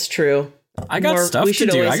today. that's true. I got stuff we to should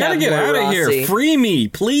do. always I gotta have get more out of Rossi. here. Free me,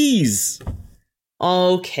 please.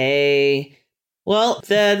 Okay. Well,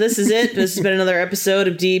 this is it. This has been another episode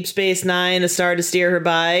of Deep Space Nine, A Star to Steer Her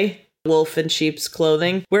By, Wolf in Sheep's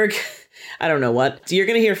Clothing. I don't know what. You're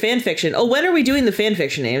going to hear fanfiction. Oh, when are we doing the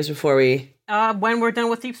fanfiction names before we... When we're done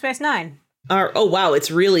with Deep Space Nine. Oh, wow, it's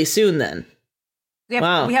really soon then.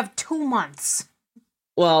 Wow. We have 2 months.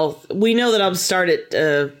 Well, we know that I'll start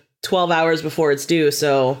at 12 hours before it's due,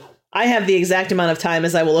 so I have the exact amount of time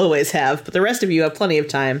as I will always have, but the rest of you have plenty of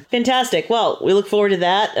time. Fantastic. Well, we look forward to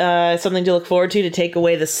that. Something to look forward to take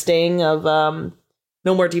away the sting of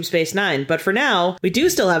no more Deep Space Nine. But for now, we do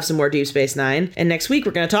still have some more Deep Space Nine, and next week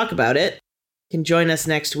we're going to talk about it. You can join us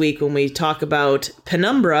next week when we talk about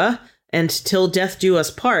Penumbra and Till Death Do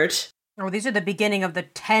Us Part. Oh, these are the beginning of the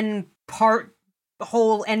 10-part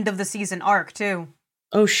whole end of the season arc, too.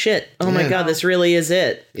 Oh shit. Oh my Yeah. god, this really is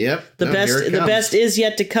it. Yep. The No, here it the comes. best is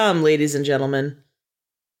yet to come, ladies and gentlemen.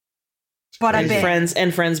 But I Crazy.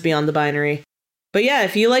 bet. Friends beyond the binary. But yeah,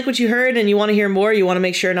 if you like what you heard and you want to hear more, you want to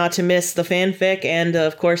make sure not to miss the fanfic and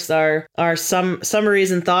of course our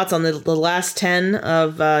summaries and thoughts on the last 10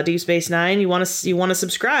 of Deep Space Nine. You want to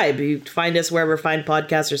subscribe. You find us wherever fine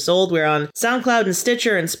podcasts are sold. We're on SoundCloud and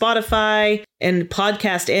Stitcher and Spotify and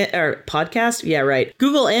podcast. Yeah, right.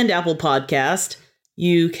 Google and Apple Podcast.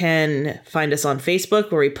 You can find us on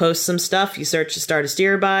Facebook where we post some stuff. You search A Star to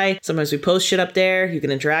Steer By. Sometimes we post shit up there. You can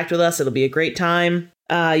interact with us. It'll be a great time.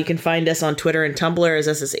 You can find us on Twitter and Tumblr as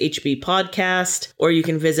SSHB Podcast, or you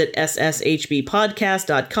can visit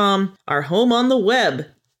sshbpodcast.com, our home on the web.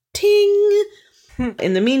 Ting!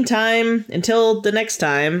 In the meantime, until the next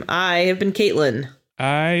time, I have been Caitlin.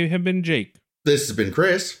 I have been Jake. This has been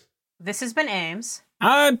Chris. This has been Ames.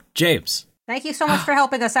 James. Thank you so much for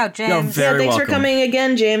helping us out, You're James. very Thanks welcome. for coming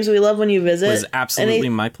again, James. We love when you It visit. was absolutely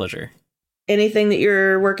my pleasure. Anything that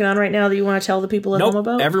you're working on right now that you want to tell the people at home Nope,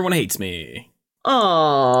 about? everyone hates me.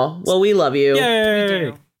 Oh, well, we love you. Yay! We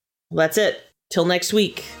do. Well, that's it. Till next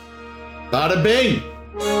week. Bada bing!